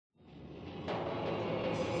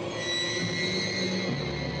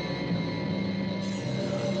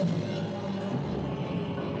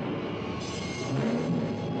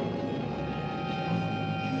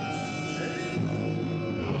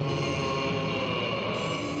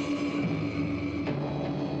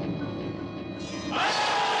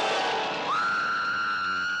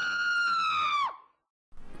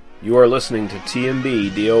You are listening to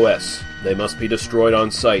TMB DOS. They must be destroyed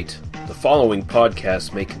on sight. The following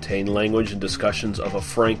podcast may contain language and discussions of a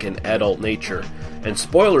frank and adult nature, and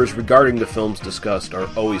spoilers regarding the films discussed are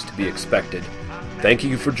always to be expected. Thank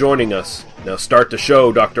you for joining us. Now start the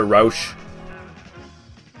show, Dr. Rausch.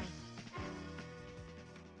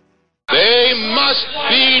 They must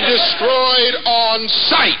be destroyed on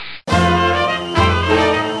sight.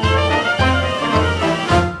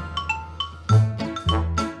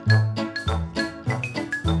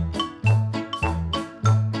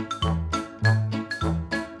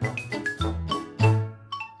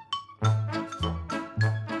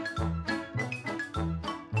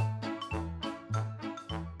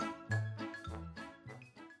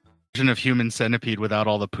 Of Human Centipede without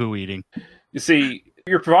all the poo eating. You see,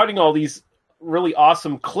 you're providing all these really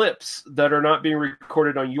awesome clips that are not being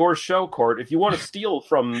recorded on your show, Court. If you want to steal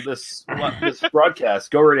from this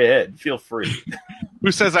broadcast, go right ahead. Feel free.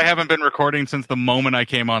 Who says I haven't been recording since the moment I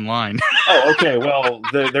came online? Oh, okay. Well,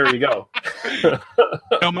 there you go.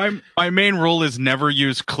 No, my main rule is never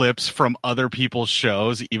use clips from other people's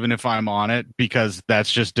shows, even if I'm on it, because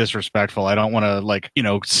that's just disrespectful. I don't want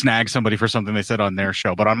to, snag somebody for something they said on their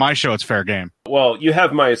show. But on my show, it's fair game. Well, you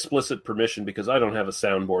have my explicit permission because I don't have a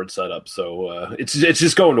soundboard set up, so it's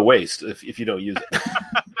just going to waste if you don't use it.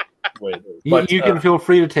 But, you can feel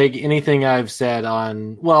free to take anything I've said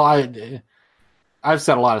on. Well, I've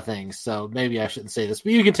said a lot of things, so maybe I shouldn't say this,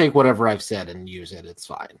 but you can take whatever I've said and use it. It's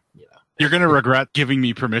fine. You're going to regret giving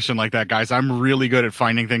me permission like that, guys. I'm really good at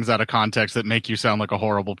finding things out of context that make you sound like a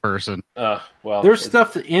horrible person. There's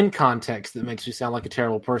stuff in context that makes you sound like a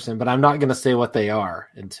terrible person, but I'm not going to say what they are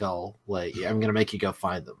until I'm going to make you go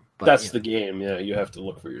find them. But, that's the game. Yeah, you have to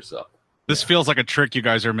look for yourself. This feels like a trick you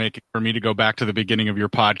guys are making for me to go back to the beginning of your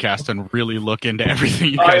podcast and really look into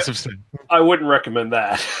everything you guys have said. I wouldn't recommend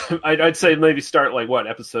that. I'd say maybe start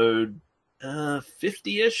episode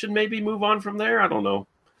 50-ish and maybe move on from there. I don't know.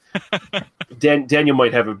 Daniel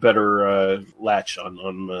might have a better latch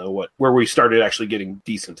on where we started actually getting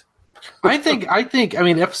decent. I think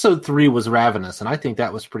episode 3 was Ravenous, and I think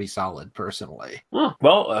that was pretty solid personally.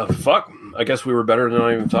 Fuck. I guess we were better than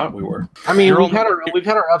I even thought we were. I mean, we've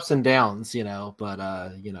had our ups and downs,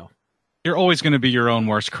 but you're always going to be your own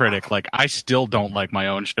worst critic. Like, I still don't like my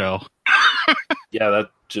own show. Yeah, that's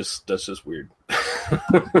just weird.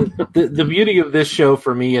 The beauty of this show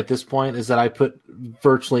for me at this point is that I put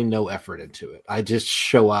virtually no effort into it. I just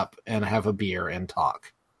show up and have a beer and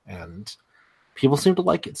talk, and people seem to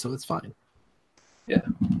like it, so it's fine. Yeah.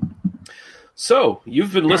 So,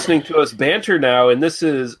 you've been listening to us banter now, and this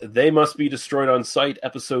is They Must Be Destroyed on Sight,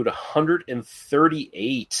 episode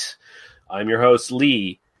 138. I'm your host,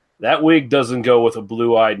 Lee. That wig doesn't go with a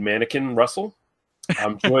blue-eyed mannequin, Russell.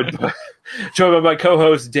 I'm joined by my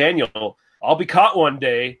co-host, Daniel. I'll be caught one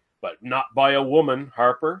day, but not by a woman,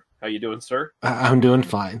 Harper. How you doing, sir? I'm doing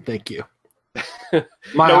fine, thank you.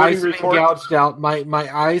 My eyes have been gouged out. My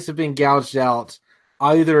eyes have been gouged out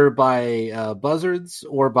either by buzzards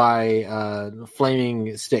or by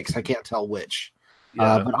flaming sticks. I can't tell which.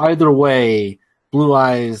 Yeah. But either way, blue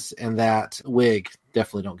eyes and that wig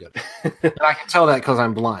definitely don't go. And I can tell that because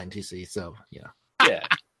I'm blind, you see. So, yeah. Yeah.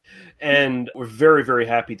 And we're very, very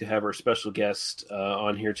happy to have our special guest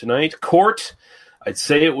on here tonight. Court, I'd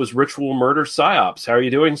say it was Ritual Murder Psyops. How are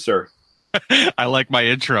you doing, sir? I like my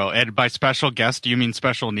intro. And by special guest, do you mean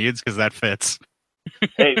special needs? Because that fits.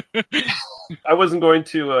 Hey, I wasn't going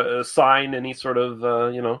to assign any sort of,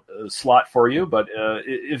 slot for you. But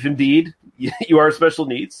if indeed you are special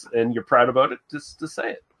needs and you're proud about it, just to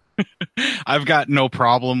say it. I've got no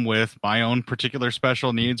problem with my own particular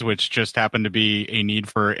special needs, which just happen to be a need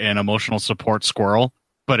for an emotional support squirrel,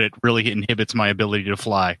 but it really inhibits my ability to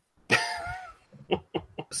fly.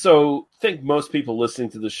 So I think most people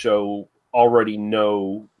listening to the show already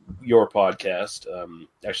know your podcast.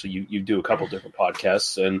 Actually, you do a couple different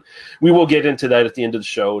podcasts, and we will get into that at the end of the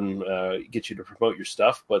show and get you to promote your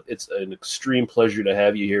stuff, but it's an extreme pleasure to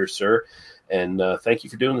have you here, sir, and thank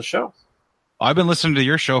you for doing the show. I've been listening to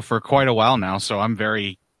your show for quite a while now, so I'm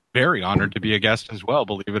very, very honored to be a guest as well,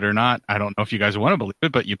 believe it or not. I don't know if you guys want to believe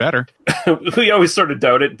it, but you better. We always sort of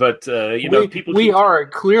doubt it, but, people... We are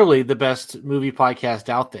clearly the best movie podcast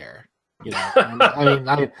out there.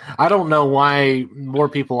 I don't know why more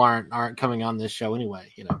people aren't coming on this show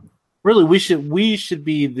anyway, Really, we should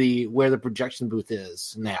be where the projection booth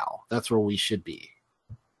is now. That's where we should be.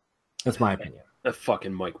 That's my opinion. That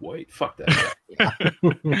fucking Mike White. Fuck that guy.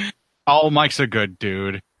 Yeah. Oh, Mike's a good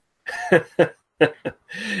dude.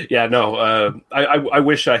 Yeah, no. I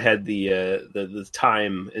wish I had the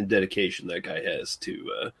time and dedication that guy has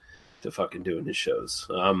to fucking doing his shows.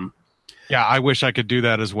 Yeah, I wish I could do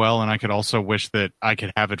that as well, and I could also wish that I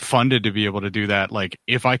could have it funded to be able to do that. Like,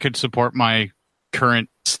 if I could support my current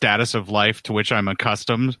status of life to which I'm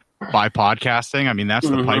accustomed by podcasting, I mean, that's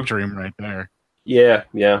the pipe dream right there.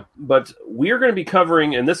 Yeah. But we are going to be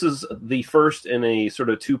covering, and this is the first in a sort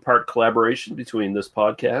of two-part collaboration between this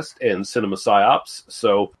podcast and Cinema Psyops.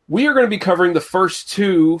 So we are going to be covering the first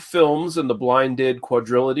two films in the Blinded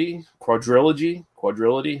quadrilogy.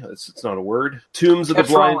 It's not a word. Tombs of the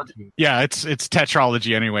Blind. Yeah, it's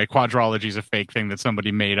tetralogy anyway. Quadrology is a fake thing that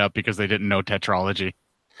somebody made up because they didn't know tetralogy.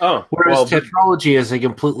 Oh, whereas tetralogy is a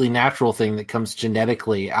completely natural thing that comes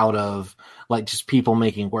genetically out of like just people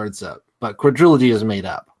making words up. But quadrilogy is made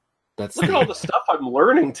up. Look at all the stuff I'm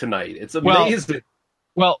learning tonight. It's amazing.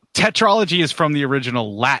 Well, tetralogy is from the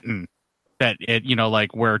original Latin that it,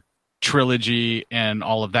 like where trilogy and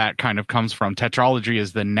all of that kind of comes from. Tetralogy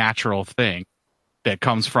is the natural thing that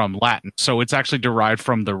comes from Latin. So it's actually derived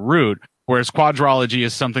from the root, whereas quadrology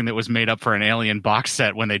is something that was made up for an Alien box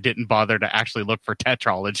set when they didn't bother to actually look for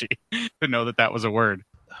tetralogy to know that was a word.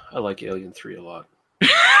 I like Alien 3 a lot.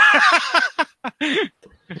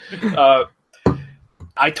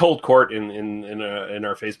 I told Court in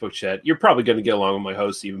our Facebook chat, you're probably going to get along with my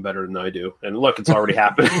host even better than I do. And look, it's already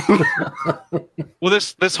happened. Well,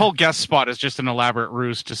 this whole guest spot is just an elaborate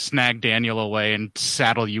ruse to snag Daniel away and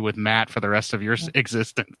saddle you with Matt for the rest of your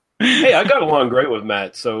existence. Hey, I got along great with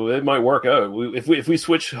Matt, so it might work out. If we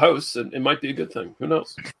switch hosts, it might be a good thing. Who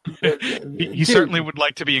knows? He certainly would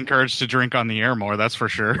like to be encouraged to drink on the air more. That's for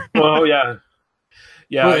sure. Oh yeah.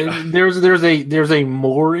 Yeah, well, there's a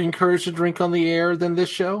more encouraged to drink on the air than this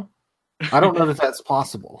show. I don't know if that's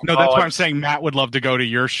possible. No, that's why I'm saying Matt would love to go to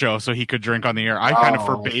your show so he could drink on the air. I kind of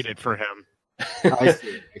forbade it for him. I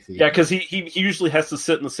see. Yeah, because he usually has to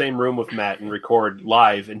sit in the same room with Matt and record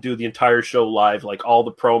live and do the entire show live, like all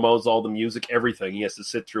the promos, all the music, everything. He has to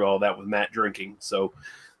sit through all that with Matt drinking. So,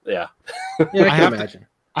 yeah. Yeah, I can imagine.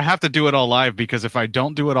 I have to do it all live because if I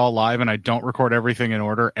don't do it all live and I don't record everything in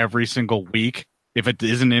order every single week, if it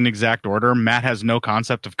isn't in exact order, Matt has no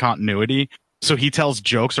concept of continuity. So he tells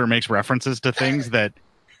jokes or makes references to things that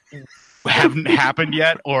haven't happened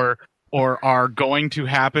yet or are going to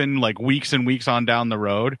happen like weeks and weeks on down the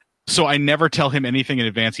road. So I never tell him anything in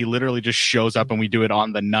advance. He literally just shows up and we do it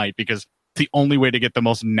on the night because it's the only way to get the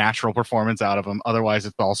most natural performance out of him. Otherwise,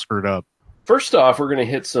 it's all screwed up. First off, we're going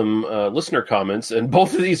to hit some listener comments, and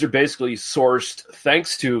both of these are basically sourced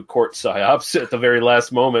thanks to Court Psyops at the very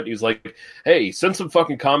last moment. He's like, hey, send some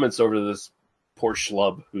fucking comments over to this poor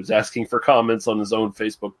schlub who's asking for comments on his own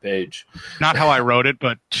Facebook page. Not how I wrote it,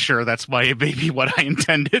 but sure, that's maybe what I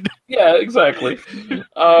intended. Yeah, exactly.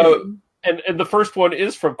 And the first one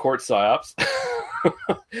is from Court Psyops.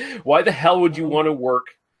 Why the hell would you want to work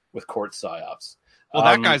with Court Psyops? Well,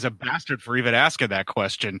 that guy's a bastard for even asking that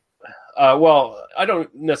question. Well, I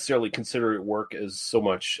don't necessarily consider it work as so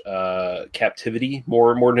much captivity,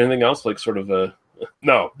 more than anything else, like sort of a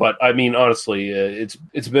no. But I mean, honestly, it's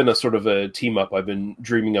been a sort of a team up I've been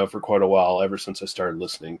dreaming of for quite a while, ever since I started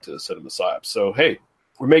listening to Cinema Psyops. So hey,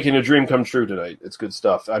 we're making a dream come true tonight. It's good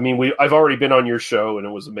stuff. I mean, I've already been on your show and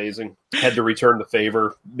it was amazing. Had to return the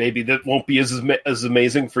favor. Maybe that won't be as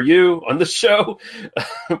amazing for you on this show,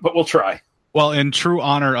 but we'll try. Well, in true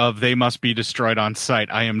honor of They Must Be Destroyed on Sight,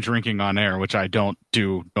 I am drinking on air, which I don't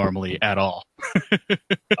do normally at all.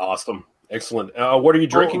 Awesome. Excellent. What are you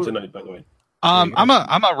drinking tonight, by the way? I'm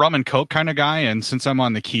a rum and Coke kind of guy, and since I'm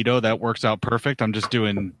on the keto, that works out perfect. I'm just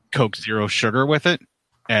doing Coke Zero Sugar with it,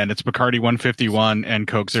 and it's Bacardi 151 and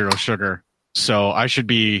Coke Zero Sugar. So I should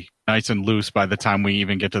be nice and loose by the time we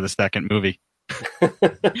even get to the second movie.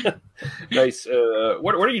 Nice.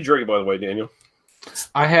 What are you drinking, by the way, Daniel?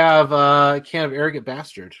 I have a can of Arrogant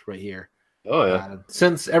Bastard right here. Oh yeah.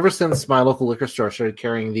 Ever since my local liquor store started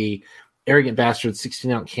carrying the Arrogant Bastard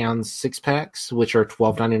 16-ounce cans 6-packs, which are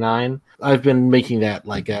 $12.99, I've been making that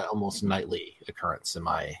like a almost nightly occurrence in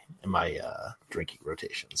my drinking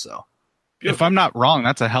rotation. So, if I'm not wrong,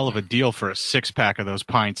 that's a hell of a deal for a 6-pack of those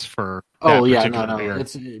pints for. Oh yeah, no, beer.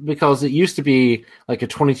 It's because it used to be like a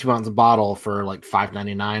 22-ounce bottle for like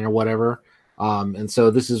 $5.99 or whatever. And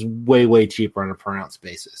so this is way cheaper on a per ounce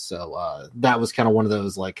basis. So that was kind of one of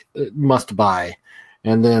those like must buy.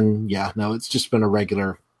 And then it's just been a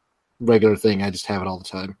regular thing. I just have it all the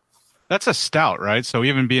time. That's a stout, right? So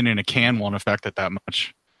even being in a can won't affect it that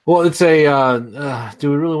much. Well, it's a.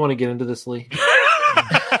 Do we really want to get into this, Lee?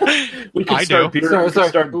 We can start beer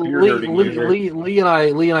nerding.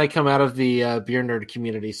 Lee and I come out of the beer nerd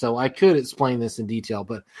community, so I could explain this in detail.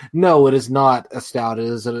 But no, it is not a stout. It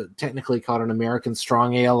is technically called an American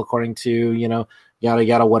Strong Ale, according to yada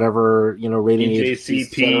yada whatever rating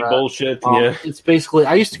JCP bullshit. It's basically,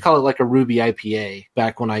 I used to call it like a Ruby IPA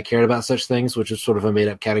back when I cared about such things, which is sort of a made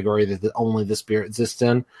up category that only this beer exists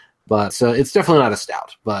in. But so it's definitely not a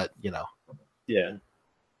stout, but yeah,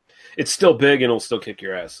 it's still big and it'll still kick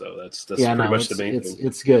your ass. So that's pretty much the main thing.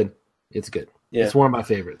 It's good. It's good. Yeah. It's one of my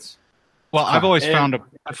favorites. Well, I've always found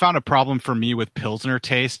a problem for me with Pilsner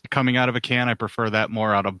taste coming out of a can. I prefer that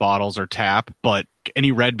more out of bottles or tap. But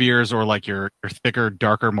any red beers or like your thicker,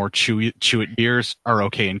 darker, more chewy beers are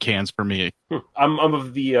okay in cans for me. I'm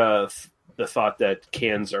of the thought that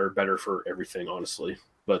cans are better for everything, honestly.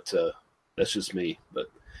 But that's just me. But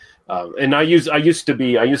and I used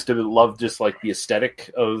to love just like the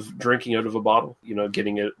aesthetic of drinking out of a bottle.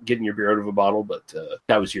 Getting your beer out of a bottle. But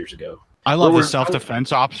that was years ago. I love the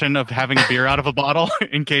self-defense option of having a beer out of a bottle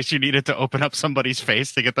in case you needed to open up somebody's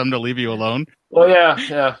face to get them to leave you alone. Well,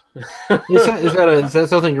 yeah. Is that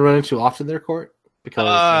something you run into often there, Court?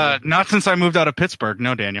 Because not since I moved out of Pittsburgh.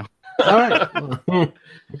 No, Daniel. All right.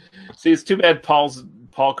 See, it's too bad Paul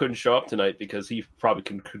couldn't show up tonight because he probably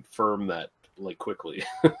can confirm that like quickly.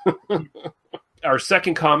 Our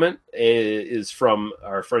second comment is from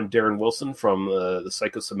our friend Darren Wilson from the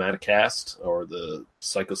Psychosomatic Cast or the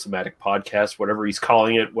Psychosomatic Podcast, whatever he's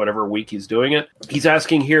calling it, whatever week he's doing it. He's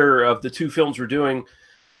asking here of the two films we're doing,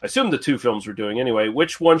 I assume the two films we're doing anyway,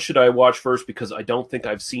 which one should I watch first because I don't think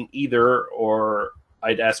I've seen either, or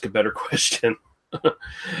I'd ask a better question.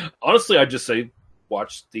 Honestly, I'd just say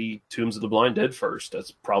watch the Tombs of the Blind Dead first. That's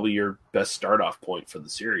probably your best start-off point for the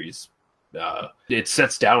series. It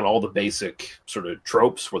sets down all the basic sort of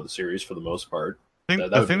tropes for the series for the most part. I think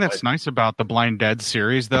the thing that's nice about the Blind Dead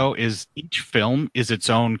series, though, is each film is its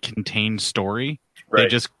own contained story. Right.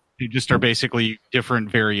 They just are basically different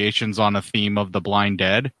variations on a theme of the Blind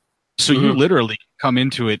Dead. So you literally come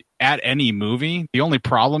into it at any movie. The only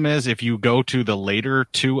problem is if you go to the later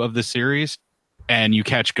two of the series and you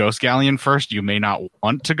catch Ghost Galleon first, you may not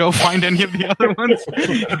want to go find any of the other ones.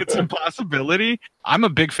 It's a possibility. I'm a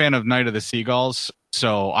big fan of Night of the Seagulls,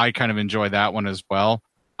 so I kind of enjoy that one as well.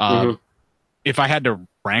 If I had to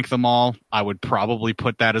rank them all, I would probably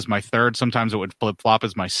put that as my third. Sometimes it would flip-flop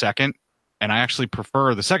as my second. And I actually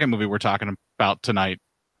prefer the second movie we're talking about tonight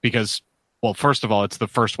because, well, first of all, it's the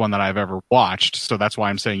first one that I've ever watched, so that's why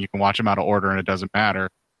I'm saying you can watch them out of order and it doesn't matter.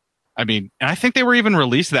 I mean, and I think they were even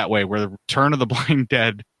released that way, where the Return of the Blind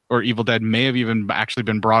Dead or Evil Dead may have even actually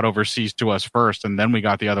been brought overseas to us first, and then we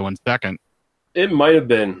got the other one second. It might have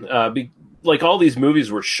been. Like, all these movies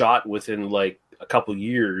were shot within, like, a couple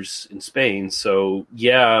years in Spain, so,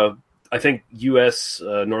 yeah, I think U.S.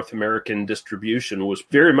 North American distribution was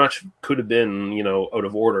very much could have been, out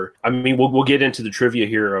of order. I mean, we'll get into the trivia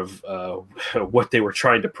here of what they were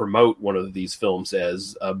trying to promote one of these films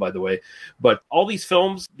as, by the way. But all these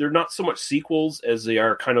films, they're not so much sequels as they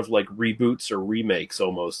are kind of like reboots or remakes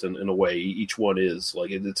almost in a way. Each one is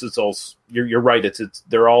like it's all. You're right.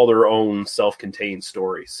 They're all their own self-contained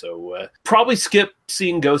stories. So probably skip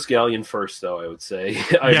seeing Ghost Galleon first, though. I would say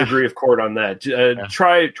I'd agree with Cord on that.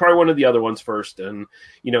 Try one of the other ones first, and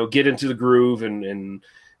get into the groove, and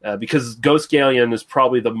because Ghost Galleon is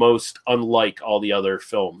probably the most unlike all the other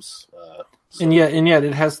films. And yet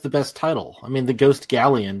it has the best title. I mean, the Ghost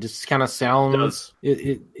Galleon just kind of sounds.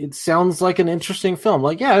 It sounds like an interesting film.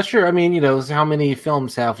 Like, yeah, sure. I mean, how many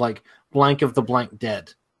films have like Blank of the Blank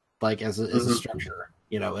Dead, like as a structure,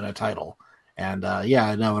 in a title. And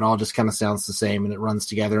it all just kind of sounds the same and it runs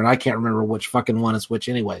together. And I can't remember which fucking one is which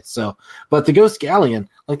anyway. So, but the Ghost Galleon,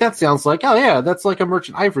 like that sounds like, oh yeah, that's like a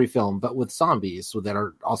Merchant Ivory film, but with zombies that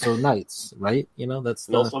are also knights, right? That's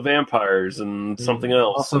also vampires and something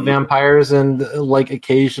else. Also vampires and like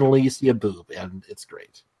occasionally you see a boob, and it's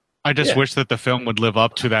great. I just wish that the film would live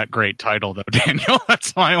up to that great title, though, Daniel.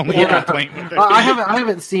 That's my only complaint. I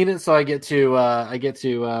haven't seen it, so I get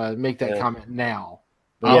to make that comment now.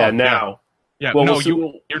 Now. Yeah, well,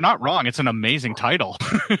 you're not wrong. It's an amazing title.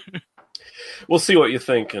 We'll see what you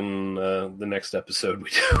think in the next episode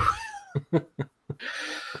we do.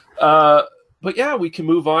 But yeah, we can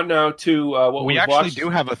move on now to what we actually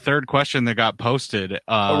do have a third question that got posted.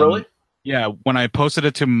 Oh, really? Yeah, when I posted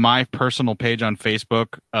it to my personal page on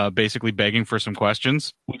Facebook, basically begging for some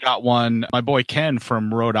questions, we got one. My boy Ken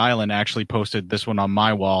from Rhode Island actually posted this one on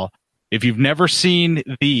my wall. If you've never seen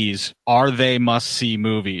these, are they must-see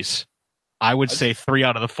movies? I would say 3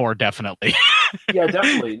 out of the 4, definitely. Yeah,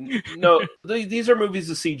 definitely. No, these are movies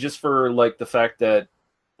to see just for like the fact that,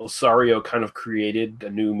 Osario kind of created a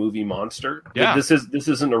new movie monster. Yeah. This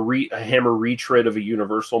isn't a Hammer retread of a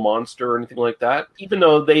Universal monster or anything like that. Even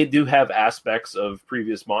though they do have aspects of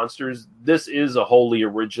previous monsters, this is a wholly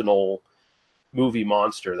original movie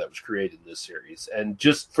monster that was created in this series. And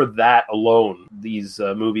just for that alone, these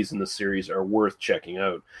movies in the series are worth checking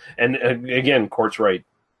out. And again, Court's right.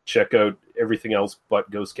 Check out everything else but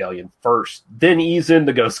Ghost Galleon first, then ease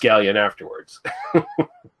into Ghost Galleon afterwards.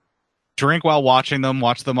 Drink while watching them,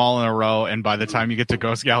 watch them all in a row, and by the time you get to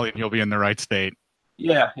Ghost Galleon, you'll be in the right state.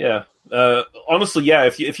 Yeah. Honestly, yeah,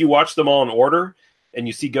 if you watch them all in order and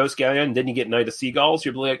you see Ghost Galleon, then you get Night of Seagulls,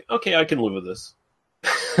 you'll be like, okay, I can live with this.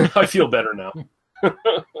 I feel better now.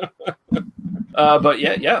 But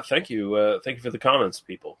yeah, thank you. Thank you for the comments,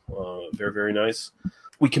 people. Very, very nice.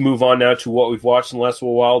 We can move on now to what we've watched in the last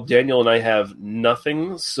little while. Daniel and I have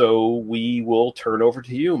nothing, so we will turn over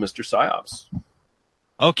to you, Mr. Psyops.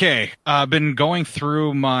 Okay, I've been going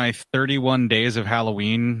through my 31 days of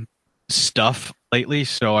Halloween stuff lately,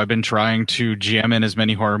 so I've been trying to jam in as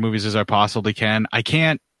many horror movies as I possibly can. I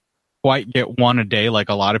can't quite get one a day like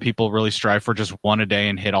a lot of people really strive for, just one a day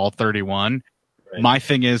and hit all 31. Right. My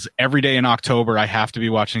thing is, every day in October, I have to be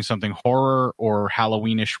watching something horror or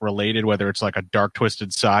Halloweenish related, whether it's like a dark, twisted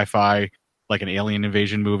sci-fi, like an alien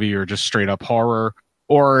invasion movie, or just straight up horror.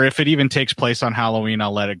 Or if it even takes place on Halloween,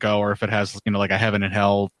 I'll let it go. Or if it has, like a heaven and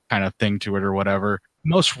hell kind of thing to it or whatever.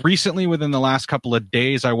 Most recently, within the last couple of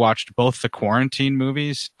days, I watched both the Quarantine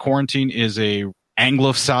movies. Quarantine is a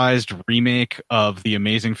Anglicized remake of the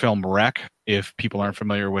amazing film Wreck, if people aren't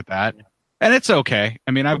familiar with that. And it's okay.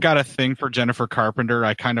 I mean, I've got a thing for Jennifer Carpenter.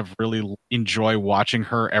 I kind of really enjoy watching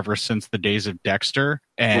her ever since the days of Dexter.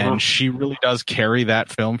 And she really does carry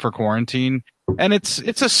that film for Quarantine. And it's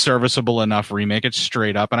a serviceable enough remake. It's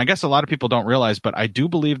straight up. And I guess a lot of people don't realize, but I do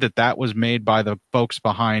believe that was made by the folks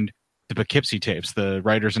behind the Poughkeepsie tapes. The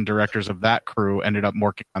writers and directors of that crew ended up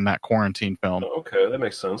working on that Quarantine film. Okay, that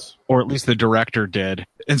makes sense. Or at least the director did.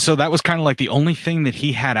 And so that was kind of like the only thing that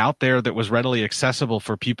he had out there that was readily accessible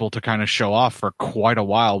for people to kind of show off for quite a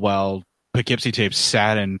while Poughkeepsie tapes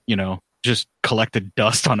sat and, just collected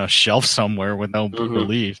dust on a shelf somewhere with no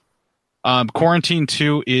release. Quarantine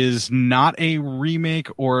 2 is not a remake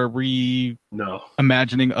or a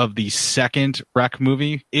reimagining of the second Wreck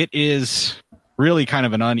movie. It is really kind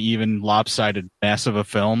of an uneven, lopsided mess of a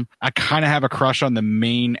film. I kind of have a crush on the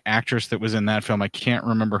main actress that was in that film. I can't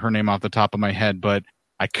remember her name off the top of my head, but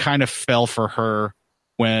I kind of fell for her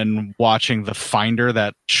when watching The Finder,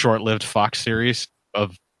 that short-lived Fox series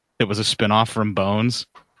that was a spinoff from Bones.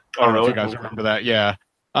 I don't know if you guys remember that. Yeah.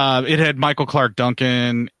 It had Michael Clark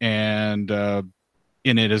Duncan and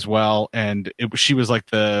in it as well, and she was like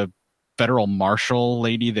the federal marshal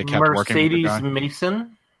lady that kept working with the guy. Mercedes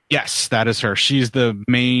Mason? Yes, that is her. She's the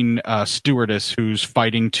main stewardess who's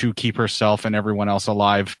fighting to keep herself and everyone else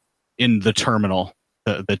alive in the terminal,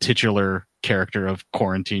 the titular character of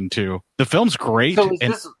Quarantine 2. The film's great. So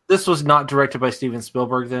this was not directed by Steven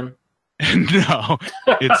Spielberg then? No.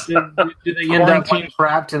 It's do they end up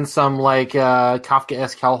trapped in some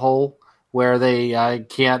Kafka-esque hellhole where they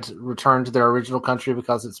can't return to their original country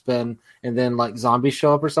because it's been, and then zombies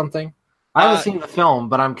show up or something? I haven't seen the film,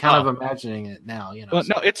 but I'm kind of imagining it now. Well,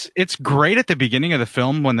 no, it's great at the beginning of the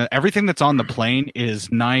film when everything that's on the plane is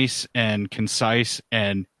nice and concise,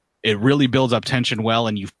 and it really builds up tension well,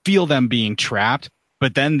 and you feel them being trapped.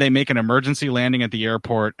 But then they make an emergency landing at the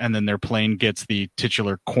airport, and then their plane gets the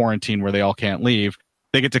titular quarantine where they all can't leave.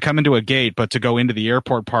 They get to come into a gate, but to go into the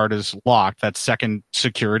airport part is locked. That second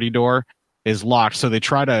security door is locked. So they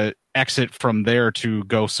try to exit from there to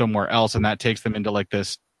go somewhere else, and that takes them into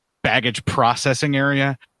this baggage processing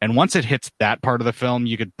area. And once it hits that part of the film,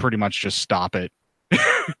 you could pretty much just stop it.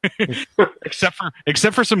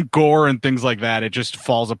 except for some gore and things like that. It just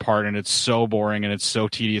falls apart, and it's so boring, and it's so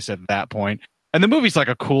tedious at that point. And the movie's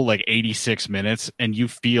a cool 86 minutes, and you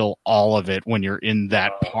feel all of it when you're in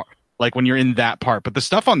that part. But the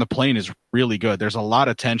stuff on the plane is really good. There's a lot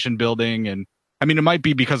of tension building, and I mean, it might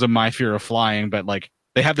be because of my fear of flying, but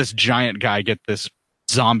they have this giant guy get this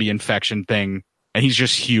zombie infection thing, and he's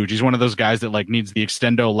just huge. He's one of those guys that needs the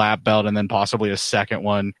extendo lap belt and then possibly a second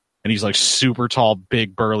one, and he's super tall,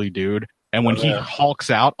 big, burly dude. And when he hulks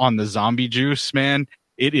out on the zombie juice, man,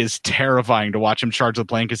 it is terrifying to watch him charge the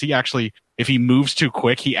plane, because he actually, if he moves too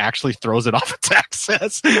quick, he actually throws it off its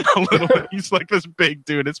axis a little bit. He's this big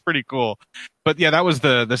dude. It's pretty cool. But yeah, that was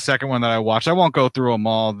the second one that I watched. I won't go through them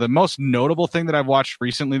all. The most notable thing that I've watched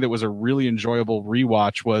recently that was a really enjoyable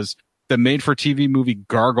rewatch was the made-for-TV movie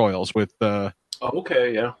Gargoyles with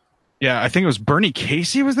okay, yeah. Yeah, I think it was Bernie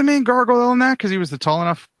Casey was the main gargoyle in that because he was tall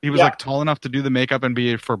enough. He was like tall enough to do the makeup and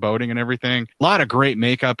be foreboding and everything. A lot of great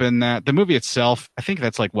makeup in that. The movie itself, I think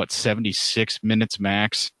that's like 76 minutes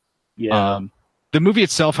max. Yeah. The movie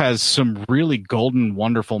itself has some really golden,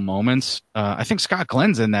 wonderful moments. I think Scott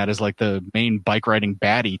Glenn's in that as like the main bike riding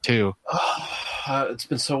baddie too. It's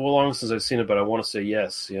been so long since I've seen it, but I want to say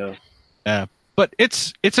yes. Yeah. Yeah. But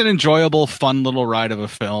it's an enjoyable, fun little ride of a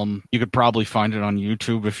film. You could probably find it on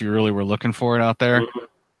YouTube if you really were looking for it out there. Mm-hmm.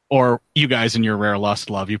 Or you guys in your Rare Lust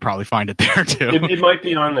love, you probably find it there too. It might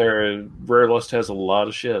be on there. Rare Lust has a lot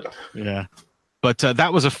of shit. Yeah. But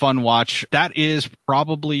that was a fun watch. That is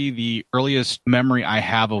probably the earliest memory I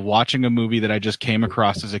have of watching a movie that I just came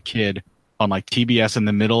across as a kid on like TBS in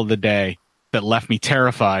the middle of the day that left me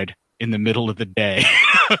terrified in the middle of the day.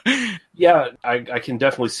 Yeah, I can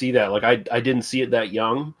definitely see that. Like, I didn't see it that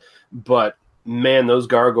young, but man, those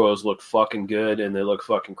gargoyles look fucking good and they look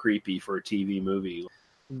fucking creepy for a TV movie.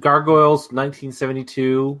 Gargoyles,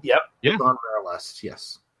 1972. Yep. Yeah. On Rare List,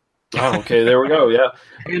 yes. Oh, okay, there we go. Yeah.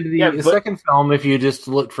 And the second film, if you just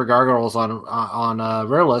look for gargoyles on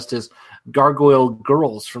Rare List, is Gargoyle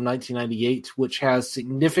Girls from 1998, which has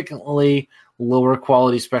significantly lower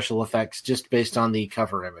quality special effects just based on the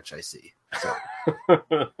cover image I see. So.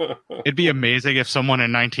 It'd be amazing if someone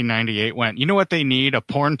in 1998 went, you know what they need? A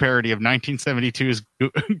porn parody of 1972's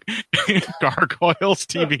Gargoyles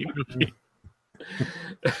TV movie.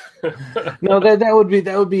 No,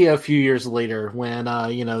 that would be a few years later when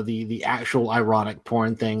the actual ironic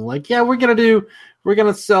porn thing, like, yeah, we're gonna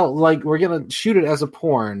shoot it as a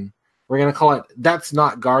porn. We're gonna call it That's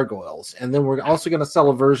Not Gargoyles, and then we're also gonna sell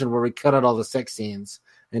a version where we cut out all the sex scenes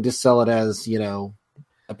and just sell it as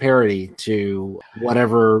a parody to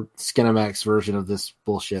whatever Skinamax version of this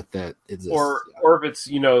bullshit that exists. Or if it's,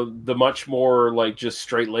 the much more like just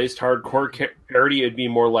straight laced hardcore parody, it'd be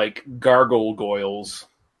more like Gargoyles.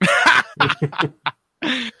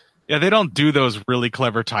 Yeah, they don't do those really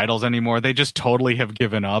clever titles anymore. They just totally have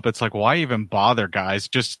given up. It's like, why even bother, guys?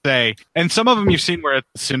 Just say. And some of them you've seen where it's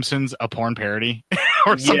Simpsons, a porn parody.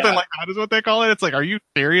 Or something like that is what they call it. It's like, are you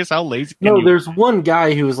serious? How lazy? There's one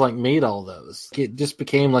guy who was like made all those. It just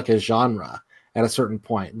became like a genre at a certain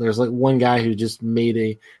point. There's like one guy who just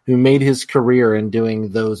made his career in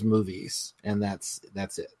doing those movies, and that's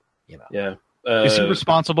it. Yeah. Is he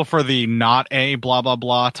responsible for the not a blah blah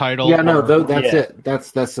blah title? Yeah, no, that's it.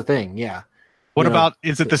 That's the thing. Yeah. What about?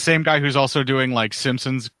 Is it the same guy who's also doing like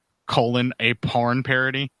Simpsons : a porn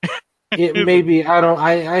parody? It may be.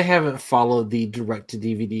 I haven't followed the direct to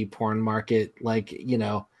DVD porn market, like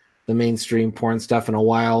the mainstream porn stuff in a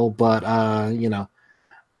while, but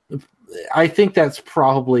I think that's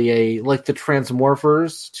probably like the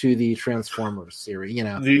Transmorphers to the Transformers series,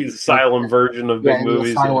 the Asylum version of big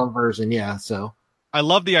movies. The Asylum version, yeah. So I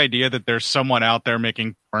love the idea that there's someone out there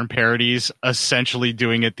making porn parodies, essentially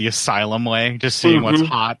doing it the Asylum way, just seeing what's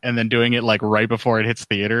hot and then doing it like right before it hits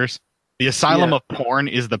theaters. The Asylum of porn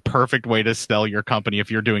is the perfect way to sell your company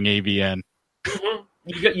if you're doing AVN.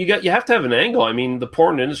 You have to have an angle. I mean, the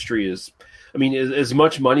porn industry is. I mean, as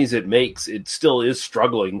much money as it makes, it still is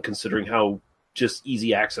struggling considering how just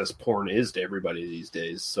easy access porn is to everybody these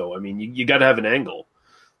days. So, I mean, you got to have an angle.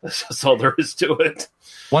 That's all there is to it.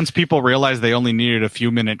 Once people realized they only needed a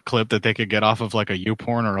few-minute clip that they could get off of like a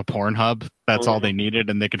YouPorn or a Pornhub, that's all they needed,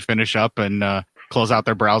 and they could finish up and close out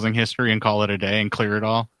their browsing history and call it a day and clear it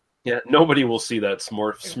all. Yeah, nobody will see that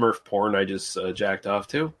Smurf porn I just jacked off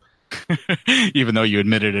to. Even though you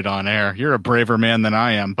admitted it on air, you're a braver man than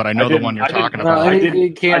I am. But I know the one you're talking about.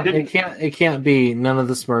 It can't be. None of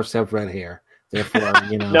the Smurfs have red hair. Therefore,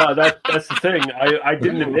 No, that's the thing. I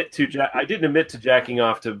didn't admit to jacking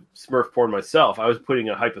off to Smurf porn myself. I was putting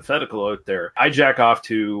a hypothetical out there. I jack off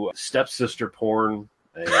to stepsister porn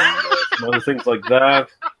and some other things like that.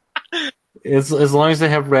 As long as they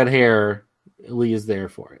have red hair, Lee is there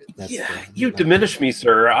for it. You diminish me,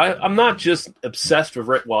 sir. I'm not just obsessed with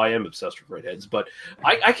I am obsessed with redheads, but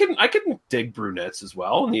I can dig brunettes as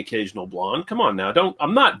well and the occasional blonde. Come on now,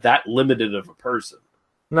 I'm not that limited of a person.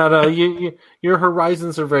 No, your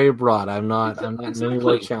horizons are very broad. I'm not in any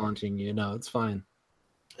way challenging you. No, it's fine.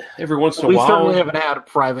 Every once in a while, we certainly haven't had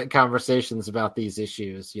private conversations about these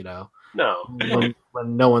issues. No, when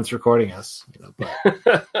no one's recording us.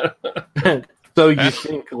 But so you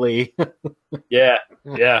think, Lee? Yeah.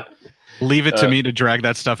 Leave it to me to drag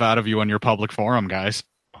that stuff out of you on your public forum, guys.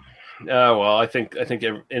 Well, I think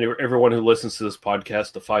everyone who listens to this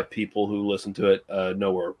podcast, the 5 people who listen to it,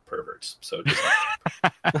 know we're perverts. So,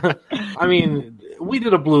 I mean, we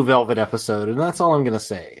did a Blue Velvet episode, and that's all I'm going to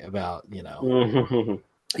say about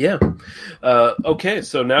Yeah. Okay,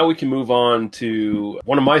 so now we can move on to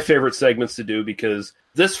one of my favorite segments to do, because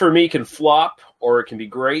this for me can flop or it can be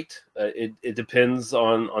great. It depends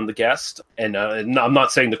on the guest. And I'm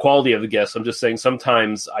not saying the quality of the guest. I'm just saying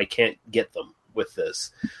sometimes I can't get them with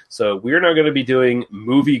this. So we're now going to be doing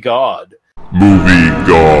Movie God. Movie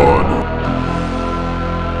God.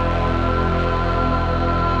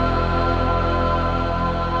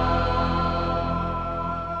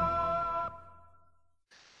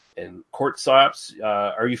 And Court Sops,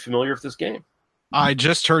 are you familiar with this game? I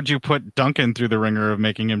just heard you put Duncan through the ringer of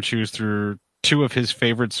making him choose through two of his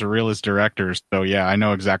favorite surrealist directors. So yeah, I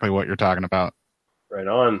know exactly what you're talking about. Right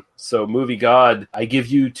on. So Movie God, I give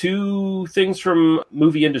you two things from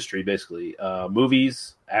movie industry, basically.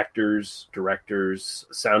 Movies, actors, directors,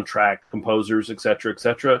 soundtrack, composers, etc.,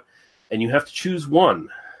 etc. And you have to choose one.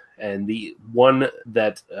 And the one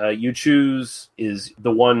that you choose is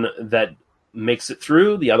the one that makes it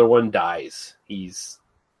through. The other one dies. He's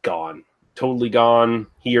gone. Totally gone.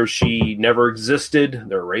 He or she never existed.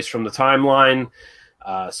 They're erased from the timeline.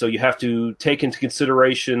 So you have to take into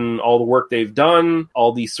consideration all the work they've done,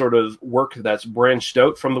 all the sort of work that's branched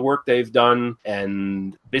out from the work they've done,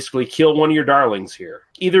 and basically kill one of your darlings here.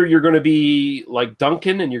 Either you're going to be like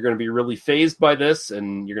Duncan and you're going to be really fazed by this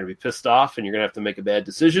and you're going to be pissed off and you're going to have to make a bad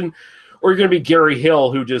decision, or you're going to be Gary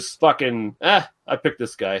Hill, who just fucking, I picked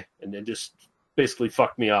this guy, and then just basically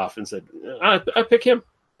fucked me off and said, I pick him.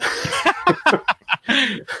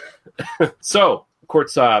 So, Court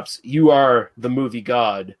Sops, you are the Movie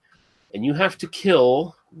God, and you have to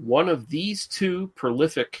kill one of these two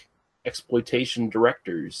prolific exploitation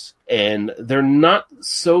directors. And they're not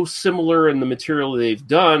so similar in the material they've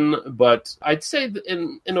done, but I'd say that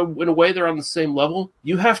in a way they're on the same level.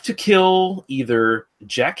 You have to kill either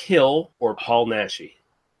Jack Hill or Paul Naschy.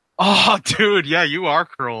 Oh, dude, yeah, you are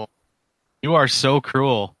cruel. You are so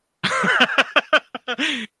cruel.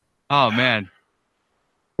 Oh, man.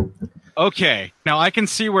 Okay, now I can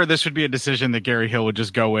see where this would be a decision that Gary Hill would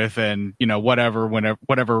just go with, and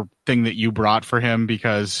whatever thing that you brought for him,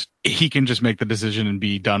 because he can just make the decision and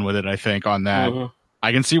be done with it. I think on that,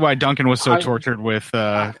 I can see why Duncan was so tortured with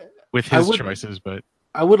his choices. But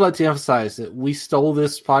I would like to emphasize that we stole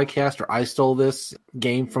this podcast, or I stole this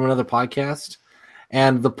game from another podcast,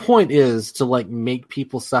 and the point is to make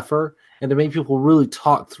people suffer and to make people really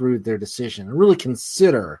talk through their decision and really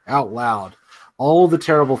consider out loud all the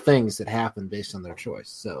terrible things that happen based on their choice.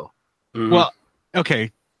 So, well,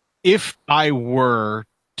 okay, if I were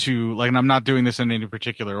to and I'm not doing this in any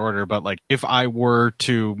particular order, but if I were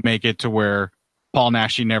to make it to where Paul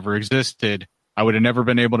Naschy never existed, I would have never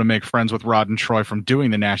been able to make friends with Rod and Troy from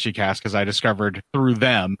doing the Naschy cast, because I discovered through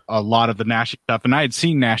them a lot of the Naschy stuff, and I had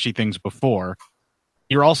seen Naschy things before.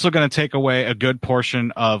 You're also going to take away a good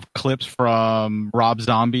portion of clips from Rob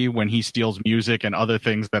Zombie when he steals music and other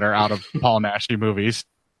things that are out of Paul Naschy movies.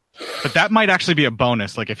 But that might actually be a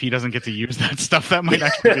bonus. If he doesn't get to use that stuff, that might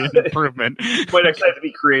actually be an improvement. Might actually have to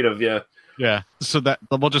be creative, yeah. Yeah, so that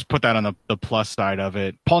we'll just put that on the plus side of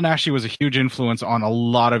it. Paul Naschy was a huge influence on a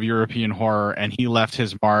lot of European horror, and he left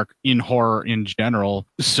his mark in horror in general.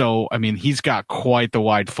 So, I mean, he's got quite the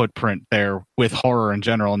wide footprint there with horror in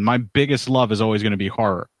general, and my biggest love is always going to be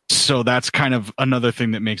horror. So that's kind of another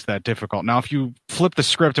thing that makes that difficult. Now, if you flip the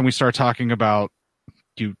script and we start talking about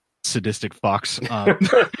you sadistic fucks,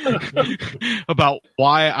 about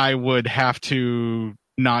why I would have to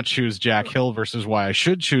not choose Jack Hill versus why I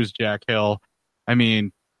should choose Jack Hill. I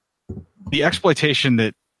mean, the exploitation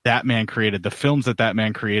that man created, the films that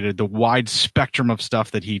man created, the wide spectrum of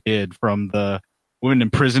stuff that he did, from the Women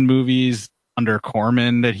in Prison movies under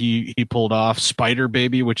Corman that he pulled off, Spider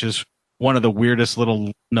Baby, which is one of the weirdest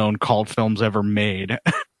little known cult films ever made.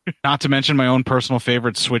 Not to mention my own personal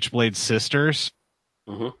favorite, Switchblade Sisters.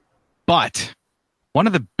 Mm-hmm. But one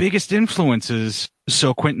of the biggest influences,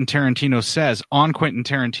 so Quentin Tarantino says, on Quentin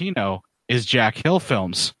Tarantino is Jack Hill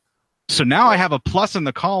films. So now I have a plus in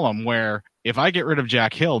the column where if I get rid of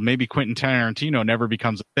Jack Hill, maybe Quentin Tarantino never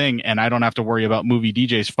becomes a thing, and I don't have to worry about movie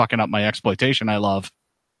DJs fucking up my exploitation I love.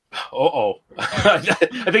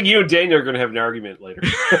 I think you and Daniel are going to have an argument later.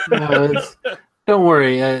 Don't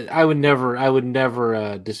worry. I would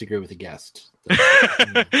never disagree with a guest.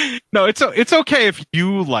 No, it's okay if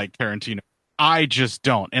you like Tarantino. I just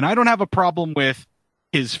don't. And I don't have a problem with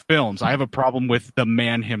his films. I have a problem with the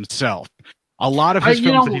man himself. A lot of his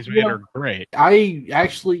films that he's made are great. I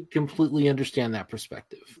actually completely understand that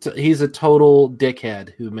perspective. He's a total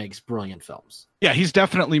dickhead who makes brilliant films. Yeah, he's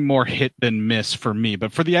definitely more hit than miss for me.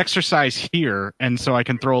 But for the exercise here, and so I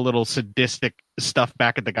can throw a little sadistic stuff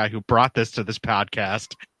back at the guy who brought this to this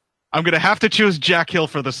podcast, I'm going to have to choose Jack Hill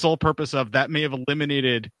for the sole purpose of that may have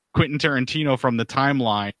eliminated Quentin Tarantino from the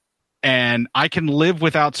timeline. And I can live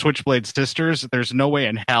without Switchblade Sisters. There's no way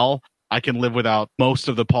in hell I can live without most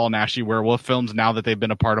of the Paul Naschy werewolf films now that they've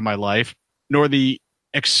been a part of my life, nor the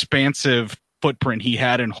expansive footprint he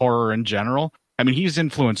had in horror in general. I mean, he's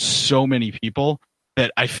influenced so many people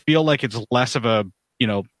that I feel like it's less of a,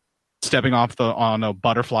 stepping on a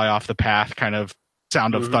butterfly off the path kind of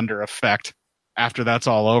Sound of Thunder effect after that's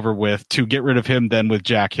all over with to get rid of him than with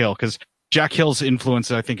Jack Hill. Because Jack Hill's influence,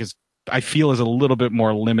 I feel is a little bit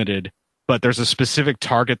more limited, but there's a specific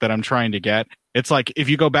target that I'm trying to get. It's like if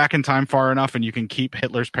you go back in time far enough and you can keep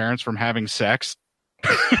Hitler's parents from having sex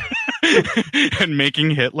and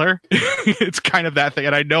making Hitler, it's kind of that thing.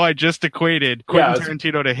 And I know I just equated Quentin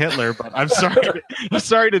Tarantino to Hitler, but I'm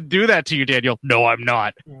sorry to do that to you, Daniel. No, I'm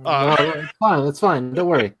not. It's fine. It's fine. Don't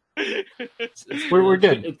worry. We're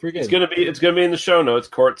good. We're good. It's gonna be in the show notes.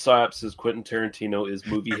 Court Psyop says Quentin Tarantino is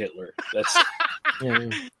movie Hitler. That's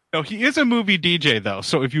No, he is a movie DJ though.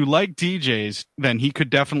 So if you like DJs, then he could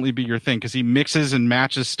definitely be your thing because he mixes and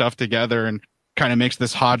matches stuff together and kind of makes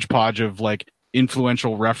this hodgepodge of like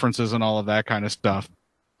influential references and all of that kind of stuff.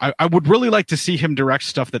 I would really like to see him direct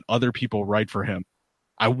stuff that other people write for him.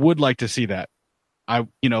 I would like to see that.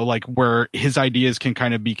 Like where his ideas can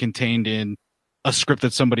kind of be contained in a script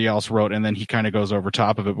that somebody else wrote and then he kind of goes over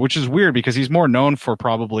top of it, which is weird because he's more known for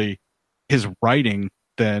probably his writing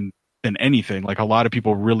than anything. Like a lot of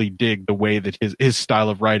people really dig the way that his style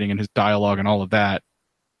of writing and his dialogue and all of that.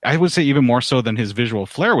 I would say even more so than his visual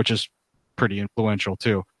flair, which is pretty influential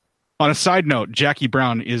too. On a side note, Jackie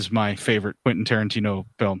Brown is my favorite Quentin Tarantino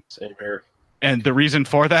film. Same here. And the reason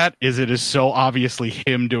for that is it is so obviously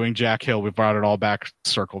him doing Jack Hill. We brought it all back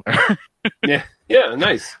circle there. Yeah,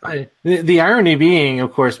 nice. The irony being,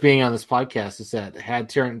 of course, being on this podcast is that had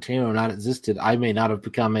Tarantino not existed, I may not have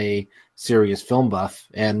become a serious film buff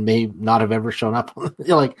and may not have ever shown up.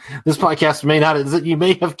 Like this podcast may not. You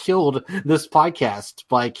may have killed this podcast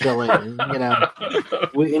by killing,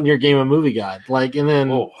 in your game of Movie God. Like, and then.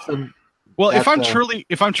 Well, if I'm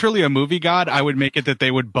truly a movie god, I would make it that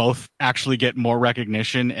they would both actually get more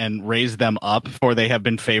recognition and raise them up, for they have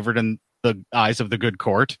been favored in the eyes of the good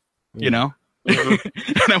court. And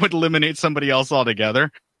I would eliminate somebody else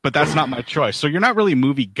altogether. But that's not my choice. So you're not really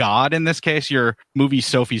movie god in this case. You're movie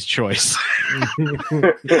Sophie's choice.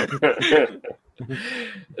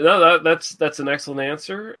 No, that's an excellent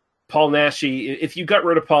answer. Paul Naschy, if you got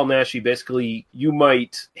rid of Paul Naschy, basically you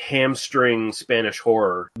might hamstring Spanish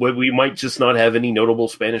horror. We might just not have any notable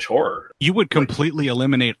Spanish horror. You would completely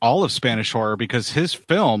eliminate all of Spanish horror because his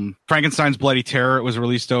film, Frankenstein's Bloody Terror, it was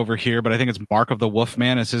released over here, but I think it's Mark of the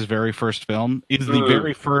Wolfman is his very first film. It's the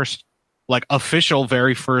very first, official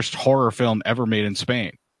very first horror film ever made in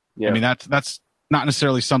Spain. Yeah. I mean, that's not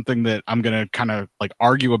necessarily something that I'm going to kind of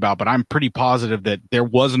argue about, but I'm pretty positive that there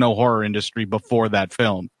was no horror industry before that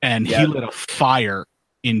film. And he lit a fire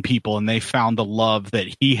in people and they found the love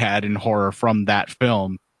that he had in horror from that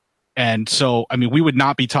film. And so, I mean, we would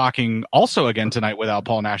not be talking also again tonight without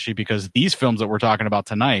Paul Naschy because these films that we're talking about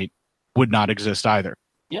tonight would not exist either.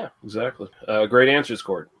 Yeah, exactly. Great answers,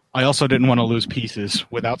 Cord. I also didn't want to lose pieces.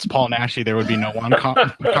 Without Paul Naschy, there would be no Juan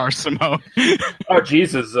Carlos Simón. Oh,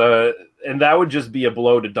 Jesus. And that would just be a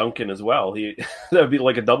blow to Duncan as well. That would be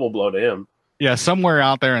like a double blow to him. Yeah, somewhere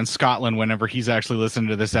out there in Scotland, whenever he's actually listening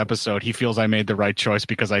to this episode, he feels I made the right choice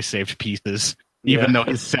because I saved pieces, even though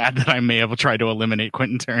he's sad that I may have tried to eliminate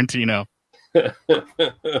Quentin Tarantino.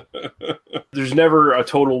 There's never a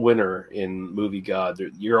total winner in Movie God.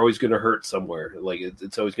 You're always going to hurt somewhere. Like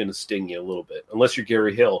it's always going to sting you a little bit, unless you're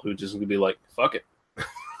Gary Hill, who's just going to be like, "Fuck it."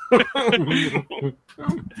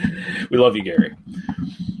 We love you, Gary.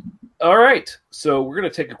 All right, so we're going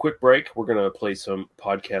to take a quick break. We're going to play some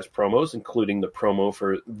podcast promos, including the promo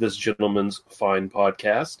for this gentleman's fine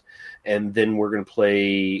podcast, and then we're going to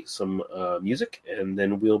play some music, and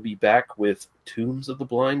then we'll be back with Tombs of the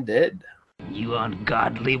Blind Dead. You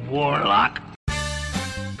ungodly warlock.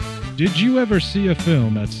 Did you ever see a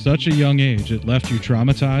film at such a young age it left you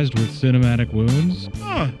traumatized with cinematic wounds?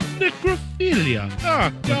 Necrophilia.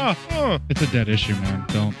 It's a dead issue, man.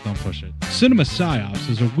 Don't push it. Cinema Psyops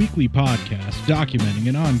is a weekly podcast documenting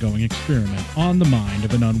an ongoing experiment on the mind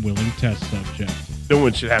of an unwilling test subject. No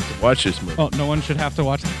one should have to watch this movie. Oh, no one should have to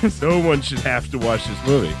watch this? No one should have to watch this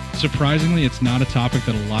movie. Surprisingly, it's not a topic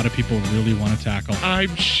that a lot of people really want to tackle.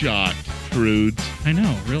 I'm shocked, prudes. I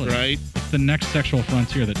know, really. Right? It's the next sexual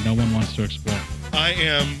frontier that no one wants to explore. I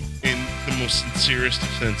am, in the most sincerest of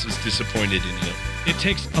senses, disappointed in you. It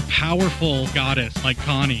takes a powerful goddess like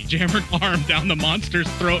Connie, jam her arm down the monster's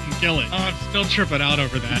throat and kill it. Oh, I'm still tripping out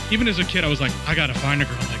over that. Even as a kid, I was like, I gotta find a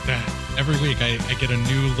girl like that. Every week, I get a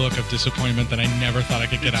new look of disappointment that I never thought I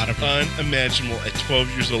could get out of here. Unimaginable. At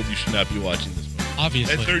 12 years old, you should not be watching this movie.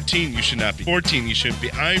 Obviously. At 13, you should not be. 14, you shouldn't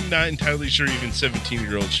be. I'm not entirely sure even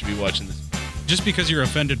 17-year-olds should be watching this. Just because you're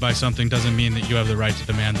offended by something doesn't mean that you have the right to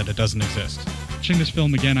demand that it doesn't exist. Watching this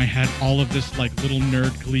film again, I had all of this like little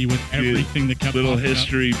nerd glee with everything that kept little popping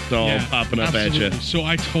history up. doll popping up absolutely. at you. So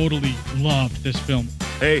I totally loved this film.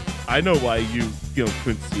 Hey, I know why you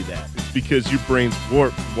couldn't see that. It's because your brain's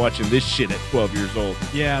warped from watching this shit at 12 years old.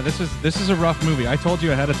 Yeah, this is a rough movie. I told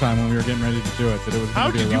you ahead of time when we were getting ready to do it that it was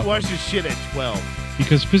going to be a rough How did you watch this shit at 12?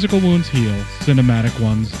 Because physical wounds heal, cinematic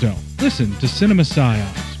ones don't. Listen to Cinema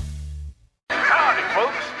Psyops. Howdy,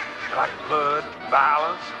 folks. You like blood,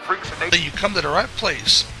 violence, freaks and nature? Then you come to the right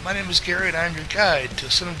place. My name is Gary, and I'm your guide to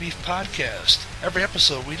Cinema Beef Podcast. Every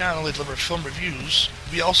episode, we not only deliver film reviews,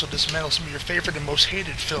 we also dismantle some of your favorite and most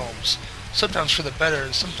hated films. Sometimes for the better,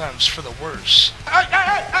 and sometimes for the worse.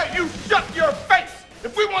 Hey, you shut your face!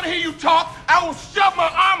 If we want to hear you talk, I will shove my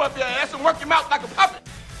arm up your ass and work your mouth like a puppet.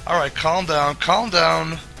 Alright, calm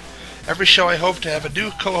down. Every show I hope to have a new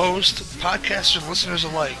co-host, podcasters and listeners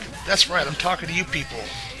alike. That's right, I'm talking to you people.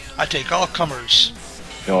 I take all comers.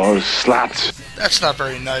 You're sluts. That's not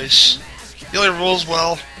very nice. The only rules,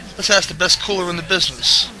 well, let's ask the best cooler in the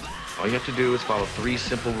business. All you have to do is follow 3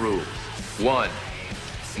 simple rules. 1,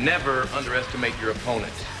 never underestimate your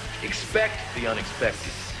opponent. Expect the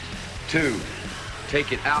unexpected. 2,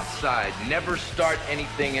 take it outside. Never start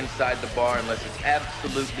anything inside the bar unless it's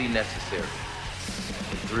absolutely necessary.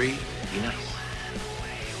 And 3, be nice.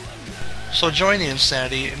 So join the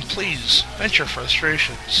insanity and please vent your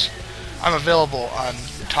frustrations. I'm available on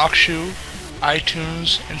TalkShoe,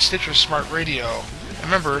 iTunes, and Stitcher Smart Radio. And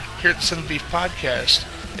remember, here at the Cinema Beef Podcast,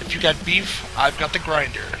 if you got beef, I've got the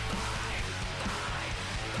grinder.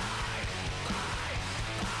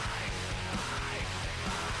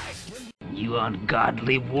 You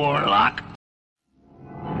ungodly warlock.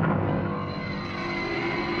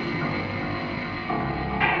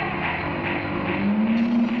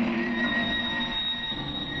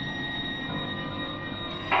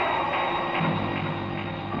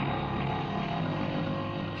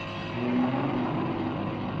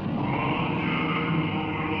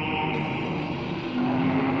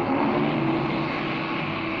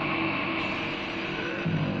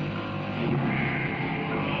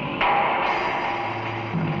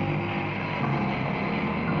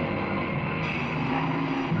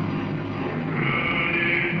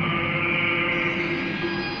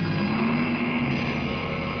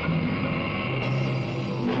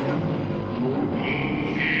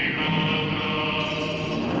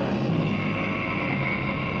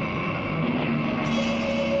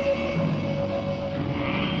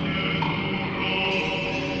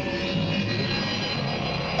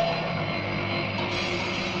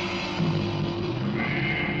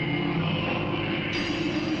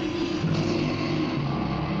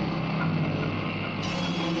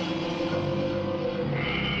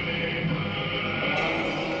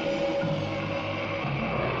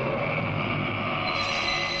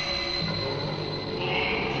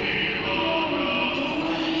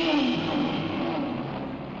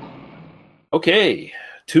 Okay,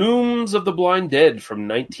 Tombs of the Blind Dead from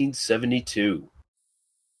 1972.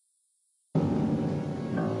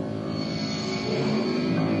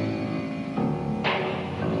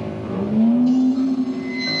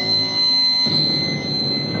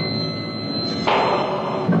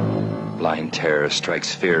 Blind terror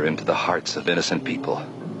strikes fear into the hearts of innocent people.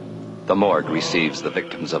 The morgue receives the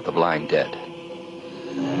victims of the blind dead.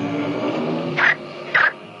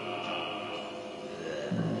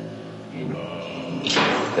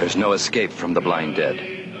 There's no escape from the blind dead.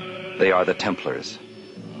 They are the Templars,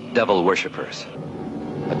 devil worshippers.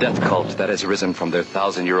 A death cult that has risen from their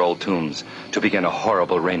 1,000-year-old tombs to begin a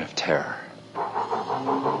horrible reign of terror. Wait!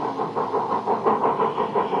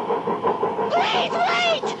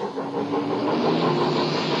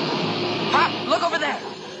 Pop, look over there!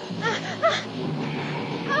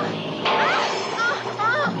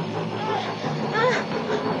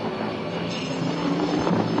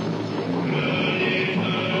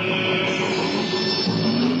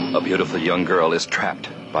 A beautiful young girl is trapped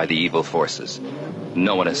by the evil forces.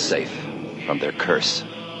 No one is safe from their curse.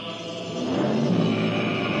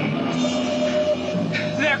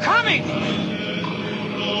 They're coming!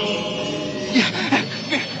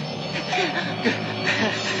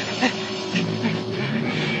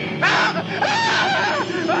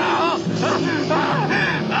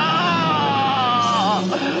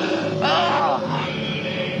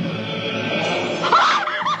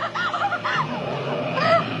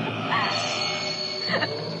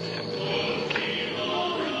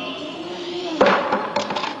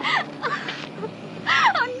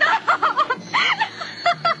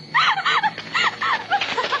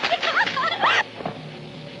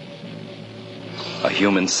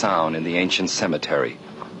 human sound in the ancient cemetery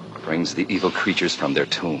brings the evil creatures from their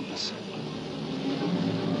tombs.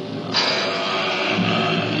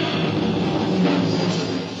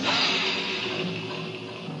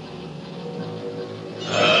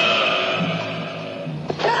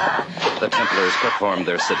 The Templars perform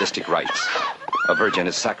their sadistic rites. A virgin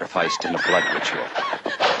is sacrificed in a blood ritual.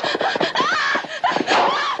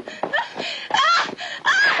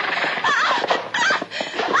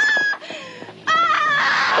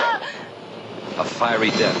 A fiery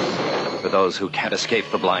death for those who can't escape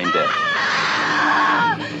the blind dead.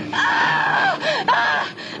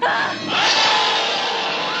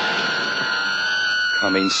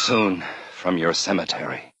 Coming soon from your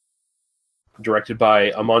cemetery. Directed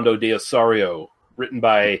by Armando de Osario, written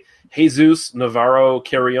by Jesus Navarro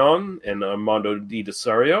Carrion and Armando de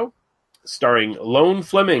Osario, starring Lone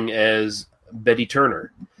Fleming as Betty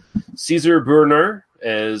Turner, Caesar Burner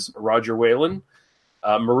as Roger Whalen,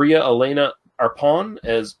 Maria Elena Arpon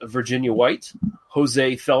as Virginia White,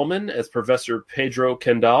 Jose Thelman as Professor Pedro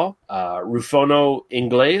Kendall, Rufino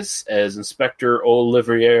Ingles as Inspector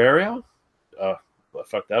Oliveira. I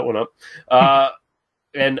fucked that one up.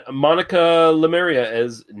 And Monica Lemeria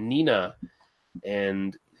as Nina.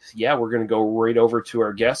 And yeah, we're going to go right over to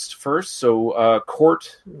our guest first. So,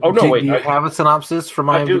 Court. Oh, no, wait. Do you have a synopsis from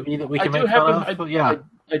IMDb that we can make fun of? Yeah.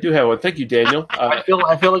 I do have one. Thank you, Daniel. I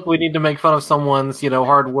feel like we need to make fun of someone's,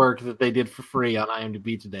 hard work that they did for free on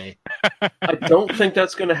IMDb today. I don't think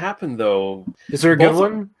that's going to happen, though. Is there a good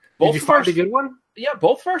one? Did you find a good one? Yeah,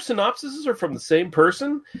 both of our synopses are from the same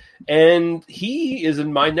person, and he is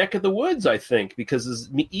in my neck of the woods, I think, because his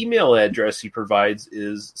email address he provides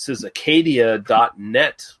says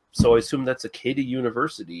Acadia.net, so I assume that's Acadia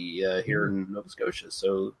University here in Nova Scotia.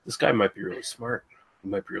 So this guy might be really smart. He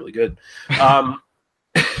might be really good.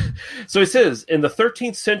 So he says, in the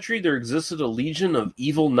 13th century, there existed a legion of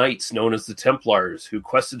evil knights known as the Templars, who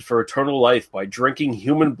quested for eternal life by drinking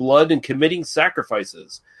human blood and committing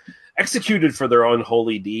sacrifices. Executed for their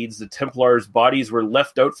unholy deeds, the Templars' bodies were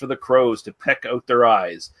left out for the crows to peck out their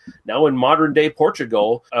eyes. Now in modern-day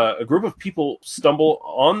Portugal, a group of people stumble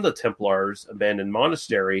on the Templars' abandoned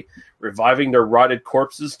monastery, reviving their rotted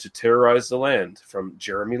corpses to terrorize the land. From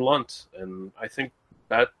Jeremy Lunt. And I think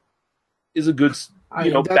that is a good...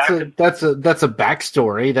 that's a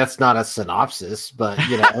backstory. That's not a synopsis, but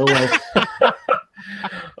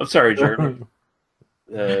I'm sorry, Jeremy.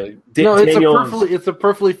 It's a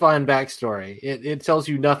perfectly fine backstory. It tells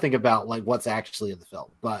you nothing about what's actually in the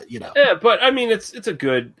film, but Yeah, but I mean, it's a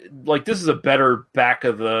good this is a better back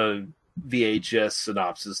of the VHS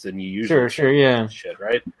synopsis than you usually. Sure, yeah. Shit,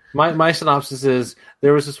 right? My synopsis is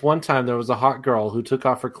there was this one time there was a hot girl who took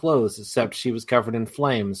off her clothes, except she was covered in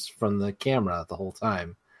flames from the camera the whole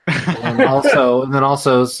time, and then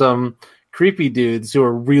also some creepy dudes who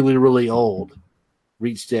are really really old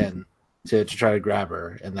reached in to try to grab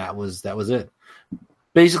her, and that was it.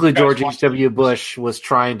 Basically, George H.W. Bush was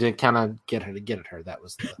trying to kind of get at her. That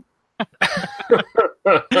was the.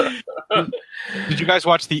 Did you guys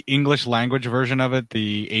watch the English language version of it,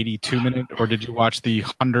 the 82-minute, or did you watch the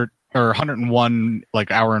 100 or 101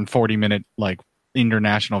 hour and 40-minute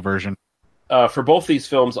international version? For both these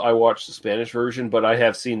films, I watched the Spanish version, but I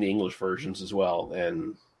have seen the English versions as well,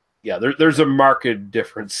 and yeah, there's a marked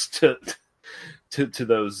difference to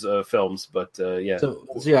those films, but yeah. So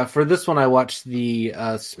yeah, for this one, I watched the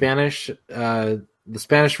Spanish version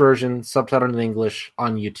subtitled in English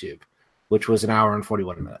on YouTube, which was an hour and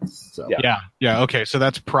 41 minutes. So yeah. Okay, so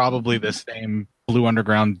that's probably the same Blue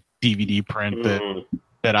Underground DVD print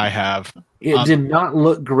that I have. It did not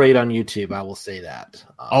look great on YouTube. I will say that.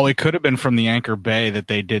 It could have been from the Anchor Bay that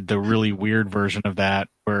they did the really weird version of that.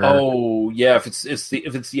 Where if it's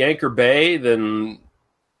the Anchor Bay, then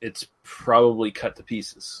it's probably cut to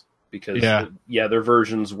pieces because their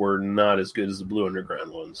versions were not as good as the Blue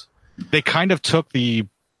Underground ones. They kind of took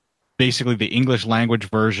basically the English language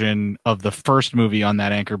version of the first movie on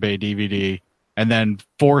that Anchor Bay DVD and then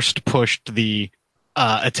pushed the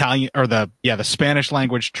Italian or the Spanish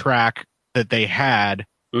language track that they had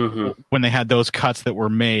when they had those cuts that were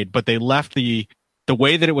made, but they left the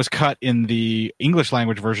way that it was cut in the English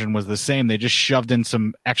language version was the same. They just shoved in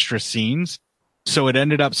some extra scenes. So it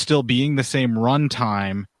ended up still being the same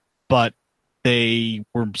runtime, but they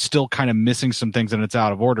were still kind of missing some things and it's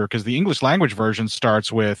out of order because the English language version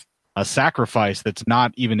starts with a sacrifice that's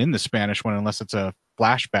not even in the Spanish one unless it's a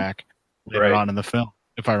flashback later on in the film,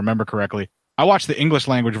 if I remember correctly. I watched the English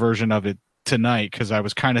language version of it tonight because I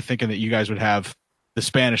was kind of thinking that you guys would have the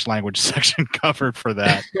Spanish language section covered for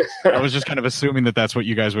that. I was just kind of assuming that that's what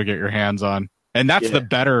you guys would get your hands on. And that's the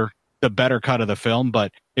better the better cut of the film.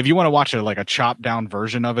 But if you want to watch a chopped down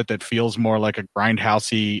version of it that feels more like a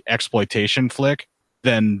grindhousey exploitation flick,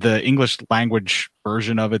 then the English language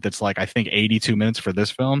version of it that's I think 82 minutes for this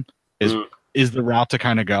film is the route to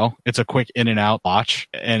kind of go. It's a quick in and out watch,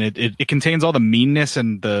 and it contains all the meanness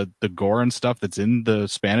and the gore and stuff that's in the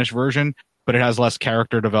Spanish version, but it has less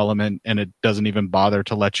character development, and it doesn't even bother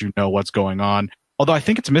to let you know what's going on. Although I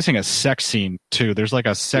think it's missing a sex scene too. There's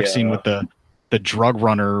a sex scene with the drug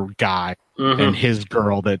runner guy and his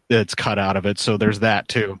girl that's cut out of it. So there's that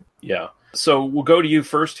too. Yeah. So we'll go to you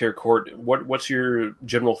first here, Court. What's your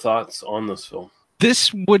general thoughts on this film?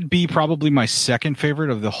 This would be probably my second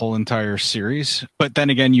favorite of the whole entire series. But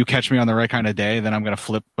then again, you catch me on the right kind of day, then I'm going to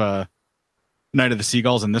flip Night of the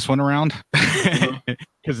Seagulls and this one around.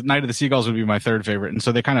 Because Night of the Seagulls would be my third favorite. And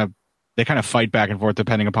so they kind of fight back and forth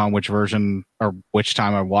depending upon which version or which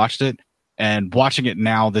time I watched it. And watching it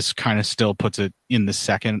now, this kind of still puts it in the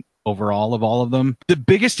second overall of all of them. The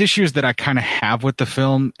biggest issues that I kind of have with the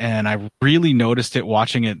film, and I really noticed it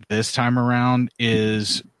watching it this time around,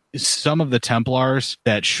 is some of the Templars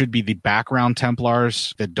that should be the background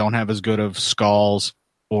Templars that don't have as good of skulls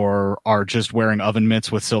or are just wearing oven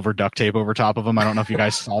mitts with silver duct tape over top of them. I don't know if you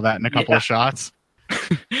guys saw that in a couple of shots.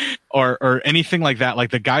 or anything like that.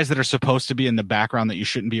 Like the guys that are supposed to be in the background that you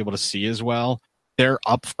shouldn't be able to see as well, they're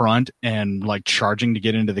up front and charging to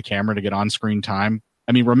get into the camera to get on screen time.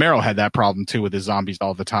 I mean, Romero had that problem too with his zombies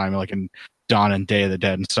all the time, like in Dawn and Day of the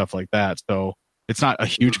Dead and stuff like that. So it's not a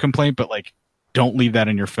huge complaint, but don't leave that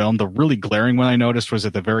in your film. The really glaring one I noticed was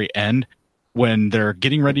at the very end when they're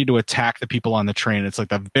getting ready to attack the people on the train. It's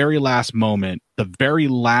the very last moment, the very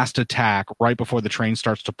last attack right before the train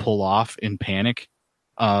starts to pull off in panic.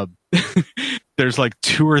 There's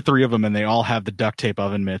 2 or 3 of them and they all have the duct tape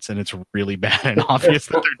oven mitts, and it's really bad and obvious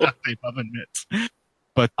that they're duct tape oven mitts.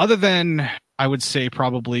 But other than, I would say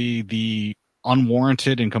probably the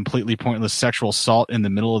unwarranted and completely pointless sexual assault in the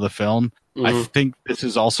middle of the film, I think this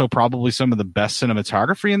is also probably some of the best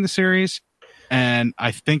cinematography in the series. And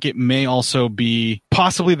I think it may also be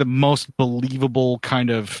possibly the most believable kind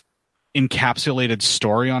of encapsulated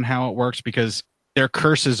story on how it works, because their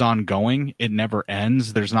curse is ongoing. It never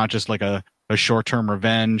ends. There's not just a short-term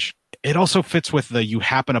revenge. It also fits with you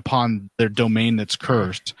happen upon their domain that's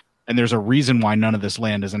cursed, and there's a reason why none of this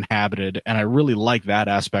land is inhabited. And I really like that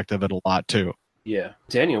aspect of it a lot too. Yeah.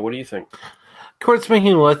 Daniel, what do you think? Court's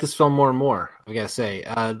making me like this film more and more, I gotta say.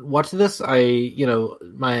 Watching this,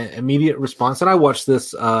 my immediate response, and I watched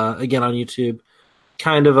this again on YouTube,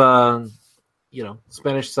 kind of,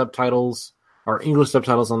 Spanish subtitles or English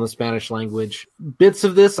subtitles on the Spanish language. Bits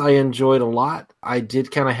of this I enjoyed a lot. I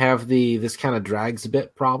did kind of have this kind of drags a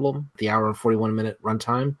bit problem, the hour and 41-minute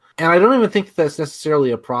runtime. And I don't even think that's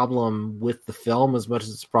necessarily a problem with the film as much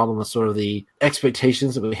as it's a problem with sort of the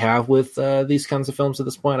expectations that we have with these kinds of films at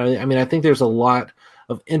this point. I mean, I think there's a lot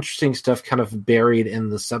of interesting stuff kind of buried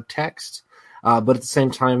in the subtext. But at the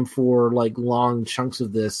same time, for long chunks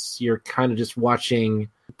of this, you're kind of just watching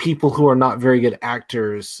people who are not very good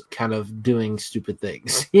actors kind of doing stupid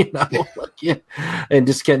things, and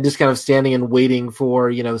just kind of standing and waiting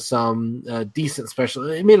for, some decent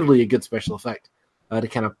admittedly a good special effect to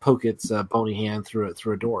kind of poke its bony hand through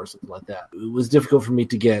a door or something like that. It was difficult for me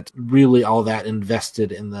to get really all that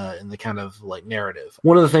invested in the kind of narrative.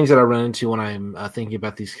 One of the things that I run into when I'm thinking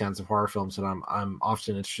about these kinds of horror films, that I'm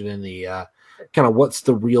often interested in the kind of what's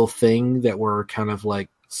the real thing that we're kind of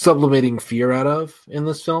sublimating fear out of in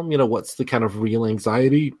this film. What's the kind of real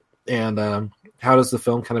anxiety, and how does the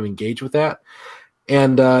film kind of engage with that?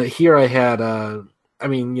 And here I had,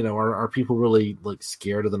 are people really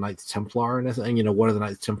scared of the Knights Templar? And what do the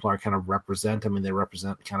Knights Templar kind of represent? I mean, they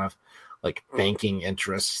represent kind of banking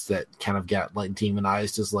interests that kind of got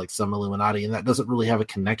demonized as some Illuminati, and that doesn't really have a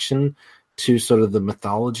connection to sort of the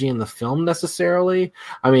mythology in the film necessarily.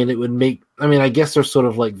 I mean, it would make, I guess they're sort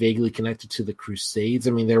of vaguely connected to the Crusades.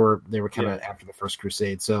 I mean, they were kind of after the first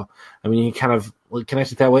Crusade. So, you kind of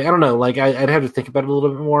connect it that way. I don't know. I'd have to think about it a little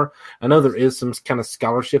bit more. I know there is some kind of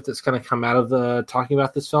scholarship that's kind of come out of talking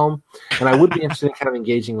about this film. And I would be interested in kind of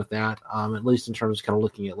engaging with that, at least in terms of kind of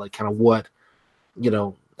looking at kind of what,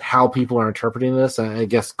 how people are interpreting this. I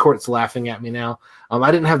guess Court's laughing at me now. I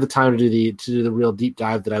didn't have the time to do the real deep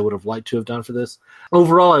dive that I would have liked to have done for this.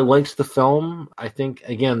 Overall, I liked the film. I think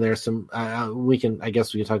again, there's some we can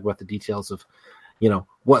talk about the details of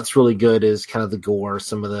what's really good is kind of the gore,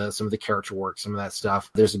 some of the character work, some of that stuff.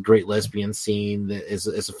 There's a great lesbian scene that is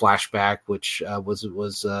a flashback, which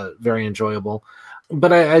was very enjoyable.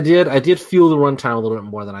 But I did feel the runtime a little bit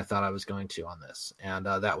more than I thought I was going to on this, and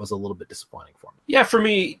that was a little bit disappointing for me. Yeah, for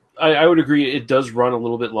me, I would agree it does run a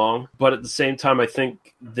little bit long, but at the same time, I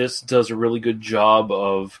think this does a really good job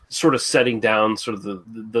of sort of setting down sort of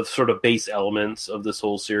the sort of base elements of this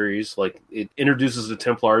whole series. Like, it introduces the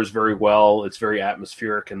Templars very well. It's very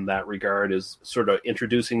atmospheric in that regard, is sort of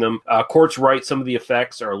introducing them. Court's right, some of the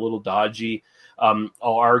effects are a little dodgy. I'll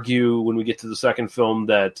argue when we get to the second film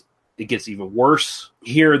that it gets even worse.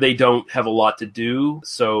 Here, they don't have a lot to do,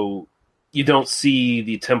 so you don't see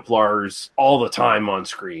the Templars all the time on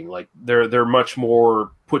screen. Like, they're much more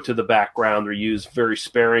put to the background. They're used very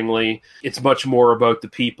sparingly. It's much more about the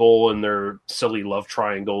people and their silly love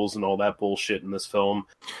triangles and all that bullshit in this film.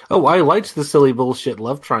 Oh, I liked the silly bullshit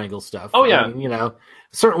love triangle stuff. Oh, yeah. I mean,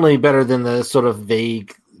 certainly better than the sort of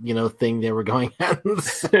vague thing they were going at. I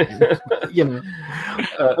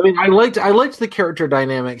mean, I liked the character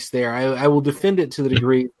dynamics there. I will defend it to the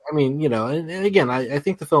degree. I mean, and again, I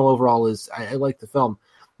think the film overall is. I like the film,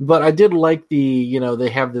 but I did like the they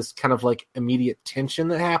have this kind of like immediate tension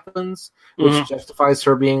that happens, which justifies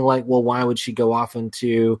her being like, well, why would she go off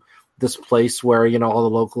into this place where all the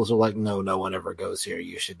locals are like, no one ever goes here,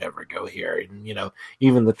 you should never go here, and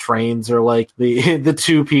even the trains are like the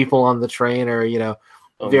two people on the train are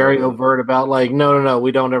very overt about like, no,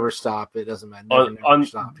 we don't ever stop. It doesn't matter. Never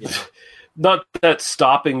stop. Not that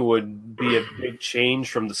stopping would be a big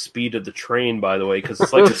change from the speed of the train, by the way, because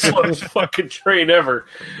it's like the slowest fucking train ever.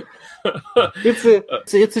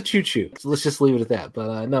 It's a choo-choo. So let's just leave it at that.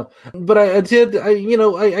 But no. But I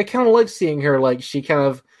kind of like seeing her. Like, she kind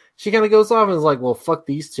of goes off and is like, well, fuck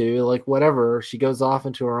these two. Like, whatever. She goes off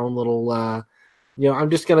into her own little. I'm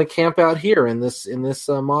just gonna camp out here in this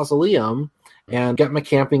mausoleum. And got my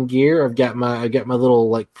camping gear. I've got my little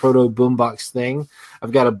like proto boombox thing.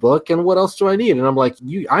 I've got a book, and what else do I need? And I'm like,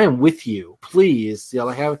 I am with you. Please,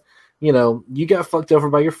 you got fucked over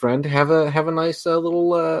by your friend. Have a nice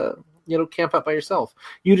little camp out by yourself.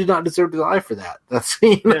 You did not deserve to die for that. That's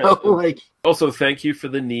like. Also, thank you for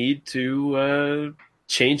the need to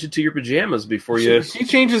change into your pajamas before you. She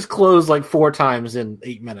changes clothes like 4 times in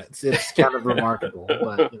 8 minutes. It's kind of remarkable,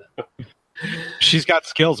 but. She's got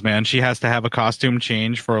skills, man. She has to have a costume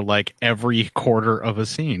change for like every quarter of a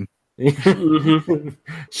scene.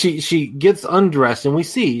 She gets undressed, and we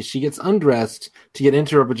see she gets undressed to get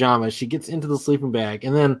into her pajamas. She gets into the sleeping bag,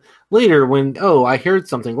 and then later when, I heard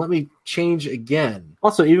something, let me change again.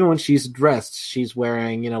 Also, even when she's dressed, she's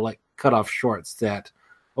wearing, like cutoff shorts that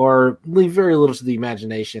or leave very little to the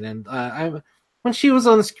imagination. And when she was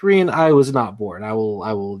on the screen, I was not bored. I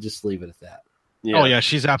will just leave it at that. Yeah. Oh yeah,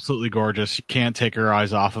 she's absolutely gorgeous. You can't take your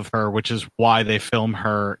eyes off of her, which is why they film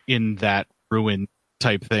her in that ruin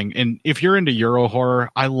type thing. And if you're into Euro horror,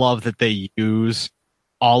 I love that they use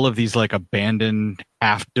all of these like abandoned,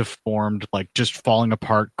 half deformed, like just falling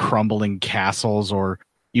apart, crumbling castles or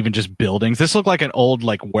even just buildings. This looked like an old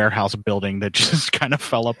like warehouse building that just kind of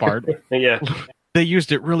fell apart. Yeah. They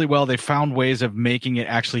used it really well. They found ways of making it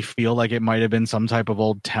actually feel like it might have been some type of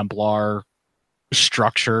old Templar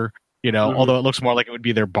structure. Although it looks more like it would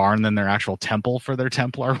be their barn than their actual temple for their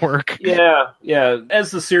Templar work. Yeah. As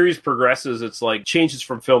the series progresses, it's like changes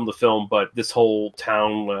from film to film, but this whole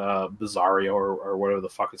town, Bizarro or whatever the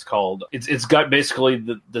fuck it's called, it's got basically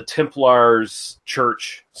the Templars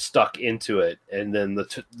church stuck into it, and then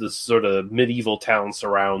the sort of medieval town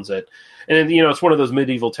surrounds it. And then, it's one of those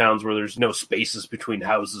medieval towns where there's no spaces between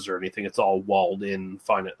houses or anything. It's all walled in,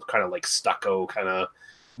 kind of like stucco kind of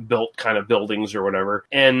built kind of buildings or whatever.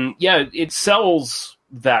 And yeah, it sells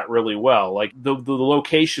that really well. Like the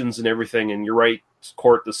locations and everything. And you're right,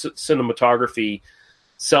 Court, the cinematography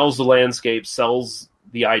sells the landscape, sells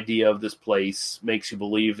the idea of this place, makes you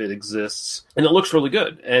believe it exists, and it looks really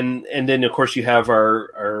good. And then of course you have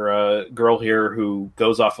our girl here who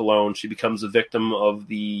goes off alone. She becomes a victim of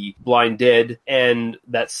the Blind Dead, and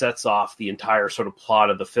that sets off the entire sort of plot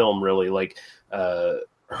of the film. Really, like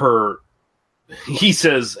he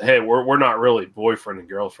says, "Hey, we're not really boyfriend and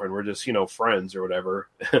girlfriend. We're just, friends or whatever."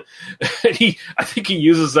 And I think he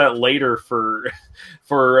uses that later for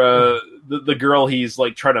the girl he's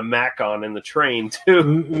like trying to mac on in the train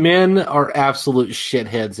too. Men are absolute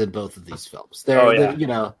shitheads in both of these films.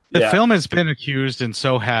 The film has been accused, and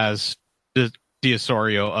so has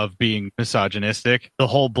D'Ossorio, of being misogynistic. The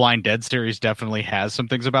whole Blind Dead series definitely has some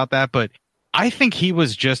things about that, but I think he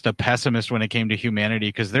was just a pessimist when it came to humanity,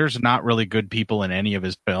 because there's not really good people in any of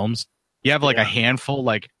his films. You have like a handful,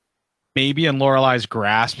 like maybe in Lorelei's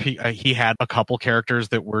Grasp, he had a couple characters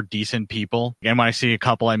that were decent people. And when I see a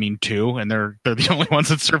couple, I mean 2, and they're the only ones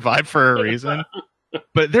that survived for a reason.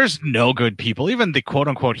 But there's no good people. Even the quote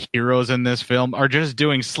unquote heroes in this film are just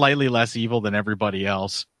doing slightly less evil than everybody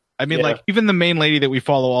else. I mean, like even the main lady that we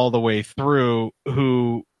follow all the way through,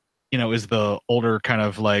 who, you know, is the older kind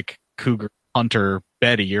of like cougar hunter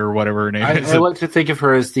Betty or whatever her name is. I like to think of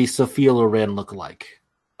her as the Sophia Loren lookalike.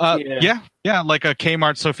 Yeah, like a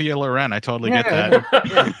Kmart Sophia Loren. I totally get that.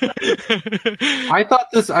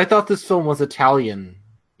 I thought this film was Italian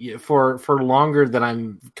for longer than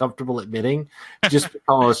I'm comfortable admitting, just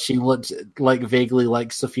because she looked like vaguely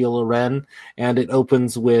like Sophia Loren, and it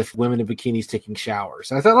opens with women in bikinis taking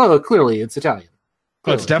showers. I thought, oh, clearly it's Italian.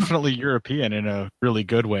 Well, it's definitely European in a really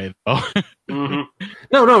good way, though. Mm-hmm.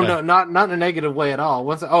 No, not in a negative way at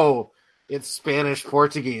all. It's Spanish,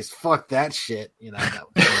 Portuguese. Fuck that shit. You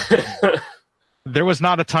know. There was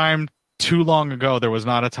not a time too long ago. There was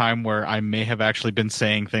not a time where I may have actually been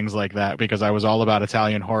saying things like that, because I was all about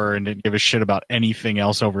Italian horror and didn't give a shit about anything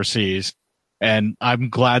else overseas. And I'm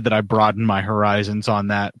glad that I broadened my horizons on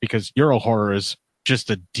that, because Euro horror is just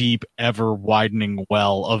a deep, ever widening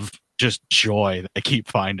well of just joy that I keep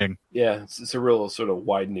finding. Yeah, it's a real sort of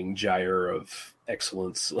widening gyre of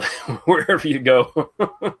excellence wherever you go.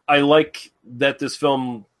 I like that this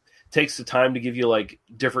film takes the time to give you like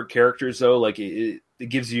different characters, though. Like it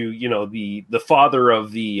gives you, you know, the father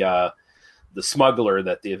of the smuggler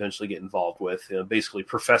that they eventually get involved with, basically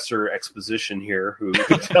Professor Exposition here, who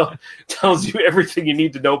tells you everything you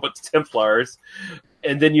need to know about the Templars.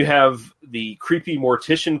 And then you have the creepy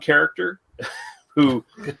mortician character who...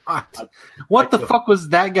 God. What the fuck was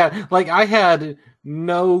that guy? Like, I had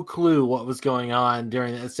no clue what was going on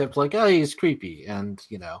during it, except like, oh, he's creepy. And,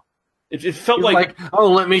 you know... It felt like,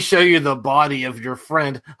 oh, let me show you the body of your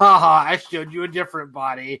friend. Haha, I showed you a different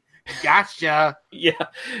body. Gotcha. Yeah,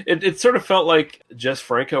 it sort of felt like Jess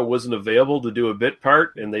Franco wasn't available to do a bit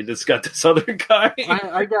part, and they just got this other guy.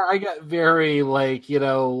 I got very, like, you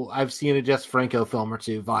know, I've seen a Jess Franco film or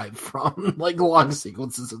two vibe from like long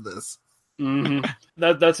sequences of this. Mm-hmm.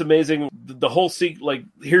 That's amazing. The whole like,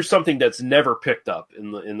 here's something that's never picked up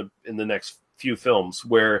in the next few films,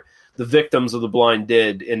 where the victims of the Blind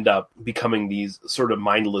Dead end up becoming these sort of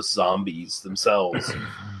mindless zombies themselves.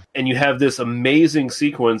 And you have this amazing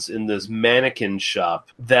sequence in this mannequin shop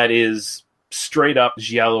that is straight up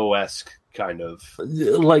giallo-esque, kind of.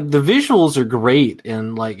 Like, the visuals are great,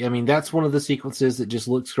 and, like, I mean, that's one of the sequences that just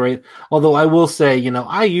looks great. Although I will say, you know,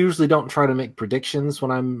 I usually don't try to make predictions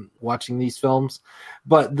when I'm watching these films,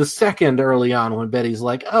 but the second early on when Betty's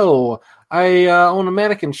like, oh, I own a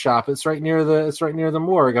mannequin shop. It's right near the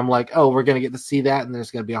morgue. I'm like, oh, we're gonna get to see that, and there's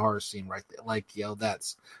gonna be a horror scene right there. Like, you know,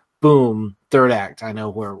 that's boom, third act. I know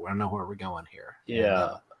where we're going here.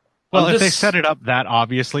 Yeah. Well, if they set it up that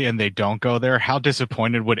obviously and they don't go there, how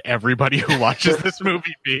disappointed would everybody who watches this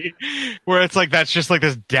movie be? Where it's like that's just like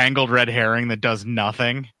this dangled red herring that does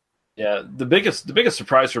nothing. Yeah, the biggest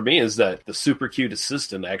surprise for me is that the super cute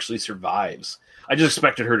assistant actually survives. I just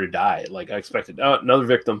expected her to die. Like, I expected, oh, another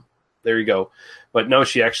victim. There you go. But no,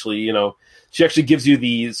 she actually gives you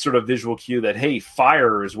the sort of visual cue that, hey,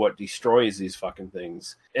 fire is what destroys these fucking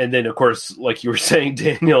things. And then, of course, like you were saying,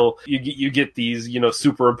 Daniel, you get these, you know,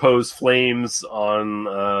 superimposed flames on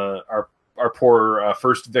our poor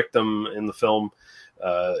first victim in the film.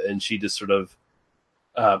 And she just sort of,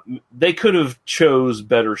 they could have chose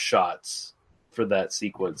better shots for that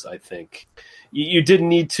sequence, I think. You didn't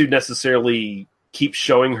need to necessarily keep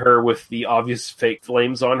showing her with the obvious fake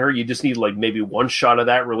flames on her. You just need like maybe one shot of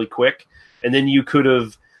that really quick, and then you could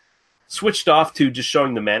have switched off to just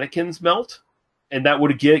showing the mannequins melt, and that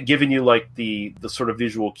would have given you like the sort of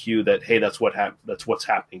visual cue that, hey, that's what's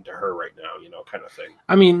happening to her right now, you know, kind of thing.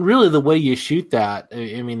 I mean, really, the way you shoot that,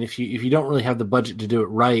 I mean, if you don't really have the budget to do it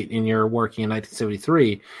right and you're working in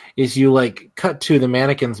 1973, is you like cut to the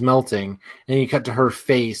mannequins melting and you cut to her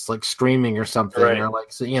face like screaming or something, right. Or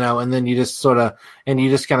like, so, you know, and then you just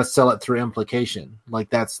kind of sell it through implication. Like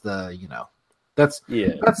that's the, you know, that's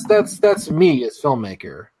me as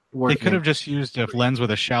filmmaker. They could have just used a lens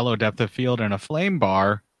with a shallow depth of field and a flame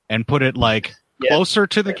bar and put it like closer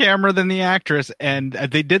to the camera than the actress. And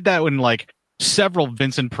they did that in like several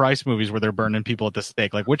Vincent Price movies where they're burning people at the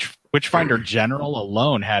stake. Like Witchfinder General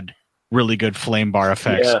alone had really good flame bar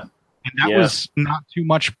effects. Yeah. And that was not too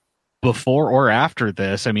much before or after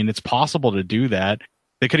this. I mean, it's possible to do that.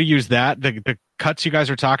 They could have used that. The cuts you guys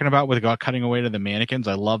are talking about with cutting away to the mannequins,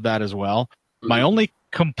 I love that as well. Mm-hmm. My only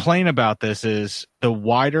complaint about this is the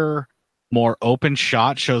wider, more open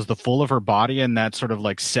shot shows the full of her body and that sort of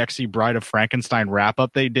like sexy Bride of Frankenstein wrap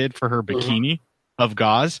up they did for her bikini of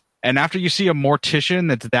gauze. And after you see a mortician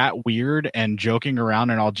that's that weird and joking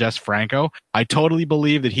around and all Jess Franco, I totally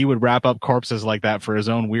believe that he would wrap up corpses like that for his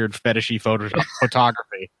own weird fetishy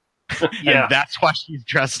photography. Yeah, and that's why she's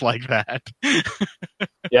dressed like that.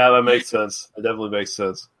 Yeah, that makes sense. It definitely makes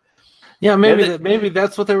sense. Yeah, maybe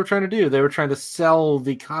that's what they were trying to do. They were trying to sell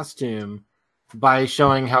the costume by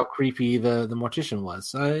showing how creepy the mortician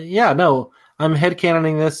was. Yeah, no, I'm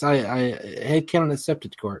headcanoning this. I headcanon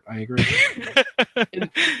accepted, Court. I agree.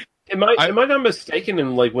 Am I not mistaken?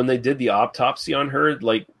 In like when they did the autopsy on her,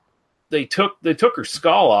 like they took her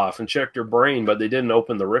skull off and checked her brain, but they didn't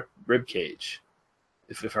open the rib cage.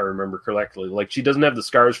 If I remember correctly, like she doesn't have the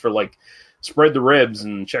scars for like spread the ribs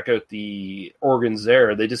and check out the organs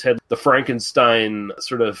there. They just had the Frankenstein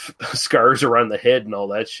sort of scars around the head and all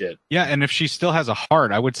that shit. Yeah, and if she still has a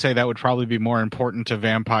heart, I would say that would probably be more important to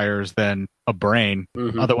vampires than a brain.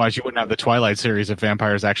 Mm-hmm. Otherwise, you wouldn't have the Twilight series if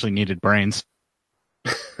vampires actually needed brains.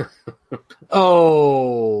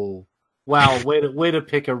 Oh, wow! Way to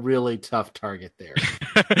pick a really tough target there.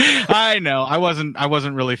 I know. I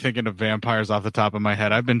wasn't really thinking of vampires off the top of my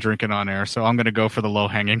head. I've been drinking on air, so I'm going to go for the low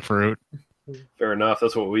hanging fruit. Fair enough.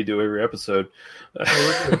 That's what we do every episode.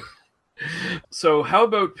 So how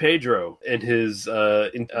about Pedro and his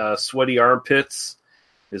sweaty armpits,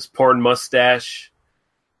 his porn mustache,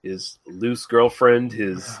 his loose girlfriend,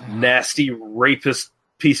 his nasty rapist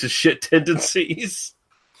piece of shit tendencies?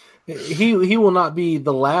 He will not be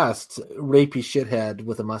the last rapey shithead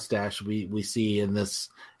with a mustache we see in this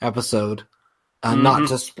episode. Not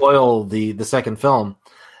to spoil the second film.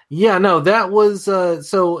 Yeah, no, that was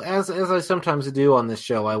so as I sometimes do on this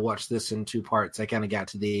show, I watch this in two parts. I kind of got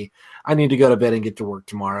to the I need to go to bed and get to work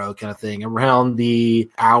tomorrow kind of thing around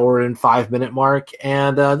the hour and 5 minute mark,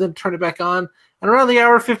 and then turn it back on. And around the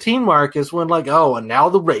hour 15 mark is when like, oh, and now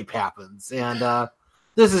the rape happens, and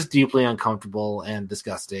this is deeply uncomfortable and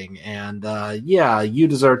disgusting. And yeah, you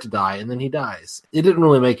deserve to die, and then he dies. It didn't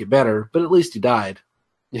really make it better, but at least he died.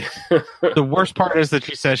 The worst part is that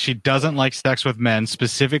she says she doesn't like sex with men,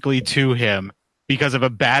 specifically to him, because of a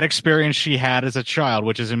bad experience she had as a child,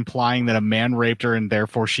 which is implying that a man raped her and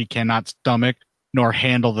therefore she cannot stomach nor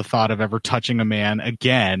handle the thought of ever touching a man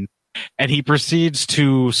again. And he proceeds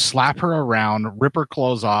to slap her around, rip her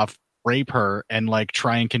clothes off, rape her, and like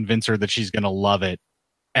try and convince her that she's going to love it.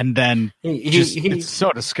 And then it's so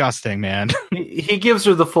disgusting, man. He gives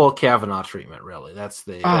her the full Kavanaugh treatment, really. That's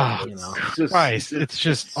the, Christ, it's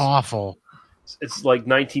just awful. It's like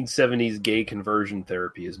 1970s gay conversion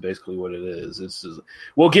therapy is basically what it is. It's just,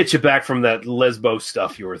 we'll get you back from that lesbo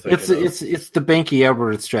stuff you were thinking of. It's the Banky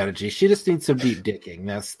Edwards strategy. She just needs some deep dicking.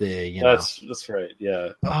 That's the, That's right,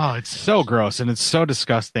 yeah. Oh, it's so gross and it's so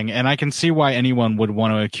disgusting. And I can see why anyone would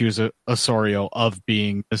want to accuse Osorio of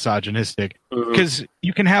being misogynistic. Because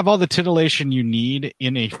you can have all the titillation you need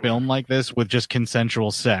in a film like this with just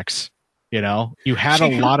consensual sex. You know, you had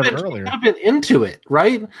a lot of earlier. I've been into it,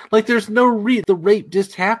 right? Like, there's no the rape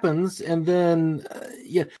just happens, and then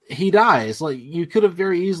he dies. Like, you could have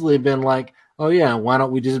very easily been like, oh yeah, why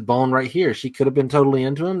don't we just bone right here? She could have been totally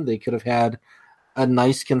into him. They could have had a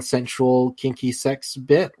nice consensual kinky sex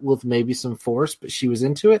bit with maybe some force, but she was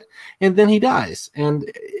into it, and then he dies,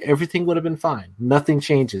 and everything would have been fine. Nothing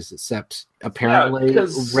changes except apparently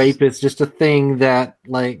rape is just a thing that,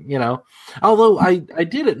 like, you know, although I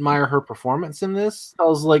did admire her performance in this. I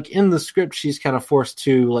was like, in the script she's kind of forced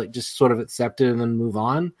to like just sort of accept it and then move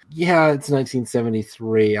on. Yeah, it's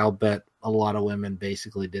 1973. I'll bet a lot of women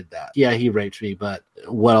basically did that. Yeah, he raped me, but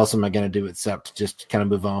what else am I going to do except just kind of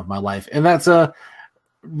move on with my life? And that's a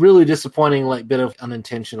really disappointing like bit of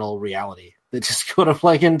unintentional reality that just kind of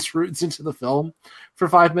like intrudes into the film for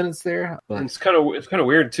 5 minutes there. But it's kind of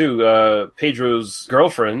weird too. Pedro's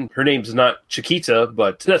girlfriend, her name's not Chiquita,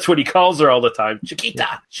 but that's what he calls her all the time. Chiquita.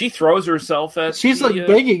 Yeah. She throws herself at. She's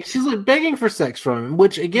begging for sex from him.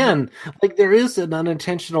 Which again, like there is an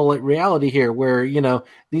unintentional like reality here where you know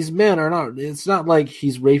these men are not. It's not like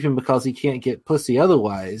he's raping because he can't get pussy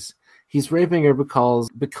otherwise. He's raping her because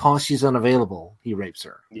she's unavailable. He rapes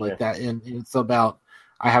her like that, and it's about.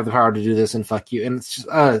 I have the power to do this and fuck you. And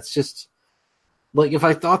it's just like, if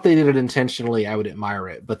I thought they did it intentionally, I would admire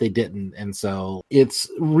it, but they didn't. And so it's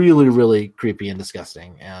really, really creepy and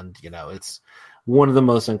disgusting. And, you know, it's one of the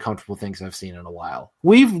most uncomfortable things I've seen in a while.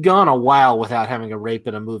 We've gone a while without having a rape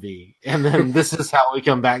in a movie. And then this is how we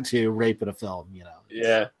come back to rape in a film, you know?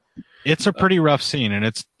 Yeah. It's a pretty rough scene, and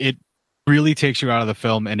it really takes you out of the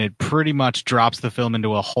film, and it pretty much drops the film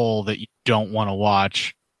into a hole that you don't want to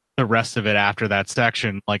watch the rest of it after that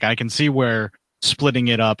section. Like, I can see where splitting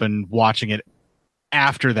it up and watching it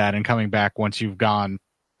after that and coming back once you've gone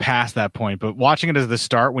past that point, but watching it as the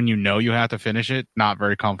start when you know you have to finish it, not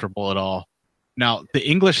very comfortable at all. Now, the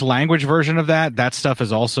English language version of that stuff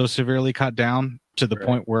is also severely cut down to the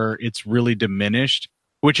point where it's really diminished,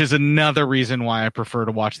 which is another reason why I prefer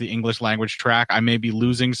to watch the English language track. I may be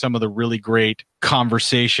losing some of the really great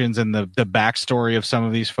conversations and the backstory of some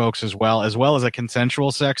of these folks as well as a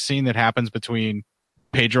consensual sex scene that happens between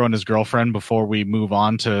Pedro and his girlfriend before we move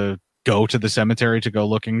on to go to the cemetery to go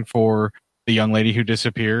looking for the young lady who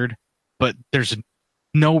disappeared. But there's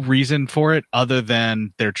no reason for it other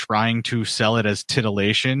than they're trying to sell it as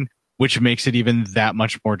titillation, which makes it even that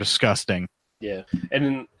much more disgusting. Yeah,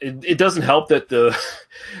 and it doesn't help that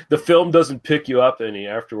the film doesn't pick you up any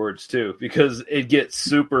afterwards too, because it gets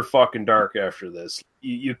super fucking dark after this.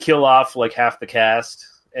 You kill off like half the cast,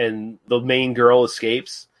 and the main girl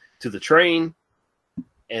escapes to the train,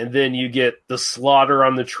 and then you get the slaughter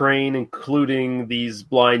on the train, including these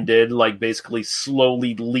blind dead, like basically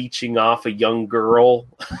slowly leeching off a young girl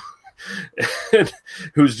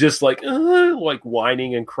who's just like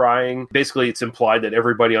whining and crying. Basically, it's implied that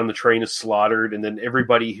everybody on the train is slaughtered, and then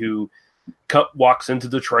everybody who walks into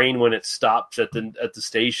the train when it stops at the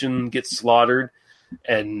station gets slaughtered.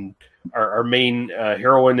 And our main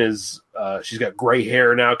heroine is she's got gray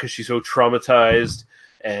hair now because she's so traumatized,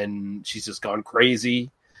 and she's just gone crazy.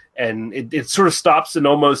 And it sort of stops in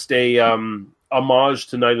almost a homage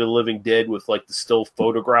to Night of the Living Dead with like the still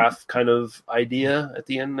photograph kind of idea at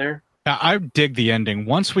the end there. I dig the ending.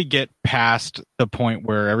 Once we get past the point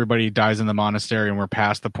where everybody dies in the monastery and we're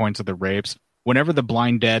past the points of the rapes, whenever the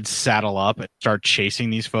blind dead saddle up and start chasing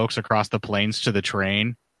these folks across the plains to the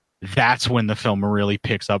train, that's when the film really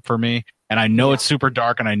picks up for me. And I know it's super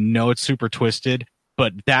dark and I know it's super twisted,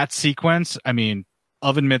 but that sequence, I mean,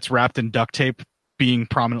 oven mitts wrapped in duct tape being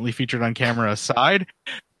prominently featured on camera aside,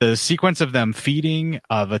 the sequence of them feeding,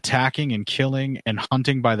 of attacking and killing and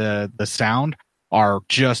hunting by the sound are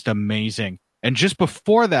just amazing. And just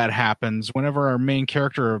before that happens, whenever our main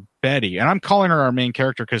character, Betty, and I'm calling her our main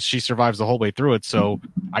character because she survives the whole way through it, so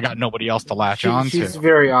I got nobody else to latch on to. She's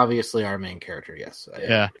very obviously our main character, yes.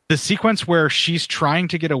 Yeah. The sequence where she's trying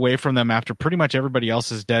to get away from them after pretty much everybody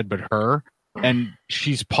else is dead but her, and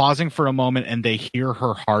she's pausing for a moment and they hear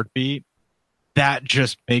her heartbeat, that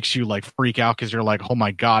just makes you like freak out because you're like, oh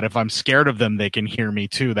my God, if I'm scared of them, they can hear me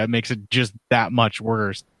too. That makes it just that much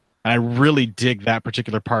worse. And I really dig that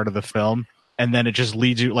particular part of the film. And then it just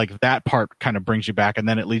leads you, like that part kind of brings you back, and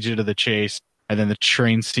then it leads you to the chase and then the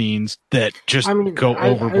train scenes that just go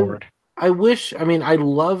overboard. I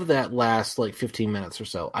love that last like 15 minutes or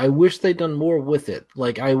so. I wish they'd done more with it.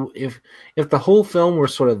 Like if the whole film were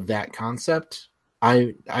sort of that concept,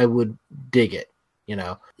 I would dig it, you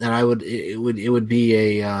know. And it would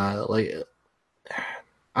be a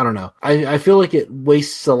I don't know. I feel like it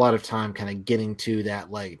wastes a lot of time kind of getting to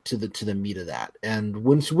that, like to the meat of that. And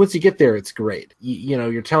once you get there, it's great. You know,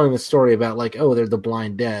 you're telling the story about like, oh, they're the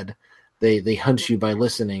blind dead. They hunt you by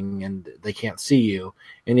listening and they can't see you.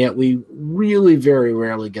 And yet we really very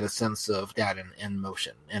rarely get a sense of that in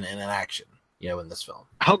motion and in action, you know, in this film.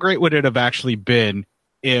 How great would it have actually been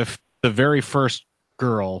if the very first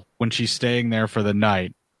girl, when she's staying there for the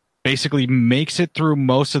night, basically makes it through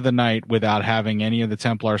most of the night without having any of the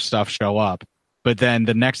Templar stuff show up. But then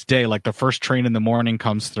the next day, like the first train in the morning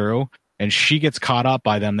comes through and she gets caught up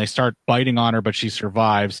by them. They start biting on her, but she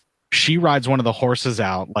survives. She rides one of the horses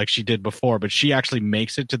out like she did before, but she actually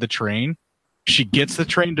makes it to the train. She gets the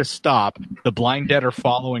train to stop. The blind dead are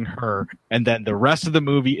following her. And then the rest of the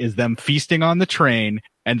movie is them feasting on the train.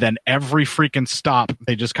 And then every freaking stop,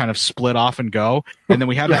 they just kind of split off and go. And then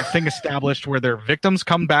we have that thing established where their victims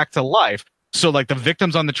come back to life. So like the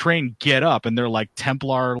victims on the train get up and they're like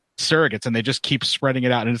Templar surrogates and they just keep spreading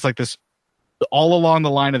it out. And it's like this all along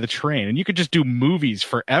the line of the train. And you could just do movies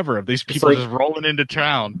forever of these people just rolling into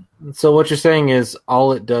town. So what you're saying is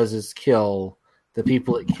all it does is kill. The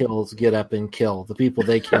people it kills get up and kill. The people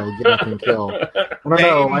they kill get up and kill. I don't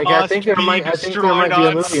know. Like I think there might be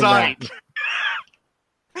a movie in that.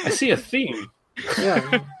 I see a theme.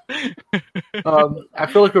 Yeah. I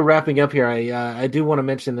feel like we're wrapping up here. I do want to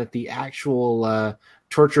mention that the actual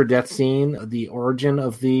torture death scene, the origin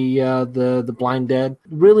of the blind dead,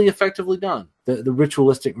 really effectively done. The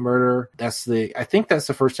ritualistic murder. I think that's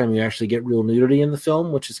the first time you actually get real nudity in the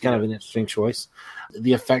film, which is kind of an interesting choice.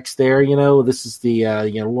 The effects there, you know, this is the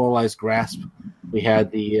Lorelai's grasp. We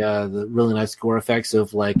had the really nice gore effects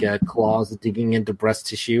of like claws digging into breast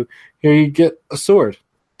tissue. Here you get a sword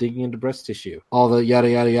digging into breast tissue. All the yada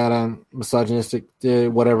yada yada, misogynistic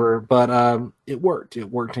whatever, but it worked. It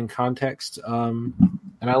worked in context, and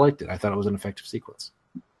I liked it. I thought it was an effective sequence.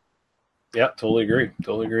 Yeah, totally agree.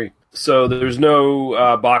 So there's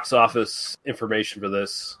no box office information for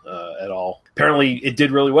this at all. Apparently, it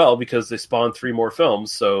did really well because they spawned 3 more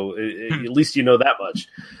films. So at least you know that much.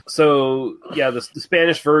 So yeah, the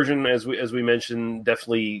Spanish version, as we mentioned,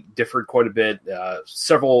 definitely differed quite a bit.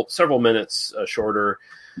 Several minutes shorter,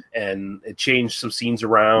 and it changed some scenes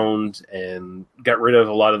around and got rid of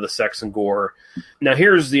a lot of the sex and gore. Now,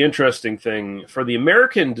 here's the interesting thing. For the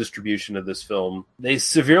American distribution of this film, they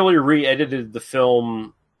severely re-edited the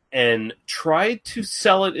film and tried to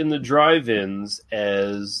sell it in the drive-ins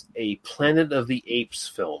as a Planet of the Apes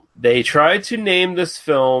film. They tried to name this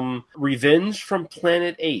film Revenge from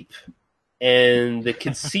Planet Ape. And the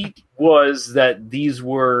conceit was that this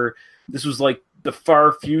was like the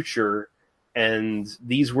far future, and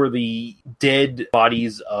these were the dead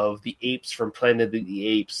bodies of the apes from Planet of the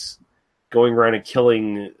Apes going around and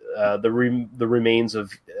killing the remains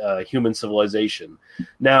of human civilization.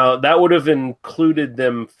 Now, that would have included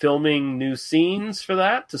them filming new scenes for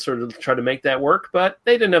that to sort of try to make that work, but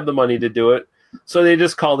they didn't have the money to do it. So they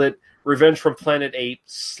just called it Revenge from Planet Ape,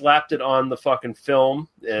 slapped it on the fucking film,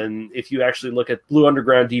 and if you actually look at Blue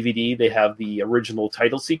Underground DVD, they have the original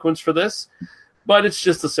title sequence for this, but it's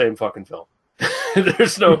just the same fucking film.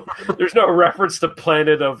 There's no reference to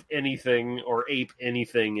Planet of anything or Ape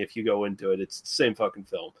anything if you go into it. It's the same fucking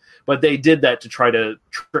film. But they did that to try to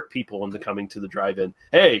trick people into coming to the drive-in.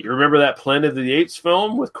 Hey, you remember that Planet of the Apes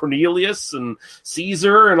film with Cornelius and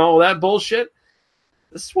Caesar and all that bullshit?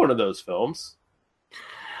 This is one of those films.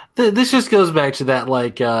 This just goes back to that,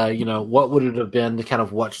 like, what would it have been to kind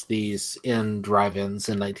of watch these in drive-ins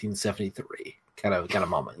in 1973 kind of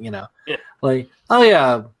moment, Yeah. Like, oh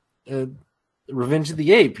yeah, Revenge of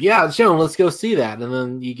the Ape. Yeah, it's shown. Let's go see that. And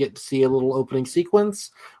then you get to see a little opening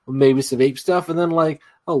sequence with maybe some ape stuff. And then like,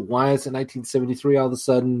 oh, why is it 1973 all of a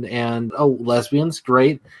sudden? And, oh, lesbians,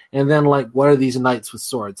 great. And then like, what are these knights with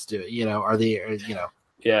swords do? Are they,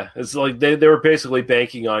 Yeah, it's like they were basically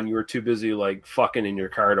banking on you were too busy like fucking in your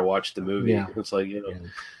car to watch the movie. Yeah. It's like,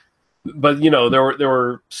 But there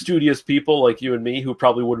were studious people like you and me who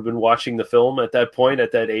probably would have been watching the film at that point,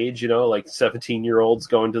 at that age, like 17-year-olds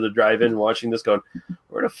going to the drive-in watching this, going,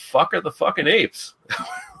 "Where the fuck are the fucking apes?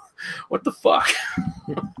 What the fuck?"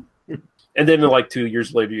 And then like 2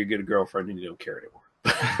 years later, you get a girlfriend and you don't care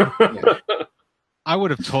anymore. I would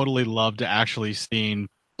have totally loved to actually seen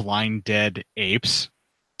Blind Dead Apes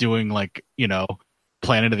doing like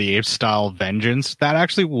Planet of the Apes style vengeance. That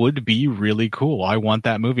actually would be really cool. I want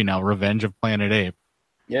that movie now, Revenge of Planet Ape.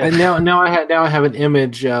 Yeah. And now I have an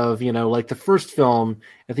image of like the first film.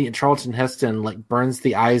 I think Charlton Heston like burns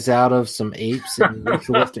the eyes out of some apes in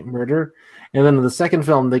ritualistic murder, and then in the second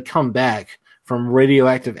film they come back from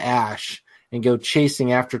radioactive ash and go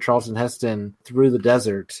chasing after Charlton Heston through the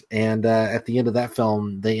desert. And at the end of that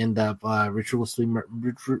film, they end up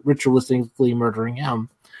ritualistically murdering him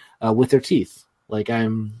with their teeth. Like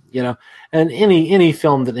and any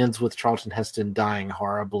film that ends with Charlton Heston dying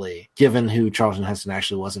horribly, given who Charlton Heston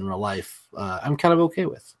actually was in real life, I'm kind of okay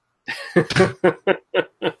with.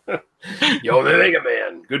 Yo, the Mega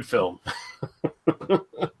Man, good film.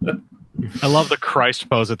 I love the Christ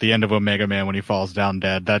pose at the end of Omega Man when he falls down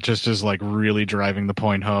dead. That just is like really driving the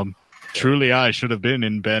point home. Truly, I should have been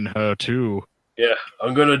in Ben-Hur too. Yeah,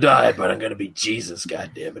 I'm gonna die, but I'm gonna be Jesus.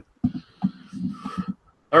 God damn it!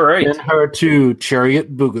 All right. Ben-Hur 2,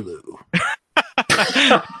 Chariot Boogaloo.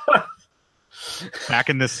 Back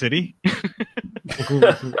in the city?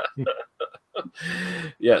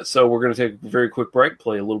 Yeah, so we're going to take a very quick break,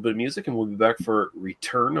 play a little bit of music, and we'll be back for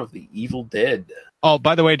Return of the Evil Dead. Oh,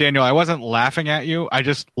 by the way, Daniel, I wasn't laughing at you. I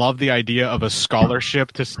just love the idea of a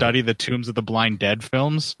scholarship to study the Tombs of the Blind Dead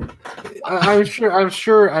films. I'm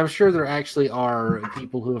sure there actually are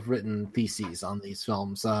people who have written theses on these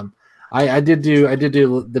films. I did do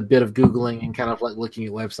the bit of Googling and kind of like looking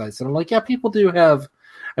at websites, and I'm like, yeah, people do have.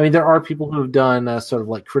 I mean, there are people who have done sort of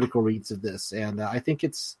like critical reads of this, and I think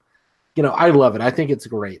it's, I love it. I think it's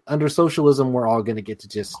great. Under socialism, we're all going to get to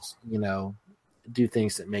just, do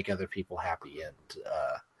things that make other people happy, and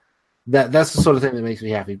that's the sort of thing that makes me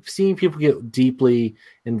happy. Seeing people get deeply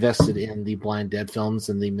invested in the Blind Dead films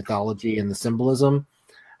and the mythology and the symbolism,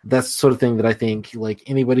 that's the sort of thing that I think like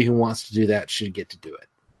anybody who wants to do that should get to do it.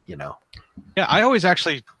 Yeah, I always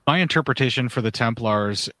my interpretation for the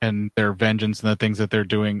Templars and their vengeance and the things that they're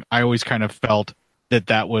doing, I always kind of felt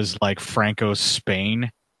that was like Franco's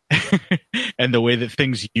Spain. And the way that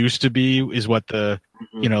things used to be is what the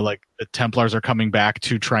the Templars are coming back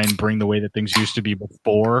to try and bring the way that things used to be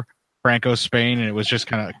before Franco's Spain. And it was just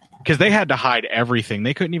kind of because they had to hide everything.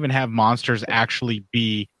 They couldn't even have monsters actually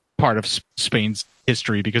be part of Spain's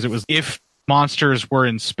history, because it was if monsters were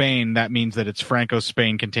in Spain, that means that it's Franco's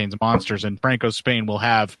Spain contains monsters, and Franco's Spain will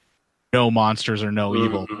have no monsters or no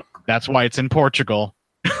evil. That's why it's in Portugal.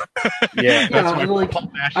 Yeah, that's why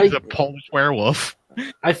Paul Nash is a Polish werewolf.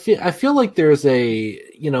 I feel like there's a,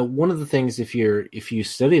 one of the things if you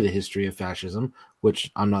study the history of fascism,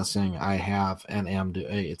 which I'm not saying I have and am,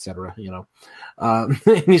 etc.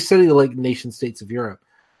 And you study the nation states of Europe.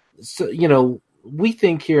 So we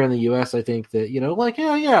think here in the U.S. I think that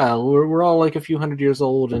we're all a few hundred years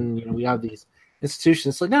old and we have these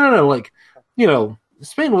institutions. It's no.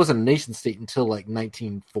 Spain wasn't a nation state until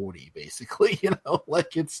 1940, basically.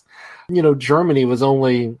 Germany was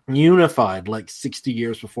only unified 60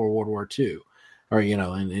 years before World War II, or in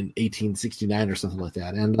 1869 or something like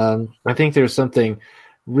that. And I think there's something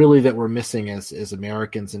really that we're missing as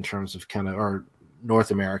Americans in terms of or North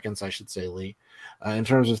Americans, I should say, Lee, in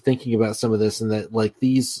terms of thinking about some of this, and that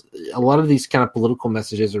a lot of these kind of political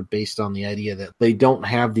messages are based on the idea that they don't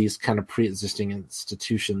have these kind of pre-existing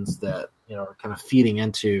institutions that are kind of feeding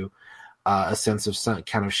into a sense of some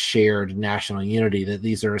kind of shared national unity, that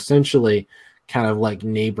these are essentially kind of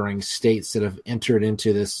neighboring states that have entered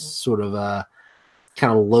into this sort of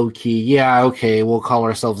kind of low-key, we'll call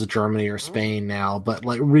ourselves Germany or Spain now, but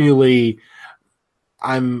really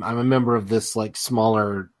I'm a member of this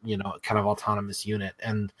smaller, kind of autonomous unit.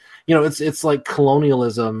 And, it's like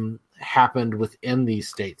colonialism happened within these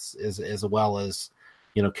states as well as,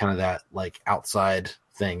 kind of that outside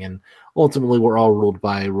thing. And ultimately we're all ruled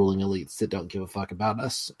by ruling elites that don't give a fuck about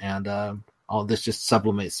us. And, all this just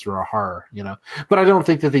sublimates through our horror, But I don't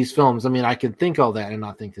think that these films, I could think all that and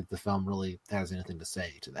not think that the film really has anything to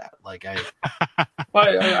say to that. I'd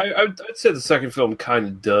say the second film kind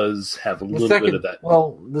of does have a little bit of that.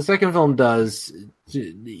 Well, the second film does.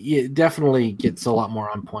 It definitely gets a lot more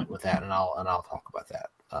on point with that, and I'll talk about that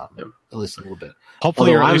at least a little bit.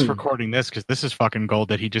 Hopefully, you're at least recording this, because this is fucking gold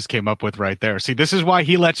that he just came up with right there. See, this is why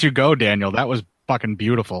he lets you go, Daniel. That was fucking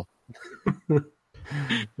beautiful.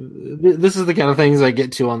 This is the kind of things I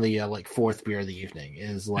get to on the fourth beer of the evening.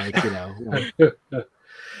 Is This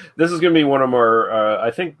is going to be one of our. I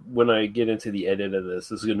think when I get into the edit of this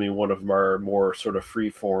is going to be one of our more sort of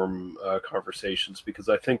free-form conversations, because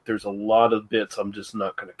I think there's a lot of bits I'm just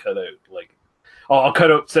not going to cut out. I'll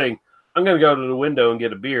cut out saying I'm going to go to the window and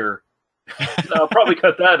get a beer. I'll probably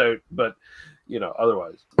cut that out, but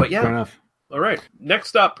otherwise. But yeah. Fair enough. All right.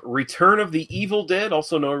 Next up, Return of the Evil Dead,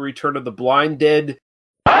 also known as Return of the Blind Dead.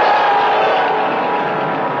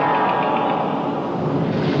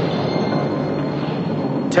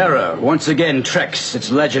 Terror once again treks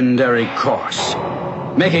its legendary course,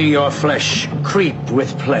 making your flesh creep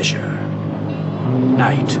with pleasure.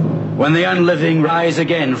 Night, when the unliving rise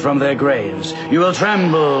again from their graves, you will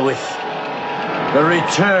tremble with the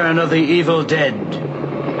return of the evil dead.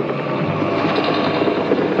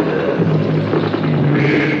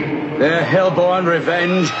 Their hell-born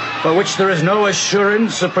revenge, for which there is no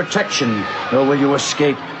assurance of protection, nor will you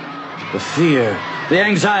escape. The fear, the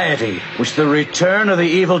anxiety, which the return of the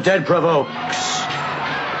evil dead provokes.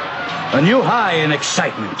 A new high in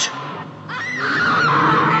excitement.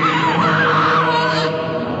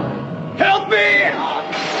 Help me!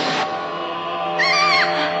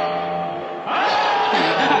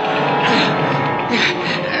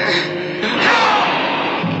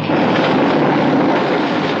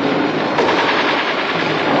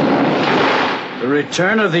 The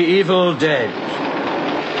return of the evil dead.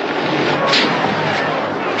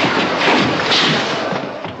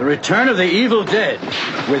 The Return of the Evil Dead,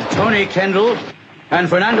 with Tony Kendall and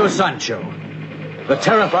Fernando Sancho. The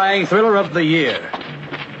terrifying thriller of the year.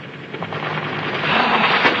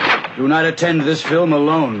 Do not attend this film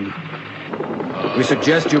alone. We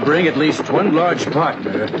suggest you bring at least one large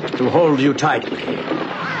partner to hold you tightly.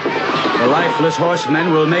 The lifeless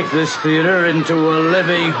horsemen will make this theater into a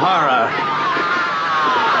living horror.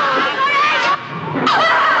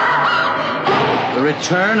 The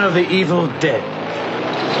Return of the Evil Dead.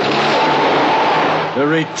 The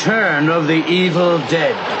Return of the Evil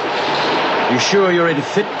Dead. Be sure you're in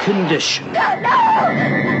fit condition.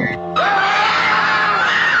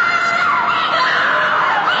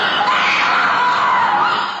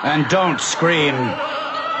 And don't scream.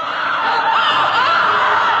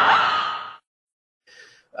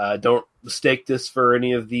 Don't mistake this for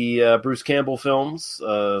any of the Bruce Campbell films.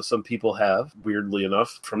 Some people have, weirdly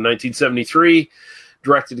enough. From 1973,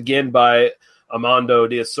 directed again by Armando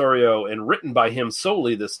de Osorio and written by him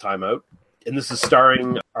solely this time out. And this is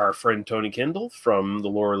starring our friend Tony Kendall from The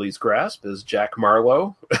Laura Lee's Grasp as Jack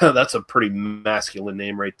Marlowe. That's a pretty masculine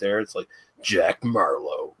name right there. It's like, Jack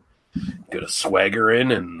Marlowe. Gonna swagger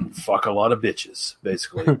in and fuck a lot of bitches,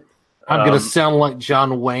 basically. I'm going to sound like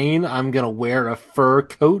John Wayne. I'm going to wear a fur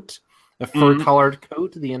coat, a fur-colored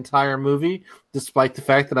coat the entire movie, despite the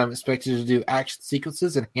fact that I'm expected to do action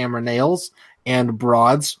sequences and hammer nails and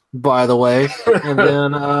broads, by the way. And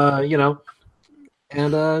then, I'm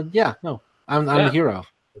the hero.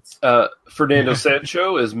 Fernando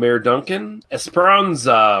Sancho as Mayor Duncan.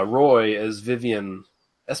 Esperanza Roy as Vivian.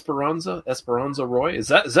 Esperanza Roy. Is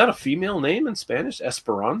that a female name in Spanish?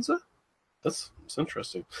 Esperanza? That's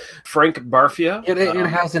interesting. Frank Barfia. It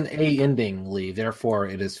has an A ending, Lee. Therefore,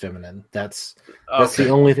 it is feminine. That's the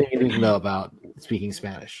only thing you need to know about speaking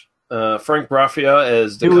Spanish. Frank Barfia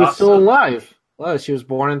as She was still alive. Well, she was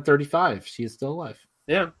born in 1935. She is still alive.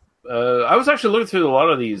 Yeah. I was actually looking through a lot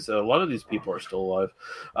of these. A lot of these people are still alive.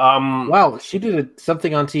 Wow, she did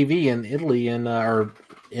something on TV in Italy or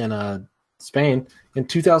in Spain in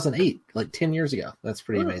 2008, like 10 years ago. That's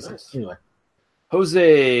pretty amazing. Nice. Anyway.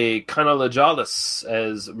 Jose Canalejas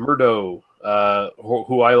as Murdo,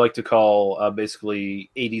 who I like to call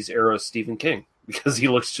basically 80s era Stephen King, because he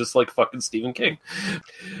looks just like fucking Stephen King.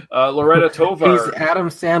 Loretta Tovar. He's Adam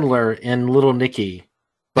Sandler in Little Nicky,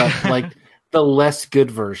 but like the less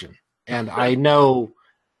good version. And I know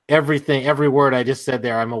every word I just said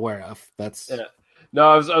there I'm aware of. That's... Yeah. No,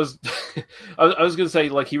 I was gonna say,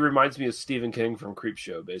 like, he reminds me of Stephen King from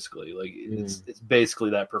Creepshow, basically. Like, it's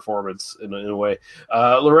basically that performance in a way.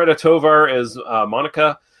 Loretta Tovar is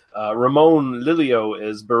Monica. Ramon Lilio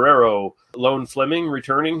is Barrero. Lone Fleming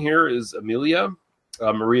returning here is Amelia.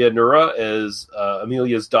 Maria Nura is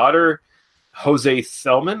Amelia's daughter. Jose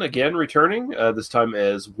Thelman again returning, this time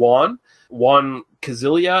as Juan. Juan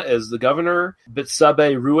Cazilia as the governor.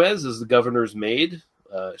 Betsabe Ruiz is the governor's maid.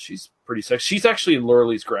 She's pretty sexy. She's actually in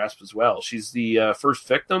Laurel's Grasp as well. She's the first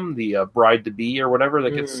victim, the bride-to-be or whatever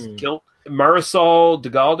that gets killed. Marisol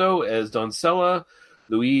Degaldo as Doncella.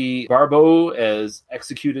 Louis Barbeau as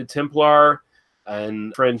executed Templar.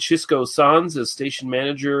 And Francisco Sanz as station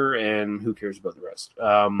manager. And who cares about the rest?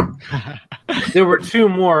 There were two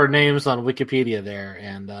more names on Wikipedia there.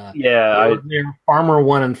 And Farmer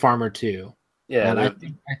 1 and Farmer 2. Yeah. And I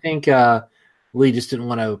think Lee just didn't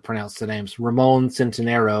want to pronounce the names. Ramon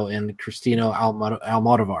Centenero and Cristino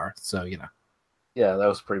Almodovar. So, Yeah, that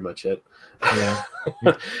was pretty much it. Yeah.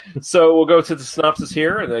 So we'll go to the synopsis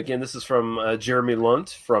here. And again, this is from Jeremy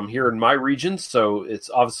Lunt from Here in My Region. So it's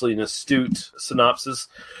obviously an astute synopsis.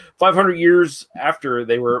 500 years after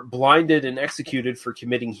they were blinded and executed for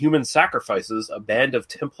committing human sacrifices, a band of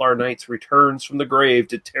Templar Knights returns from the grave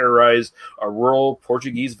to terrorize a rural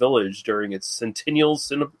Portuguese village during its centennial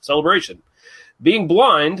celebration. Being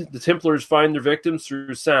blind, the Templars find their victims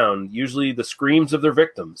through sound, usually the screams of their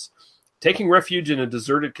victims. Taking refuge in a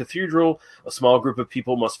deserted cathedral, a small group of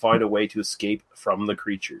people must find a way to escape from the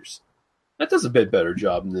creatures. That does a bit better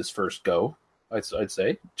job in this first go, I'd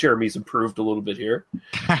say. Jeremy's improved a little bit here.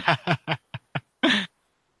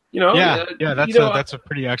 That's a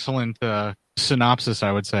pretty excellent synopsis,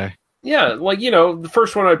 I would say. Yeah, the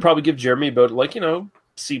first one I'd probably give Jeremy about,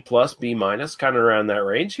 C+, B-, kind of around that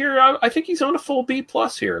range. Here, I think he's on a full B+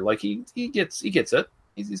 here. Like, he gets it.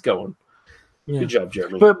 He's going. Yeah. Good job,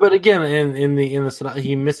 Jeremy. But again, in the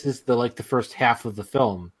he misses the first half of the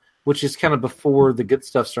film, which is kind of before the good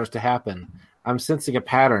stuff starts to happen. I'm sensing a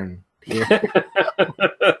pattern here.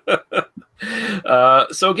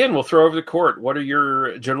 So again, we'll throw over the court. What are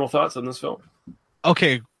your general thoughts on this film?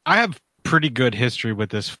 Okay, I have pretty good history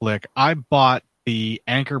with this flick. I bought the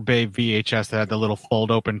Anchor Bay VHS that had the little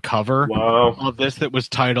fold-open cover of this that was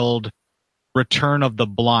titled Return of the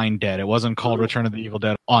Blind Dead. It wasn't called Return of the Evil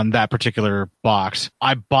Dead on that particular box.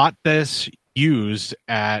 I bought this used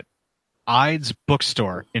at Ide's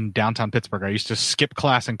bookstore in downtown Pittsburgh. I used to skip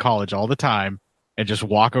class in college all the time and just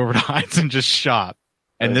walk over to Ide's and just shop.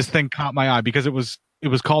 And this thing caught my eye because it was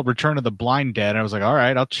called Return of the Blind Dead. And I was like, all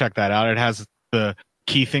right, I'll check that out. It has the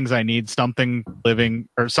key things I need, something living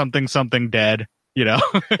or something dead,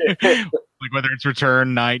 like whether it's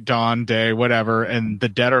return, night, dawn, day, whatever, and the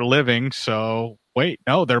dead are living. So wait,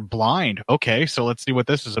 no, they're blind. Okay, so let's see what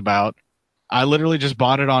this is about. I literally just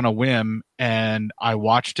bought it on a whim, and I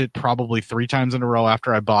watched it probably 3 times in a row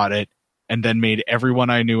after I bought it, and then made everyone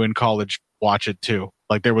I knew in college watch it too.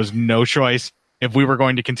 Like, there was no choice. If we were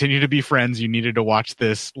going to continue to be friends, you needed to watch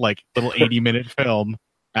this like little 80-minute film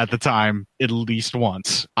at the time at least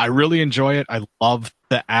once. I really enjoy it. I love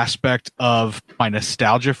the aspect of my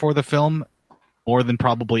nostalgia for the film more than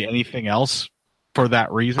probably anything else for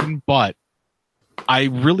that reason, but I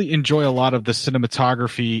really enjoy a lot of the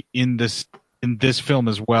cinematography in this film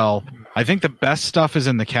as well. I think the best stuff is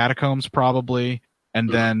in the catacombs probably, and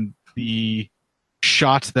then the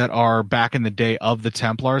shots that are back in the day of the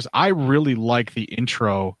Templars. I really like the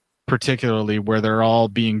intro particularly, where they're all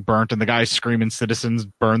being burnt and the guy's screaming, "Citizens,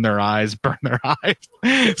 burn their eyes, burn their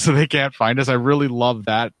eyes," so they can't find us. I really love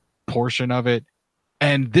that portion of it.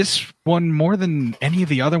 And this one, more than any of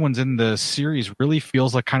the other ones in the series, really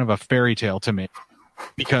feels like kind of a fairy tale to me,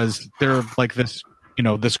 because they're like this,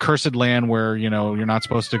 this cursed land where, you're not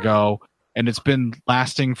supposed to go. And it's been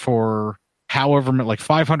lasting for however, like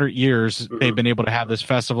 500 years. They've been able to have this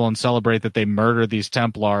festival and celebrate that they murdered these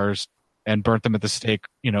Templars and burnt them at the stake,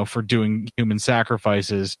 for doing human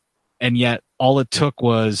sacrifices. And yet all it took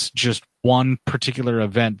was just one particular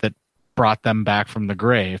event that brought them back from the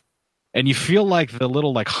grave. And you feel like the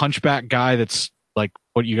little like hunchback guy that's like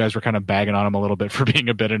what you guys were kind of bagging on him a little bit for being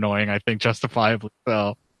a bit annoying, I think justifiably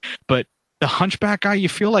so. But the hunchback guy, you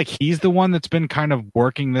feel like he's the one that's been kind of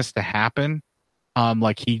working this to happen.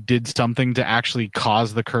 Like he did something to actually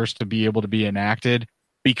cause the curse to be able to be enacted,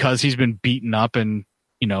 because he's been beaten up and,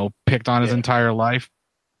 picked on his entire life.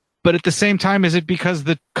 But at the same time, is it because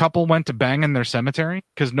the couple went to bang in their cemetery?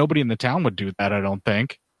 Because nobody in the town would do that, I don't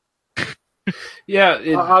think. Yeah,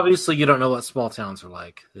 obviously you don't know what small towns are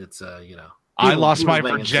like. It's I lost my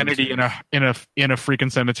virginity in a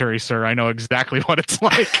freaking cemetery, sir. I know exactly what it's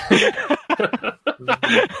like.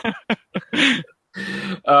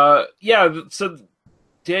 Yeah. So,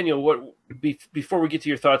 Daniel, before we get to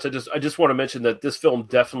your thoughts, I just want to mention that this film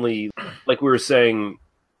definitely, like we were saying,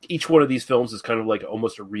 each one of these films is kind of like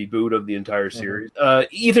almost a reboot of the entire series.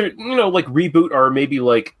 Either, like reboot, or maybe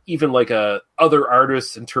like even like a other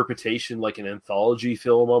artist's interpretation, like an anthology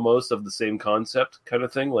film almost of the same concept kind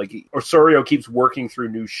of thing. Like Osorio keeps working through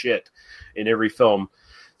new shit in every film.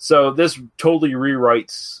 So this totally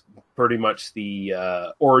rewrites pretty much the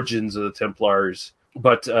origins of the Templars.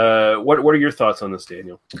 But what are your thoughts on this,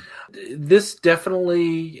 Daniel? This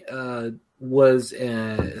definitely was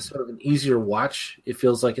sort of an easier watch. It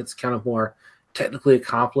feels like it's kind of more technically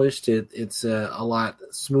accomplished. It's a lot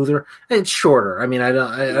smoother and it's shorter. I mean, I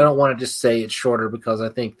don't want to just say it's shorter, because I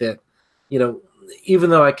think that, even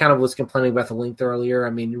though I kind of was complaining about the length earlier, I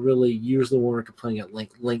mean, really, usually when we're complaining at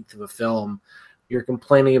length of a film, you're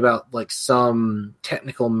complaining about like some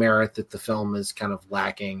technical merit that the film is kind of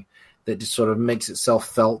lacking, that just sort of makes itself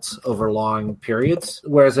felt over long periods.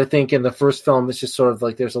 Whereas I think in the first film, it's just sort of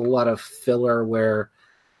like there's a lot of filler where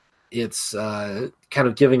it's kind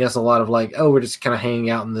of giving us a lot of like, oh, we're just kind of hanging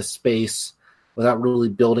out in this space without really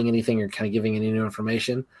building anything or kind of giving any new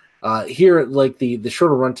information. Here, like the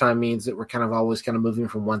shorter runtime means that we're kind of always kind of moving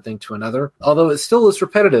from one thing to another. Although it still is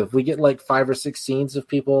repetitive. We get like 5 or 6 scenes of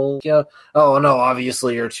people, oh no,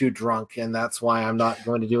 obviously you're too drunk, and that's why I'm not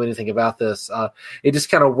going to do anything about this. It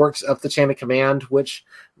just kind of works up the chain of command, which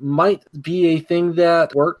might be a thing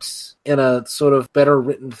that works in a sort of better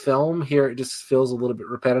written film. Here, it just feels a little bit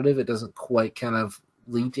repetitive. It doesn't quite kind of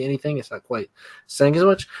lead to anything. It's not quite saying as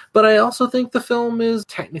much, but I also think the film is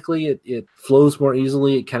technically it flows more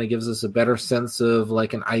easily. It kind of gives us a better sense of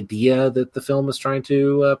like an idea that the film is trying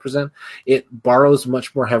to present. It borrows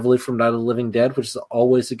much more heavily from Night of the Living Dead, which is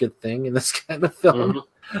always a good thing in this kind of film.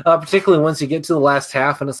 Particularly once you get to the last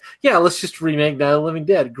half and it's, let's just remake Night of the Living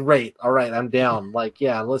Dead. Great. All right. I'm down. Like,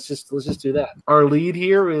 let's just do that. Our lead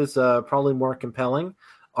here is probably more compelling.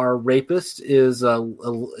 Our rapist is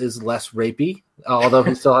less rapey, although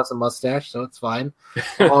he still has a mustache, so it's fine.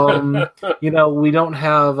 We don't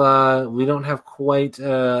have quite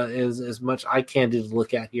as much eye candy to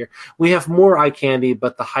look at here. We have more eye candy,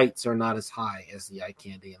 but the heights are not as high as the eye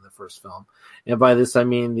candy in the first film. And by this I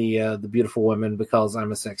mean the beautiful women, because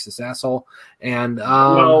I'm a sexist asshole. And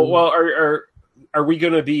are we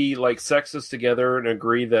going to be like sexist together and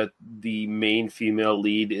agree that the main female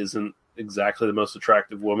lead isn't exactly the most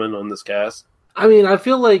attractive woman on this cast? I mean, I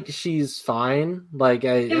feel like she's fine. Like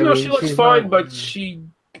she looks fine, but she.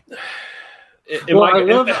 I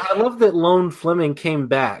love that Lone Fleming came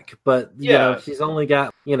back, but she's only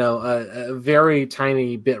got a very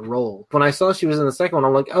tiny bit role. When I saw she was in the second one,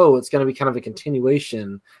 I'm like, oh, it's going to be kind of a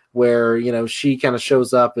continuation where she kind of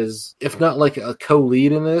shows up as, if not like a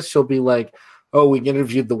co-lead in this, she'll be like, oh, we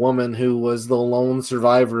interviewed the woman who was the lone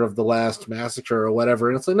survivor of the last massacre or whatever,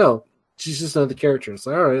 and it's like, no. She's just another character. It's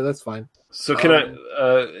like, all right, that's fine. So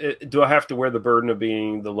do I have to wear the burden of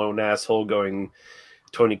being the lone asshole going,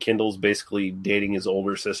 Tony Kindle's basically dating his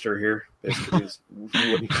older sister here? Basically is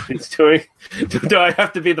what he's doing. Do I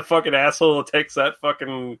have to be the fucking asshole that takes that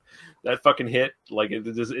fucking hit? Like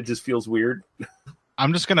it just feels weird.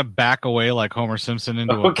 I'm just going to back away like Homer Simpson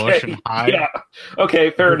into a bush and hide. Yeah.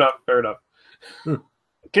 Okay, fair enough.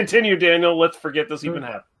 Continue, Daniel. Let's forget this even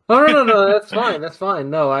happened. Oh no, that's fine. That's fine.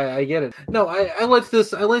 No, I get it. No, I like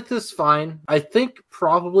this. I like this fine. I think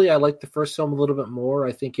probably I like the first film a little bit more.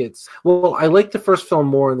 I think I like the first film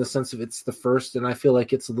more in the sense of it's the first, and I feel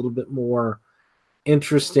like it's a little bit more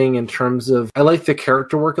interesting in terms of I like the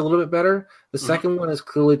character work a little bit better. The second one is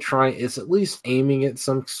clearly it's at least aiming at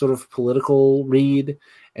some sort of political read,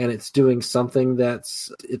 and it's doing something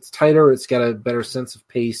it's tighter. It's got a better sense of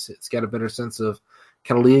pace. It's got a better sense of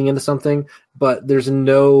kind of leading into something, but there's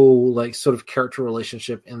no like sort of character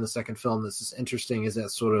relationship in the second film that's as interesting as that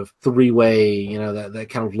sort of three-way, that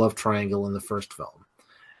kind of love triangle in the first film.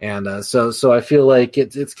 And so I feel like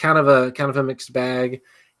it's kind of a mixed bag.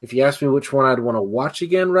 If you ask me which one I'd want to watch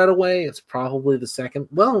again right away, it's probably the second.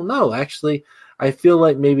 Well, no, actually, I feel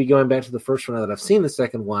like maybe going back to the first one now that I've seen the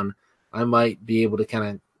second one, I might be able to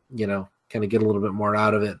kind of get a little bit more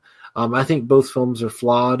out of it. I think both films are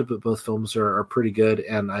flawed, but both films are pretty good,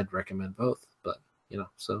 and I'd recommend both. But,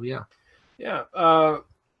 so yeah. Yeah.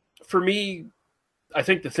 For me, I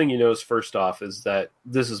think the thing is first off is that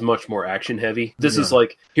this is much more action heavy. This is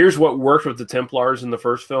like, here's what worked with the Templars in the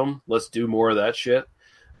first film. Let's do more of that shit.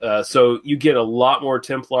 So you get a lot more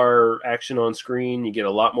Templar action on screen. You get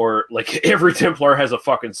a lot more, like every Templar has a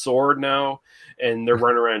fucking sword now, and they're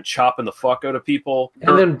running around chopping the fuck out of people.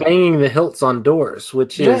 And then banging the hilts on doors,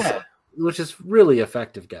 which is really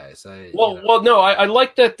effective, guys. I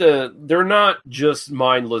like that they're not just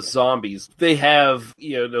mindless zombies. They have,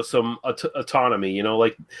 some autonomy,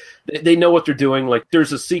 like they know what they're doing. Like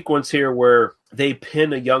there's a sequence here where they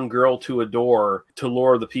pin a young girl to a door to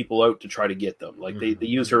lure the people out to try to get them. Like they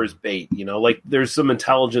use her as bait, like there's some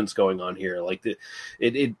intelligence going on here. Like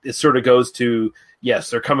it sort of goes to, yes,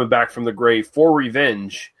 they're coming back from the grave for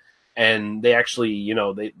revenge. And they actually,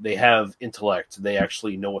 they have intellect. They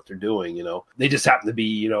actually know what they're doing, They just happen to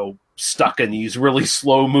be, stuck in these really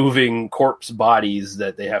slow-moving corpse bodies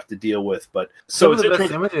that they have to deal with. But some of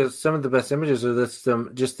the best images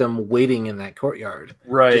are just them waiting in that courtyard,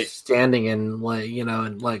 right? Just standing and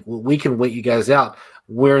we can wait you guys out.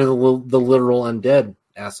 We're the literal undead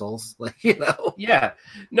assholes, Yeah,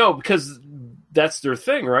 no, because that's their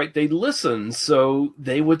thing, right? They listen, so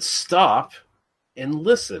they would stop and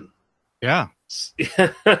listen. Yeah.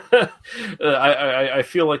 I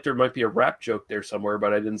feel like there might be a rap joke there somewhere,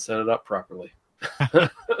 but I didn't set it up properly.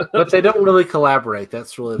 But they don't really collaborate.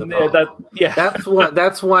 That's really the problem.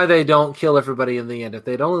 That's why they don't kill everybody in the end. If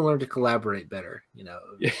they'd only learn to collaborate better,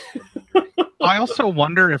 I also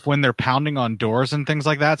wonder if when they're pounding on doors and things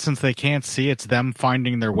like that, since they can't see, it's them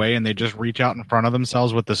finding their way and they just reach out in front of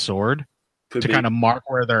themselves with the sword to kind of mark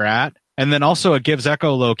where they're at. And then also it gives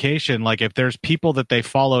echolocation. Like if there's people that they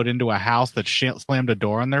followed into a house that slammed a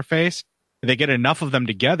door in their face, if they get enough of them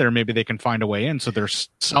together, maybe they can find a way in. So they're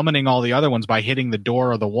summoning all the other ones by hitting the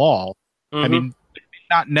door or the wall. I mean, they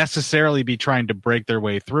may not necessarily be trying to break their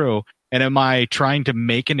way through. And am I trying to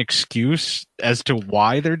make an excuse as to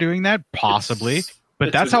why they're doing that? Possibly.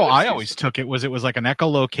 But that's how I always took it. It was like an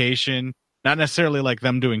echolocation, not necessarily like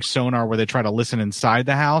them doing sonar where they try to listen inside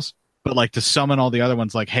the house, but like to summon all the other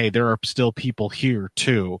ones, like, hey, there are still people here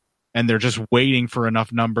too. And they're just waiting for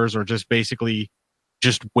enough numbers or just basically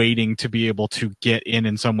just waiting to be able to get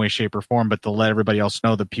in some way, shape, or form, but to let everybody else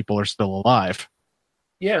know that people are still alive.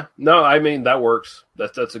 Yeah. No, I mean, that works.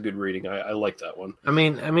 That's a good reading. I like that one. I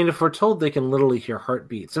mean, if we're told they can literally hear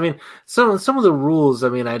heartbeats, I mean, some of the rules, I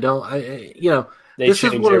mean, this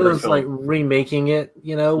is one of those, like, remaking it,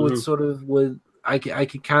 I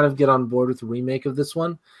could kind of get on board with the remake of this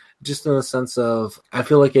one. Just in the sense of, I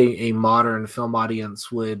feel like a modern film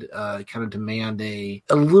audience would kind of demand a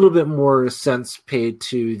little bit more sense paid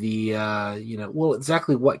to the,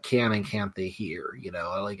 exactly what can and can't they hear,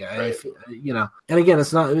 right. And again,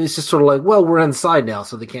 it's just sort of like, well, we're inside now,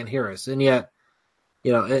 so they can't hear us. And yet,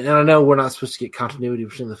 and I know we're not supposed to get continuity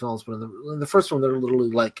between the films, but in the first one, they're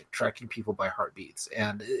literally like tracking people by heartbeats.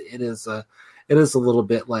 And it is a little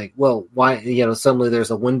bit like, well, why, suddenly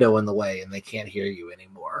there's a window in the way and they can't hear you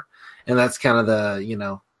anymore. And that's kind of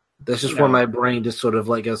that's just where my brain just sort of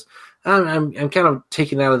like goes, I'm kind of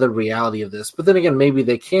taken out of the reality of this. But then again, maybe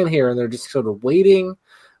they can hear and they're just sort of waiting,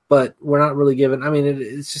 but we're not really given. I mean,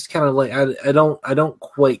 it's just kind of like, I don't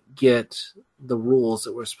quite get the rules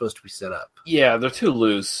that were supposed to be set up. Yeah, they're too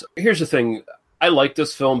loose. Here's the thing. I like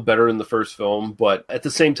this film better than the first film, but at the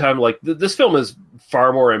same time, like, this film is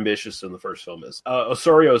far more ambitious than the first film is.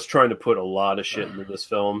 Osorio is trying to put a lot of shit into this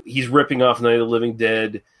film. He's ripping off Night of the Living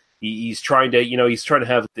Dead. He's trying to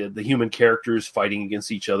have the human characters fighting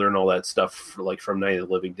against each other and all that stuff, like from Night of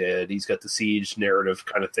the Living Dead. He's got the siege narrative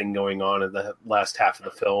kind of thing going on in the last half of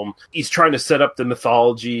the film. He's trying to set up the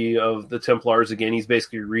mythology of the Templars again. He's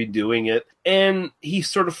basically redoing it, And he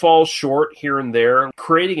sort of falls short here and there.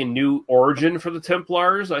 Creating a new origin for the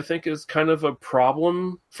Templars, I think, is kind of a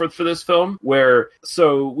problem for this film.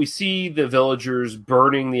 So we see the villagers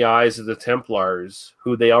burning the eyes of the Templars,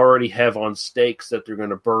 who they already have on stakes that they're going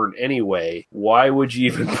to burn anyway. Why would you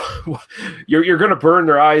even... you're going to burn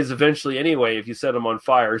their eyes eventually anyway if you set them on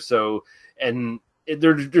fire. So, and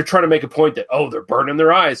they're trying to make a point that, they're burning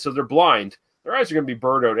their eyes, so they're blind. Their eyes are going to be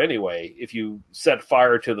burned out anyway if you set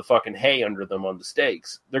fire to the fucking hay under them on the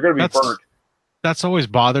stakes. They're going to be burnt. That's always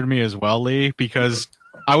bothered me as well, Lee, because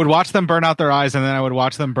I would watch them burn out their eyes, and then I would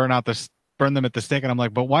watch them burn them at the stake, and I'm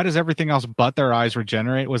like, but why does everything else but their eyes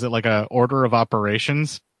regenerate? Was it like a order of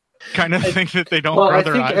operations kind of thing that they don't grow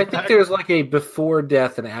their eyes? I think there's like a before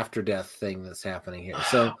death and after death thing that's happening here.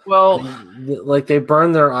 So, like they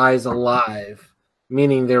burn their eyes alive,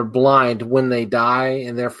 meaning they're blind when they die,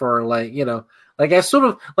 and therefore, I sort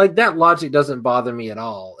of like that logic doesn't bother me at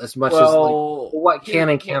all as much as what can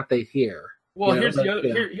and can't they hear. Well, here's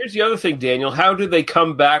the other thing, Daniel. How do they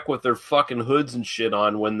come back with their fucking hoods and shit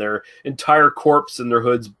on when their entire corpse and their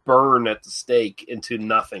hoods burn at the stake into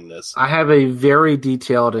nothingness? I have a very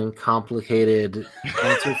detailed and complicated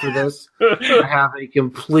answer for this. I have a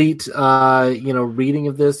complete, reading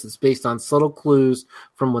of this. It's based on subtle clues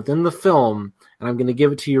from within the film, and I'm going to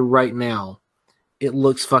give it to you right now. It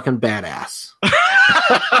looks fucking badass.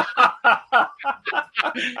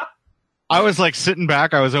 I was like sitting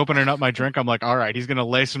back. I was opening up my drink. I'm like, all right, he's going to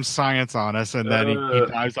lay some science on us, and then he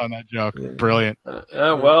dives on that joke. Brilliant.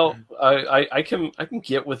 I can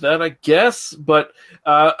get with that, I guess. But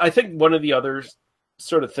I think one of the other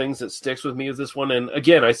sort of things that sticks with me is this one. And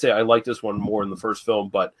again, I say I like this one more than the first film,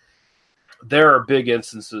 but there are big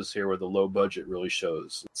instances here where the low budget really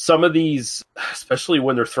shows. Some of these, especially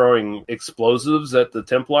when they're throwing explosives at the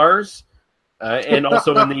Templars, and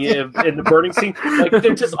also in the burning scene, like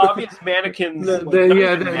they're just obvious mannequins.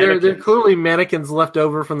 They're clearly mannequins left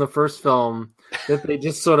over from the first film that they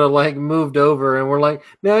just sort of like moved over, and we're like,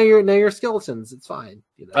 now you're skeletons. It's fine.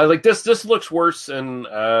 Like this looks worse, and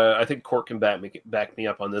I think Court can back me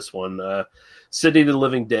up on this one. City of the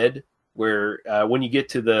Living Dead, where when you get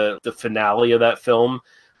to the finale of that film,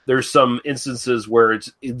 there's some instances where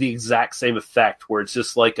it's the exact same effect, where it's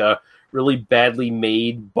just like a really badly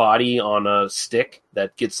made body on a stick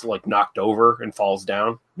that gets like knocked over and falls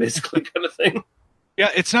down, basically, kind of thing. Yeah,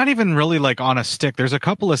 it's not even really like on a stick. There's a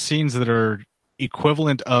couple of scenes that are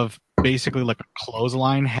equivalent of basically like a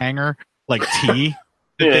clothesline hanger, like T,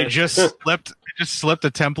 that they just slipped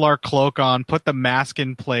a Templar cloak on, put the mask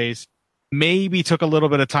in place, maybe took a little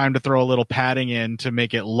bit of time to throw a little padding in to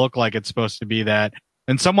make it look like it's supposed to be that.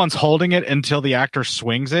 And someone's holding it until the actor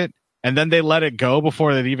swings it, and then they let it go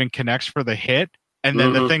before it even connects for the hit, and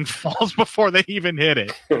then the thing falls before they even hit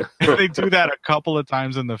it. They do that a couple of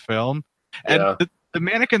times in the film. And the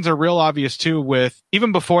mannequins are real obvious, too, with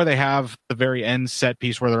even before they have the very end set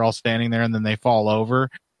piece where they're all standing there and then they fall over,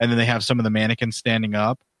 and then they have some of the mannequins standing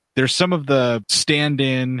up. There's some of the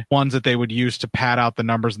stand-in ones that they would use to pad out the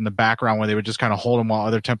numbers in the background where they would just kind of hold them while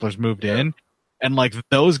other Templars moved in. And like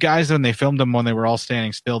those guys, when they filmed them when they were all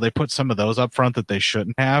standing still, they put some of those up front that they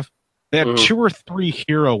shouldn't have. They have 2 or 3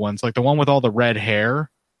 hero ones, like the one with all the red hair.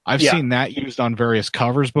 I've seen that used on various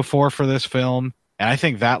covers before for this film, and I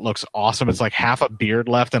think that looks awesome. It's like half a beard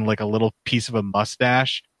left and like a little piece of a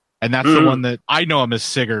mustache. And that's the one that I know him as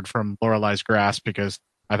Sigurd from Lorelei's Grasp because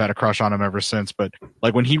I've had a crush on him ever since. But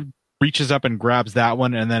like when he reaches up and grabs that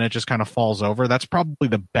one and then it just kind of falls over, that's probably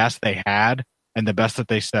the best they had and the best that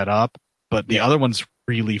they set up. But the other ones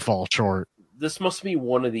really fall short. This must be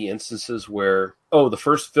one of the instances where, the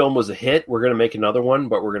first film was a hit. We're going to make another one,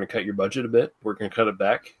 but we're going to cut your budget a bit. We're going to cut it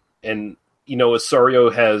back. And,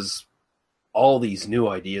 Osorio has all these new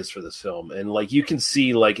ideas for this film. And, like, you can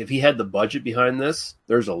see, like, if he had the budget behind this,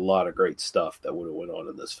 there's a lot of great stuff that would have went on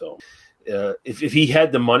in this film. If he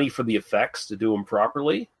had the money for the effects to do them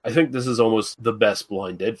properly, I think this is almost the best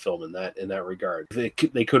Blind Dead film in that regard.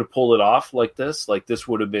 If they could have pulled it off like this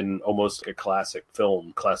would have been almost like a classic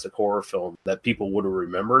horror film that people would have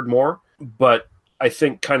remembered more. But I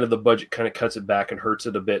think kind of the budget kind of cuts it back and hurts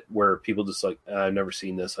it a bit, where people just like, I've never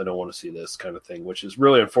seen this, I don't want to see this kind of thing, which is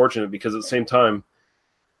really unfortunate because at the same time,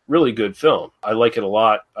 really good film. I like it a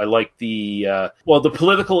lot. I like the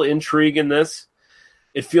political intrigue in this.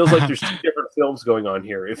 It feels like there's 2 different films going on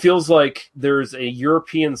here. It feels like there's a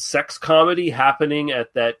European sex comedy happening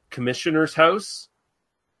at that commissioner's house,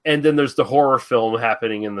 and then there's the horror film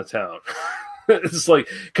happening in the town. It's like,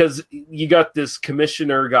 because you got this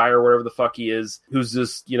commissioner guy or whatever the fuck he is, who's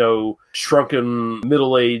this, shrunken,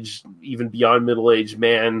 middle-aged, even beyond middle-aged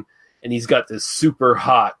man, and he's got this super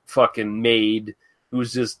hot fucking maid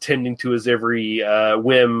who's just tending to his every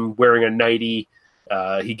whim, wearing a nightie.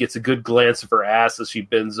 He gets a good glance of her ass as she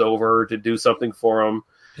bends over to do something for him.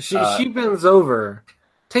 She bends over,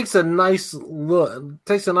 takes a nice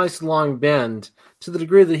long bend to the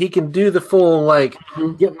degree that he can do the full, like,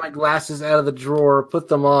 get my glasses out of the drawer, put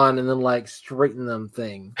them on, and then, like, straighten them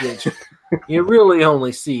thing, which you really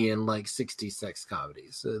only see in, like, 60s sex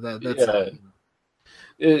comedies. So that's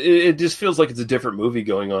It just feels like it's a different movie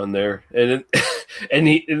going on there. And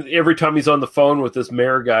every time he's on the phone with this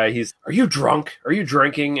mayor guy, are you drunk? Are you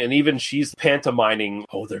drinking? And even she's pantomiming,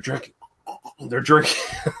 oh, they're drinking. They're drinking.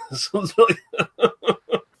 So it's like...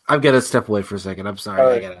 I've got to step away for a second. I'm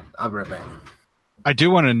sorry. I'll be right back. I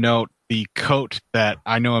do want to note the coat that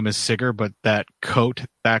I know him as Sigger, but that coat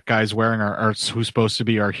that guy's wearing are who's supposed to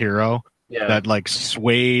be our hero. Yeah. That like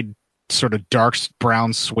suede, sort of dark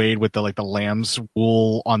brown suede with the lamb's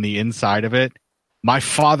wool on the inside of it. My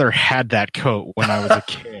father had that coat when I was a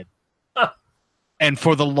kid. And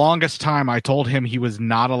for the longest time, I told him he was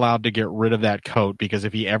not allowed to get rid of that coat because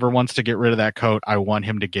if he ever wants to get rid of that coat, I want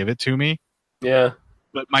him to give it to me. Yeah.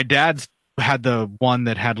 But my dad's had the one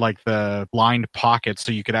that had like the lined pockets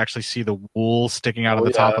so you could actually see the wool sticking out of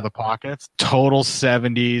the top of the pockets. Total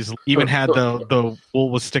 70s. Even had the wool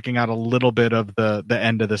was sticking out a little bit of the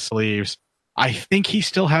end of the sleeves. I think he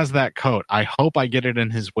still has that coat. I hope I get it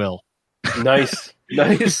in his will. Nice.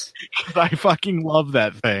 I fucking love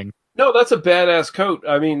that thing. No, that's a badass coat.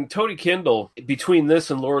 I mean, Tony Kendall, between this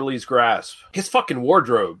and Laura Lee's Grasp, his fucking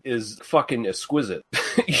wardrobe is fucking exquisite.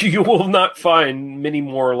 You will not find many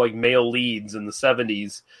more like male leads in the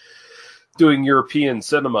 70s doing European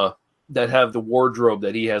cinema that have the wardrobe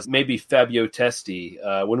that he has. Maybe Fabio Testi.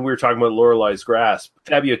 When we were talking about Lorelei's Grasp,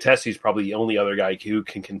 Fabio Testi is probably the only other guy who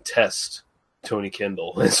can contest Tony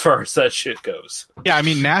Kendall as far as that shit goes. Yeah, I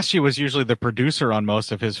mean, Nasty was usually the producer on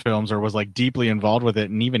most of his films or was like deeply involved with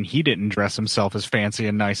it, and even he didn't dress himself as fancy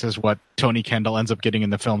and nice as what Tony Kendall ends up getting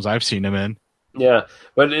in the films I've seen him in. Yeah,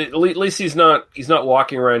 but at least he's not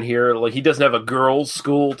walking around here like he doesn't have a girls'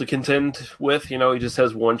 school to contend with. You know, he just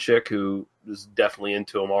has one chick who is definitely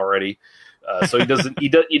into him already. So he doesn't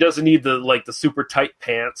need the super tight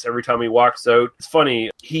pants every time he walks out. It's funny.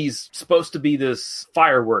 He's supposed to be this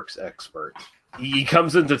fireworks expert. He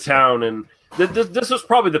comes into town and this was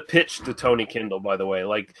probably the pitch to Tony Kendall, by the way.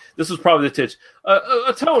 Like, this was probably the pitch.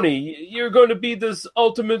 Tony, you're going to be this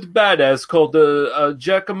ultimate badass called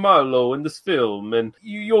Giacomo in this film, and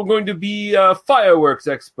you're going to be a fireworks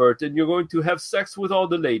expert, and you're going to have sex with all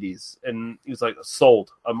the ladies. And he was like,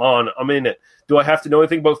 sold. I'm in it. Do I have to know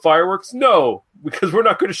anything about fireworks? No, because we're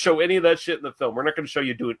not going to show any of that shit in the film. We're not going to show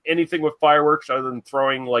you doing anything with fireworks other than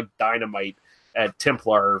throwing, like, dynamite at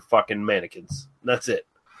Templar fucking mannequins. That's it.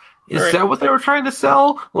 Is that what they were trying to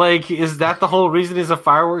sell? Like, is that the whole reason he's a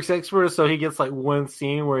fireworks expert? So he gets like one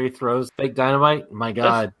scene where he throws fake dynamite? My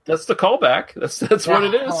God, that's the callback. That's what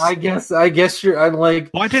it is. I guess I'm like,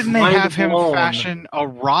 why didn't they have him fashion a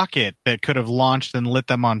rocket that could have launched and lit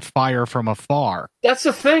them on fire from afar? That's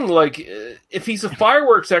the thing. Like, if he's a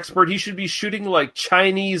fireworks expert, he should be shooting like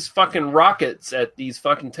Chinese fucking rockets at these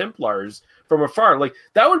fucking Templars from afar. Like,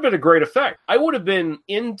 that would have been a great effect. I would have been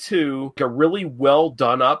into a really well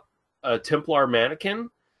done up Templar mannequin,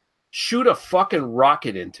 shoot a fucking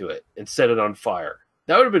rocket into it and set it on fire.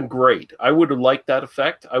 That would have been great. I would have liked that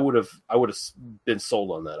effect. I would have been sold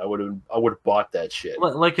on that. I would have bought that shit.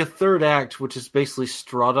 Like a third act, which is basically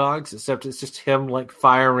Straw Dogs, except it's just him like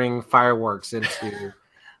firing fireworks into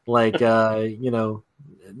like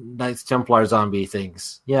Knights Templar zombie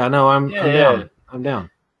things. Yeah, no, I'm down. I'm down.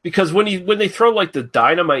 Because when they throw like the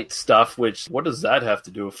dynamite stuff, which what does that have to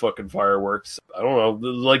do with fucking fireworks? I don't know.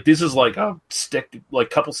 Like, this is like a stick, like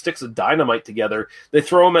couple sticks of dynamite together. They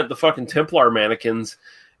throw them at the fucking Templar mannequins,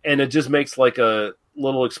 and it just makes like a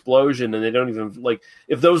little explosion. And they don't even like,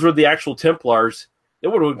 if those were the actual Templars, they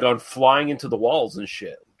would have gone flying into the walls and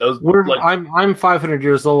shit. I'm 500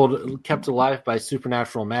 years old, kept alive by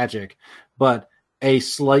supernatural magic, but a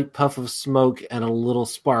slight puff of smoke and a little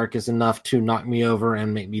spark is enough to knock me over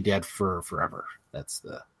and make me dead for forever. That's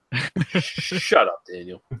the... Shut up,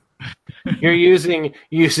 Daniel. You're using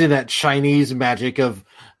that Chinese magic of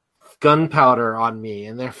gunpowder on me,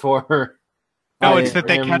 and therefore... No, it's that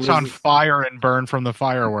they catch on fire and burn from the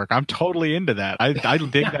firework. I'm totally into that. I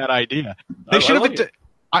dig that idea. They should have...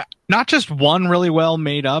 not just one really well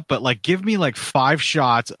made up, but like give me like 5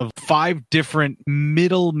 shots of 5 different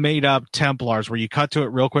middle made up Templars where you cut to it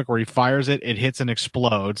real quick, where he fires it, it hits and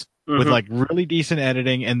explodes with like really decent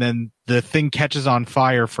editing, and then the thing catches on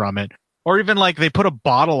fire from it. Or even like they put a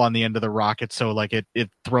bottle on the end of the rocket so like it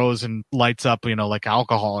throws and lights up, like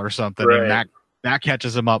alcohol or something. Right. And that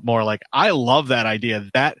catches them up more. Like, I love that idea.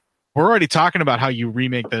 That we're already talking about how you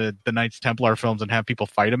remake the Knights Templar films and have people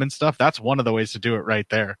fight them and stuff. That's one of the ways to do it right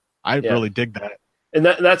there. I really dig that. And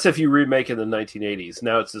that's if you remake in the 1980s.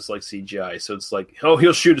 Now it's just like CGI. So it's like, oh,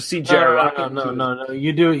 he'll shoot a CGI rocket. No.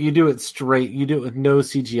 You do it straight. You do it with no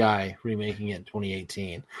CGI remaking it in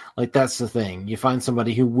 2018. Like, that's the thing. You find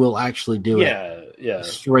somebody who will actually do it.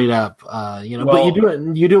 Straight up. But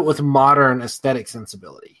you do it with modern aesthetic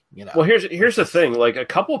sensibility. Well, here's the thing. Like, a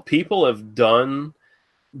couple people have done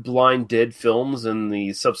Blind Dead films in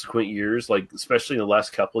the subsequent years. Like, especially in the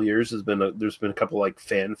last couple of years, there's been a couple like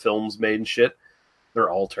fan films made and shit. They're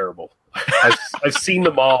all terrible. I've seen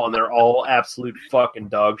them all, and they're all absolute fucking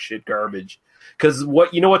dog shit garbage. Because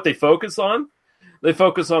what they focus on? They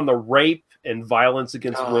focus on the rape and violence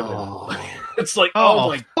against women. It's like, oh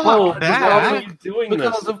my god, why are you doing this?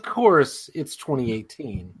 Because of course it's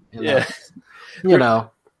 2018.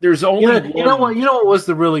 There's only you know what was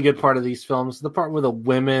the really good part of these films? The part where the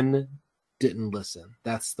women didn't listen.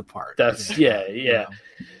 That's the part. That's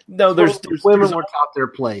No, there's women were taught their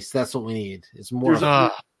place. That's what we need. It's more.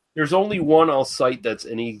 There's only one I'll cite that's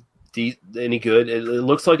any good. It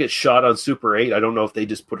looks like it's shot on Super 8. I don't know if they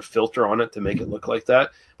just put a filter on it to make it look like that,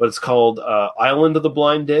 but it's called Island of the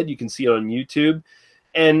Blind Dead. You can see it on YouTube,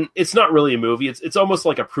 and it's not really a movie. It's almost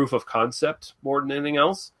like a proof of concept more than anything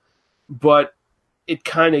else, but it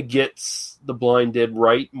kind of gets the Blind Dead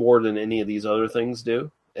right more than any of these other things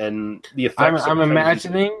do. And the effects. I'm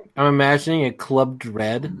imagining a Club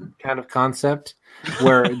Dread kind of concept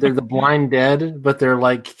where they're the Blind Dead, but they're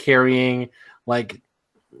like carrying like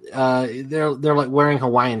they're like wearing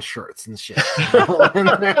Hawaiian shirts and shit,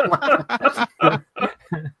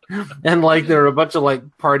 and like there are a bunch of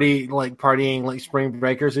partying like spring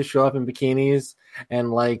breakers who show up in bikinis and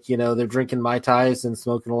like they're drinking Mai Tais and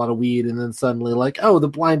smoking a lot of weed, and then suddenly like, oh, the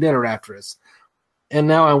Blind Dead are after us. And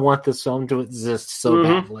now I want this film to exist so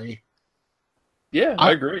badly. Yeah,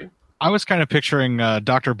 I agree. I was kind of picturing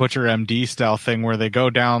Dr. Butcher MD style thing where they go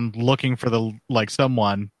down looking for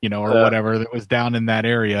someone, or whatever that was down in that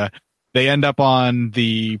area. They end up on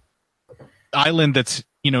the island that's,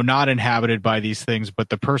 not inhabited by these things, but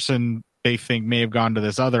the person they think may have gone to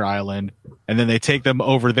this other island. And then they take them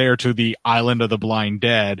over there to the Island of the Blind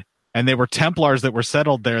Dead. And they were Templars that were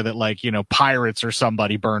settled there that pirates or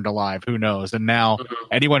somebody burned alive. Who knows? And now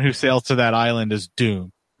anyone who sails to that island is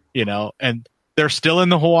doomed, and they're still in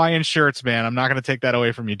the Hawaiian shirts, man. I'm not going to take that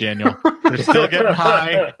away from you, Daniel. They're still getting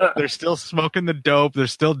high. They're still smoking the dope. They're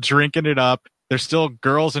still drinking it up. There's still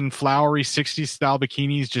girls in flowery 60s style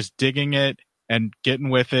bikinis just digging it and getting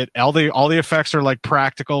with it. All the effects are like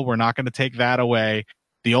practical. We're not going to take that away.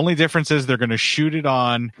 The only difference is they're going to shoot it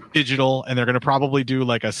on digital, and they're going to probably do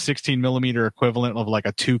like a 16 millimeter equivalent of like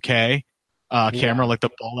a 2K camera, like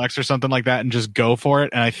the Bolex or something like that, and just go for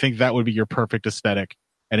it. And I think that would be your perfect aesthetic.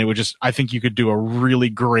 And it would I think you could do a really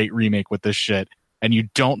great remake with this shit. And you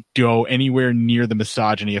don't go anywhere near the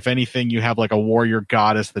misogyny. If anything, you have like a warrior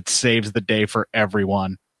goddess that saves the day for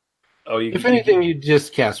everyone. Oh, if anything, you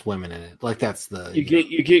just cast women in it. Like that's the you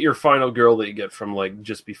get your final girl that you get from like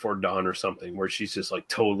Just Before Dawn or something, where she's just like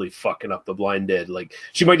totally fucking up the Blind Dead. Like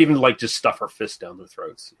she might even like just stuff her fist down their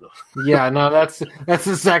throats. Yeah, no, that's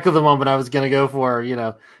exactly the moment I was gonna go for.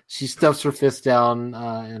 She stuffs her fist down,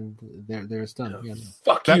 and there's done. Yeah,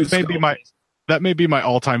 fuck that you. That may be my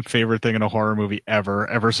all-time favorite thing in a horror movie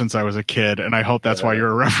ever since I was a kid, and I hope that's why you're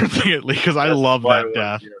referencing it, Lee, because I love that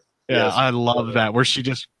death. Yeah, I love that where she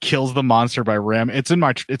just kills the monster by ram. It's in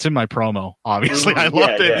my promo. Obviously, I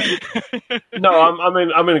loved it. No,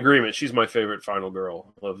 I'm in agreement. She's my favorite final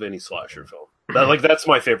girl of any slasher film. That's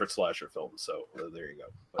my favorite slasher film. So there you go.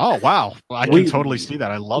 Oh wow, I can totally see that.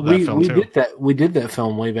 I love that film too. We did that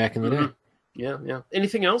film way back in the day. Yeah.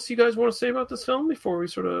 Anything else you guys want to say about this film before we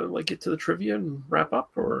sort of like get to the trivia and wrap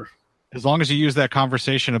up, or? As long as you use that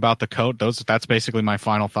conversation about the coat, that's basically my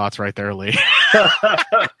final thoughts right there, Lee.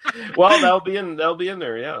 Well, that'll be in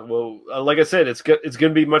there. Yeah. Well, like I said, it's going to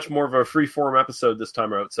be much more of a free form episode this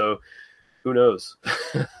time out. So who knows?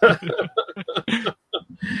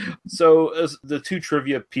 So as the two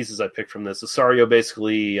trivia pieces I picked from this, Asario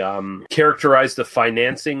basically characterized the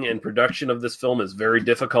financing and production of this film as very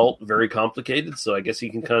difficult, very complicated. So I guess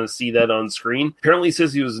you can kind of see that on screen. Apparently he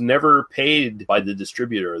says he was never paid by the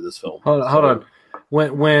distributor of this film. Hold on.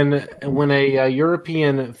 When a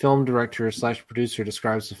European film director / producer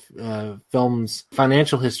describes a film's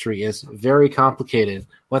financial history as very complicated,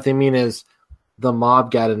 what they mean is the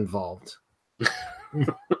mob got involved.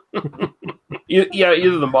 Yeah,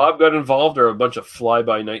 either the mob got involved or a bunch of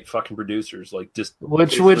fly-by-night fucking producers, like just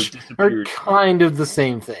which are kind of the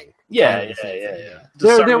same thing. Yeah.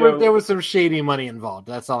 There was some shady money involved.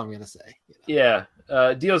 That's all I'm going to say. Yeah.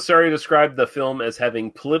 Diosari described the film as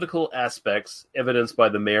having political aspects, evidenced by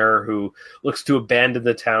the mayor who looks to abandon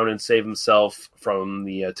the town and save himself from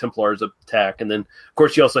the Templars' attack. And then, of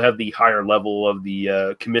course, you also have the higher level of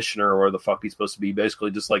the commissioner, or the fuck he's supposed to be,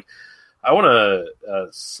 basically just like, I want to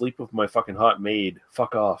sleep with my fucking hot maid.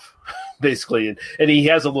 Fuck off, basically. And he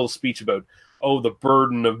has a little speech about, the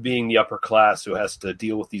burden of being the upper class who has to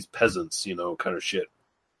deal with these peasants, kind of shit.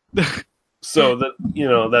 So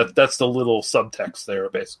that's the little subtext there,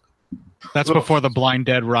 basically. That's before the blind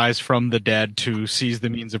dead rise from the dead to seize the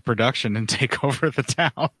means of production and take over the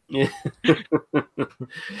town. Yeah.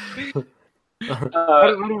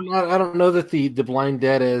 I don't know that the blind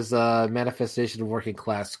dead as a manifestation of working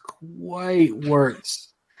class quite works.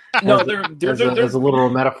 No, as a literal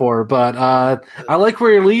metaphor, but I like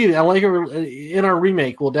where you're leading. I like in our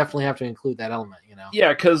remake, we'll definitely have to include that element.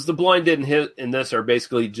 Yeah, because the blind dead in this are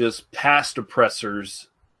basically just past oppressors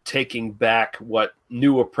taking back what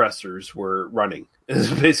new oppressors were running. Is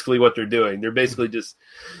basically what they're doing. They're basically just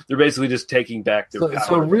taking back their power.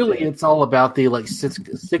 So really, it's all about the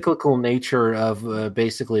cyclical nature of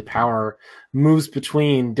basically power moves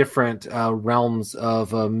between different realms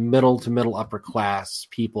of middle to middle upper class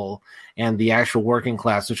people and the actual working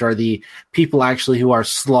class, which are the people actually who are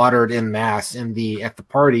slaughtered en masse at the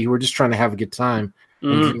party, who are just trying to have a good time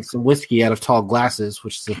and drink some whiskey out of tall glasses,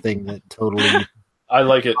 which is a thing that totally I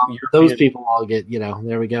like it. Those people all get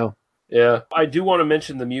there we go. Yeah, I do want to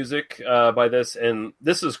mention the music by this, and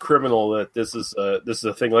this is criminal that this is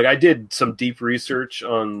a thing. Like, I did some deep research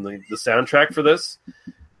on the soundtrack for this.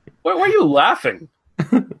 Why are you laughing?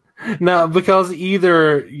 No, because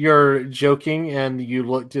either you're joking and you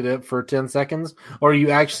looked at it for 10 seconds, or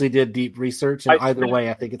you actually did deep research. And either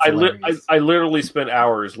way, I think it's hilarious. I literally spent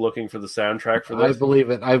hours looking for the soundtrack for this. I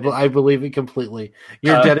believe it. I believe it completely.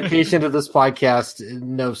 Your dedication to this podcast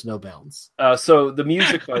knows no bounds. So the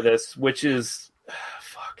music by this, which is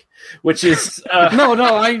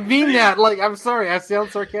no, I mean that. Like, I'm sorry, I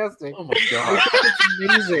sound sarcastic. Oh my god, I think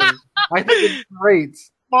it's amazing. I think it's great.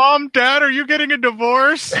 Mom, Dad, are you getting a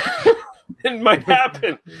divorce? It might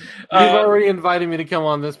happen. You've already invited me to come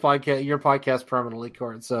on this podcast, your podcast permanently,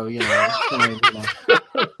 Court. So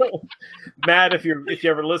Matt, if you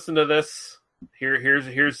ever listen to this, here's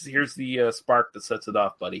the spark that sets it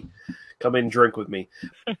off, buddy. Come in and drink with me.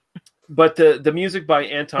 But the music by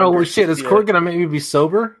Anton. Oh shit! Is Court gonna make me be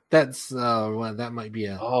sober? That's that might be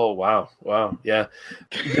a. Oh wow, yeah.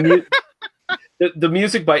 The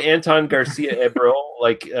music by Anton Garcia Ebril,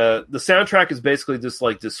 like the soundtrack is basically just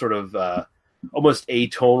like this sort of almost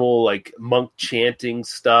atonal, like monk chanting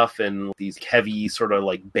stuff, and these heavy sort of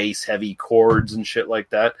like bass heavy chords and shit like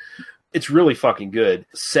that. It's really fucking good.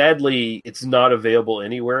 Sadly, it's not available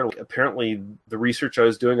anywhere. Like, apparently, the research I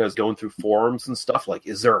was doing, I was going through forums and stuff. Like,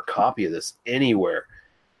 is there a copy of this anywhere?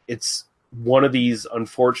 It's one of these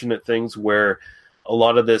unfortunate things where a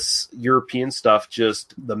lot of this European stuff,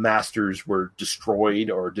 just the masters were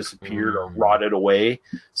destroyed or disappeared or rotted away.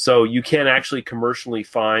 So you can't actually commercially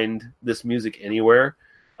find this music anywhere.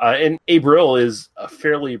 And Abril is a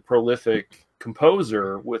fairly prolific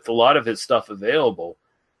composer with a lot of his stuff available,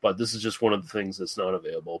 but this is just one of the things that's not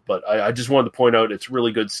available. But I just wanted to point out it's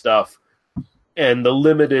really good stuff. And the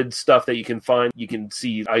limited stuff that you can find, you can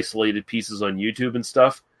see isolated pieces on YouTube and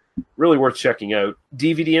stuff. Really worth checking out.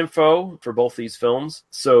 DVD info for both these films.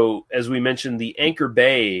 So, as we mentioned, The Anchor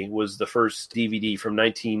Bay was the first DVD from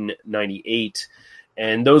 1998,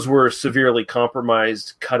 and those were severely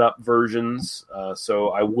compromised, cut-up versions. So,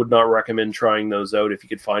 I would not recommend trying those out if you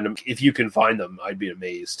could find them. If you can find them, I'd be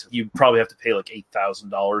amazed. You probably have to pay like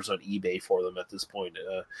 $8,000 on eBay for them at this point.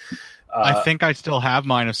 I think I still have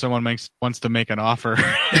mine if someone wants to make an offer.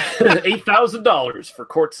 $8,000 for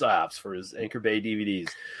Court Saps for his Anchor Bay DVDs.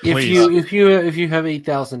 If you have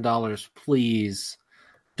 $8,000, please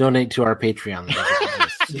donate to our Patreon.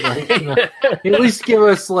 At least give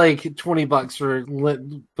us like $20 for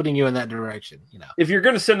putting you in that direction. If you're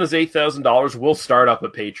going to send us $8,000, we'll start up a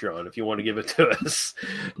Patreon if you want to give it to us.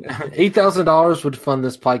 $8,000 would fund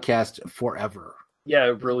this podcast forever. Yeah,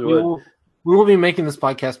 it really would. We will be making this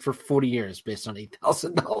podcast for 40 years based on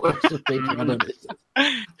 $8,000.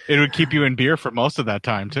 It would keep you in beer for most of that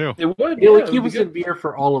time, too. It would. It would keep us in beer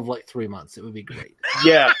for all of like 3 months. It would be great.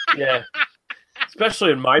 Yeah.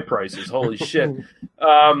 Especially in my prices. Holy shit.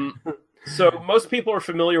 So most people are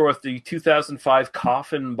familiar with the 2005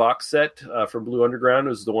 Coffin box set from Blue Underground.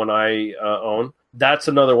 Is the one I own. That's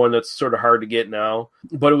another one that's sort of hard to get now.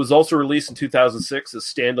 But it was also released in 2006 as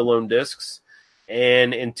standalone discs.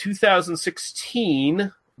 And in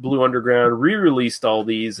 2016, Blue Underground re-released all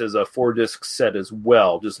these as a 4-disc set as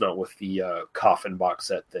well, just not with the coffin box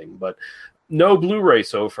set thing. But no Blu-ray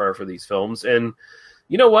so far for these films. And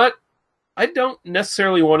you know what? I don't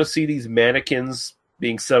necessarily want to see these mannequins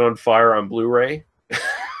being set on fire on Blu-ray.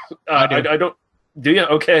 I don't. Do you?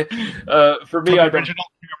 Okay. For me, original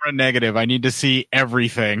camera negative. I need to see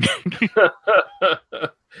everything.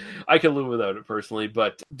 I can live without it personally,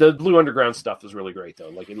 but the Blue Underground stuff is really great, though.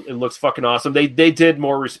 Like it looks fucking awesome. They did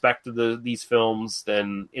more respect to these films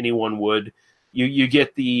than anyone would. You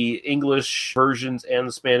get the English versions and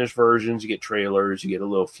the Spanish versions. You get trailers. You get a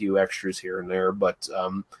little few extras here and there, but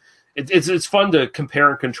it's fun to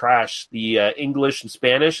compare and contrast the English and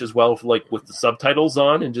Spanish as well, with the subtitles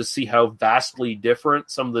on, and just see how vastly different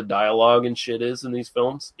some of the dialogue and shit is in these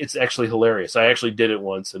films. It's actually hilarious. I actually did it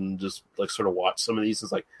once and just sort of watched some of these.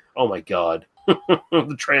 It's like, oh my god,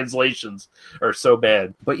 the translations are so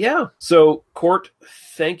bad. But yeah, so Court,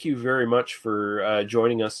 thank you very much for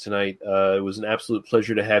joining us tonight. It was an absolute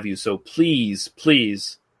pleasure to have you. So please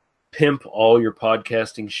pimp all your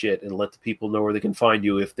podcasting shit and let the people know where they can find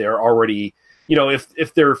you if they're already,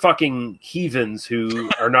 if they're fucking heathens who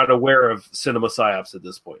are not aware of Cinema Psyops at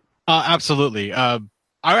this point. Absolutely. I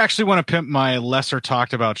actually want to pimp my lesser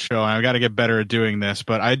talked about show. I've got to get better at doing this,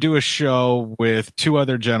 but I do a show with 2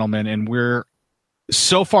 other gentlemen, and we're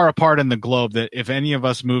so far apart in the globe that if any of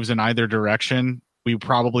us moves in either direction, we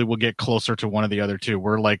probably will get closer to one of the other 2.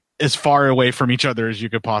 We're as far away from each other as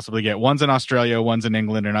you could possibly get. One's in Australia, one's in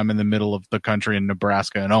England, and I'm in the middle of the country in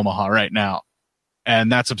Nebraska and Omaha right now.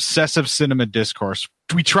 And that's Obsessive Cinema Discourse.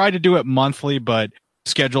 We try to do it monthly, but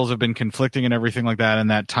schedules have been conflicting and everything like that,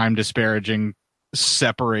 and that time disparaging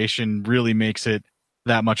separation really makes it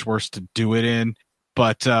that much worse to do it in.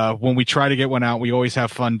 But when we try to get one out, we always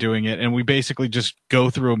have fun doing it, and we basically just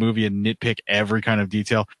go through a movie and nitpick every kind of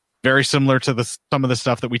detail. Very similar to some of the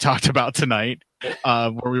stuff that we talked about tonight,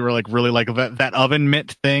 where we were really that oven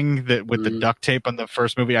mitt thing that with the duct tape on the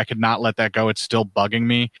first movie. I could not let that go. It's still bugging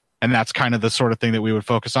me. And that's kind of the sort of thing that we would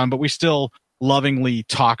focus on. But we still lovingly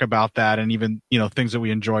talk about that, and even, things that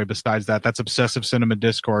we enjoy besides that. That's Obsessive Cinema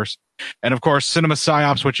Discourse. And of course, Cinema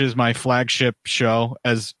Psyops, which is my flagship show,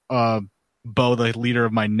 as Bo, the leader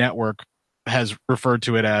of my network, has referred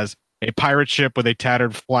to it as a pirate ship with a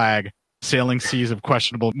tattered flag sailing seas of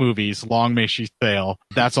questionable movies. Long may she sail.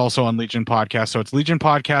 That's also on Legion Podcast. So it's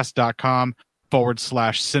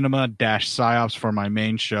legionpodcast.com/cinema-psyops for my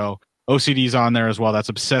main show. OCD's on there as well. That's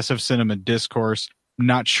Obsessive Cinema Discourse. I'm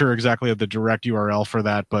not sure exactly of the direct URL for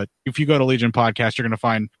that, but if you go to Legion Podcast, you're going to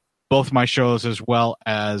find both my shows as well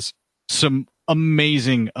as some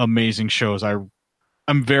amazing, amazing shows. I'm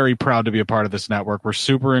very proud to be a part of this network. We're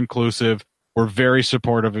super inclusive. We're very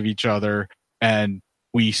supportive of each other, and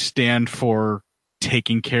we stand for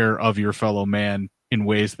taking care of your fellow man in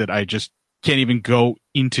ways that I just can't even go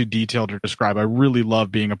into detail to describe. I really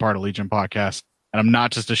love being a part of Legion Podcast, and I'm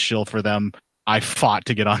not just a shill for them. I fought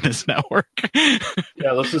to get on this network.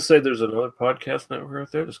 Yeah, let's just say there's another podcast network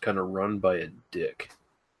out there that's kind of run by a dick.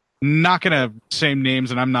 Not going to say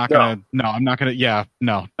names, and I'm not going to... No, I'm not going to... Yeah,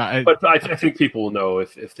 no. But I think people will know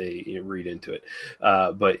if they read into it.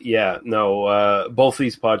 But yeah, no, both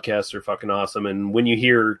these podcasts are fucking awesome. And when you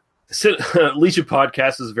hear... Legion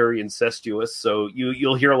Podcast is very incestuous, so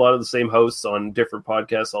you'll hear a lot of the same hosts on different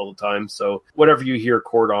podcasts all the time. So whatever you hear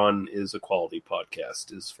Court on is a quality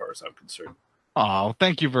podcast, as far as I'm concerned. Oh,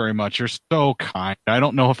 thank you very much. You're so kind. I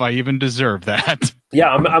don't know if I even deserve that. Yeah,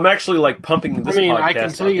 I'm actually pumping this podcast. I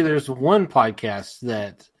can tell you there's one podcast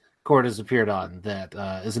that Court has appeared on that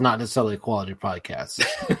is not necessarily a quality podcast.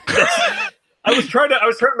 I was trying to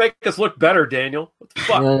make us look better, Daniel. What the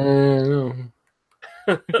fuck?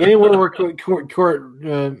 Anywhere where Court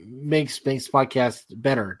makes podcasts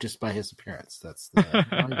better just by his appearance. That's I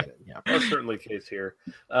get it. Yeah, that's certainly the case here.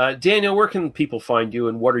 Daniel, where can people find you,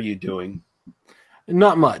 and what are you doing?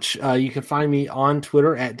 Not much. You can find me on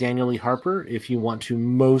Twitter at Daniel E. Harper if you want to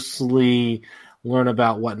mostly learn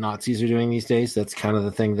about what Nazis are doing these days. That's kind of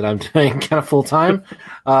the thing that I'm doing kind of full time.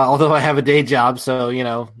 Although I have a day job, so,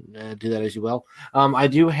 do that as you will. I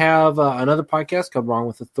do have another podcast called Wrong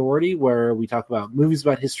with Authority, where we talk about movies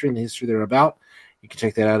about history and the history they're about. You can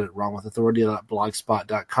check that out at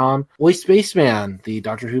wrongwithauthority.blogspot.com. Oi Spaceman, the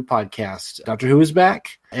Doctor Who podcast. Doctor Who is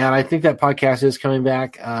back, and I think that podcast is coming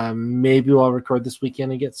back. Maybe we'll record this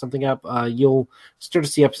weekend and get something up. You'll start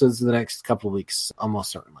to see episodes in the next couple of weeks,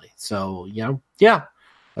 almost certainly. So, yeah,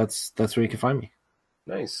 that's where you can find me.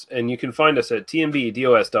 Nice. And you can find us at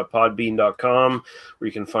tmbdos.podbean.com, where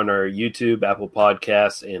you can find our YouTube, Apple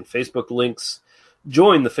Podcasts, and Facebook links.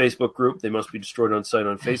 join the Facebook group. They Must Be Destroyed on Sight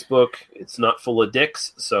on Facebook. It's not full of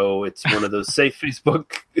dicks, so it's one of those safe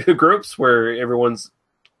Facebook groups where everyone's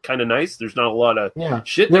kind of nice. There's not a lot of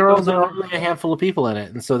shit. There are only a handful of people in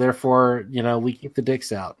it, and so therefore, we keep the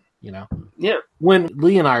dicks out. Yeah. When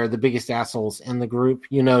Lee and I are the biggest assholes in the group,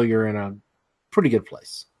 you're in a pretty good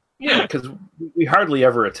place. Yeah, because we hardly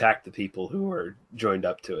ever attack the people who are joined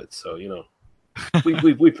up to it. So we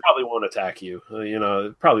probably won't attack you.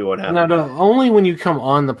 It probably won't happen. No. Only when you come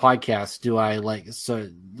on the podcast do I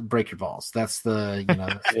break your balls. That's the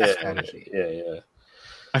that's the strategy. Yeah.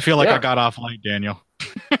 I feel like I got off light, Daniel.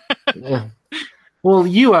 Yeah. Well,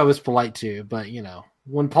 I was polite to, but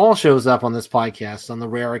when Paul shows up on this podcast, on the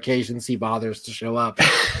rare occasions he bothers to show up,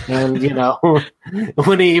 and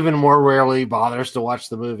when he even more rarely bothers to watch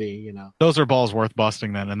the movie, those are balls worth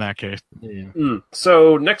busting. Then, in that case,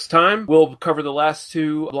 So next time we'll cover the last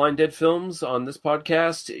 2 Blind Dead films on this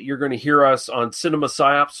podcast. You're going to hear us on Cinema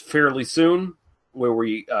Psyops fairly soon, where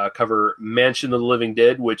we cover Mansion of the Living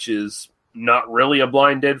Dead, which is not really a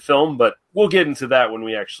Blind Dead film, but we'll get into that when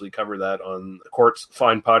we actually cover that on the Quartz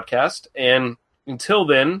Fine podcast. And until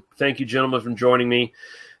then, thank you, gentlemen, for joining me.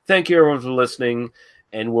 Thank you, everyone, for listening,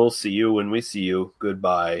 and we'll see you when we see you.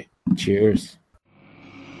 Goodbye. Cheers.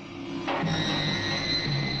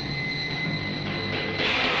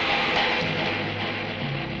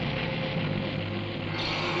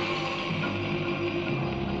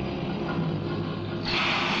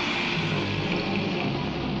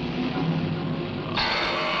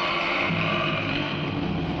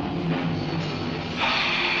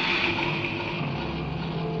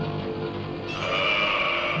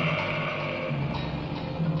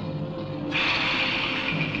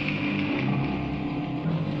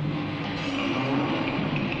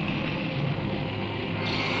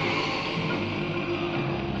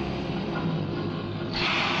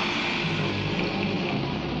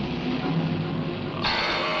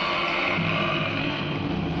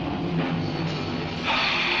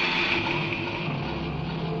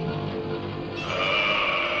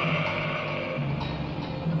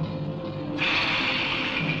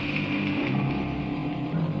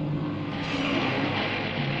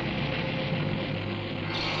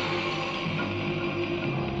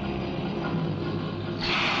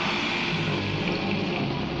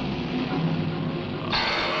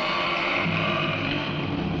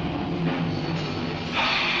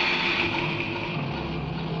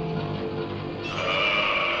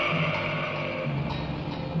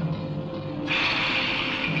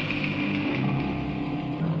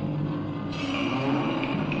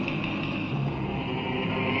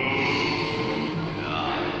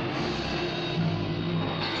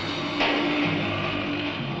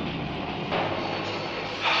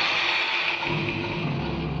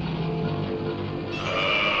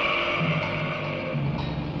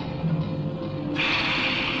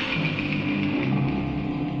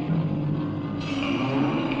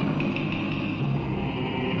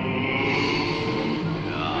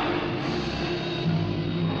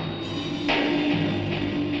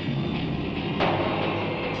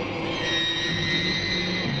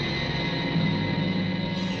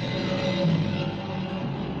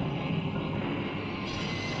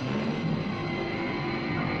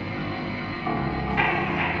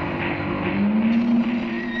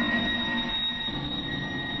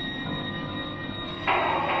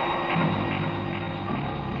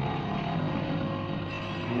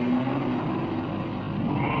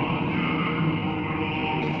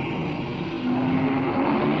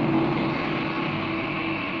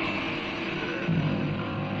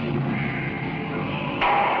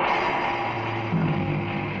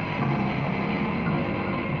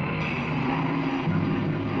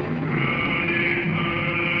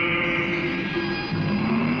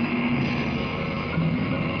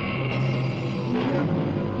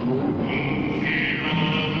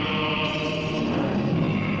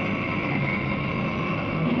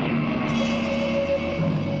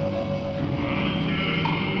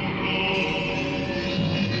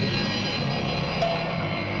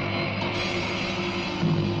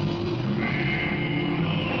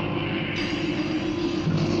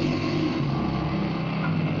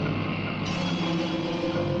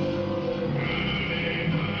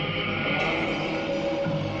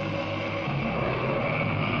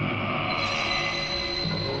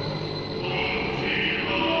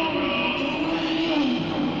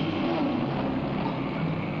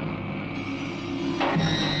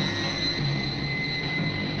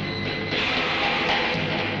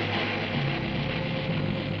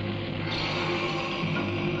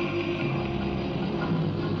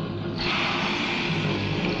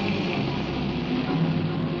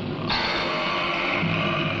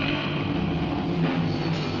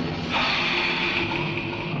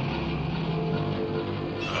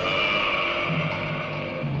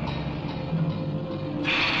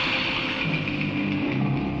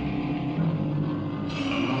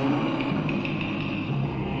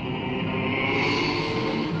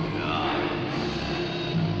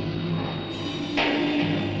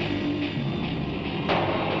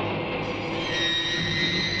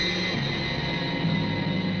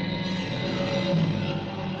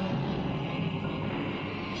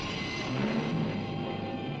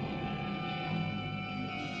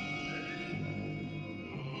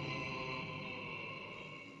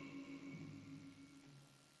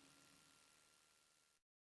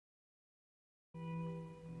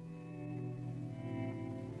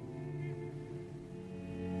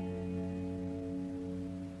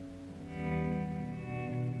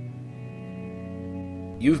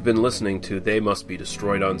 You've been listening to They Must Be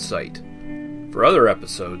Destroyed on Sight. For other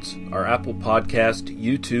episodes, our Apple Podcast,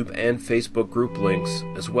 YouTube, and Facebook group links,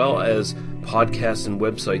 as well as podcasts and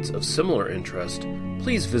websites of similar interest,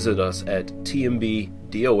 please visit us at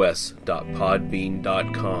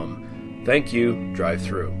tmbdos.podbean.com. Thank you. Drive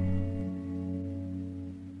through.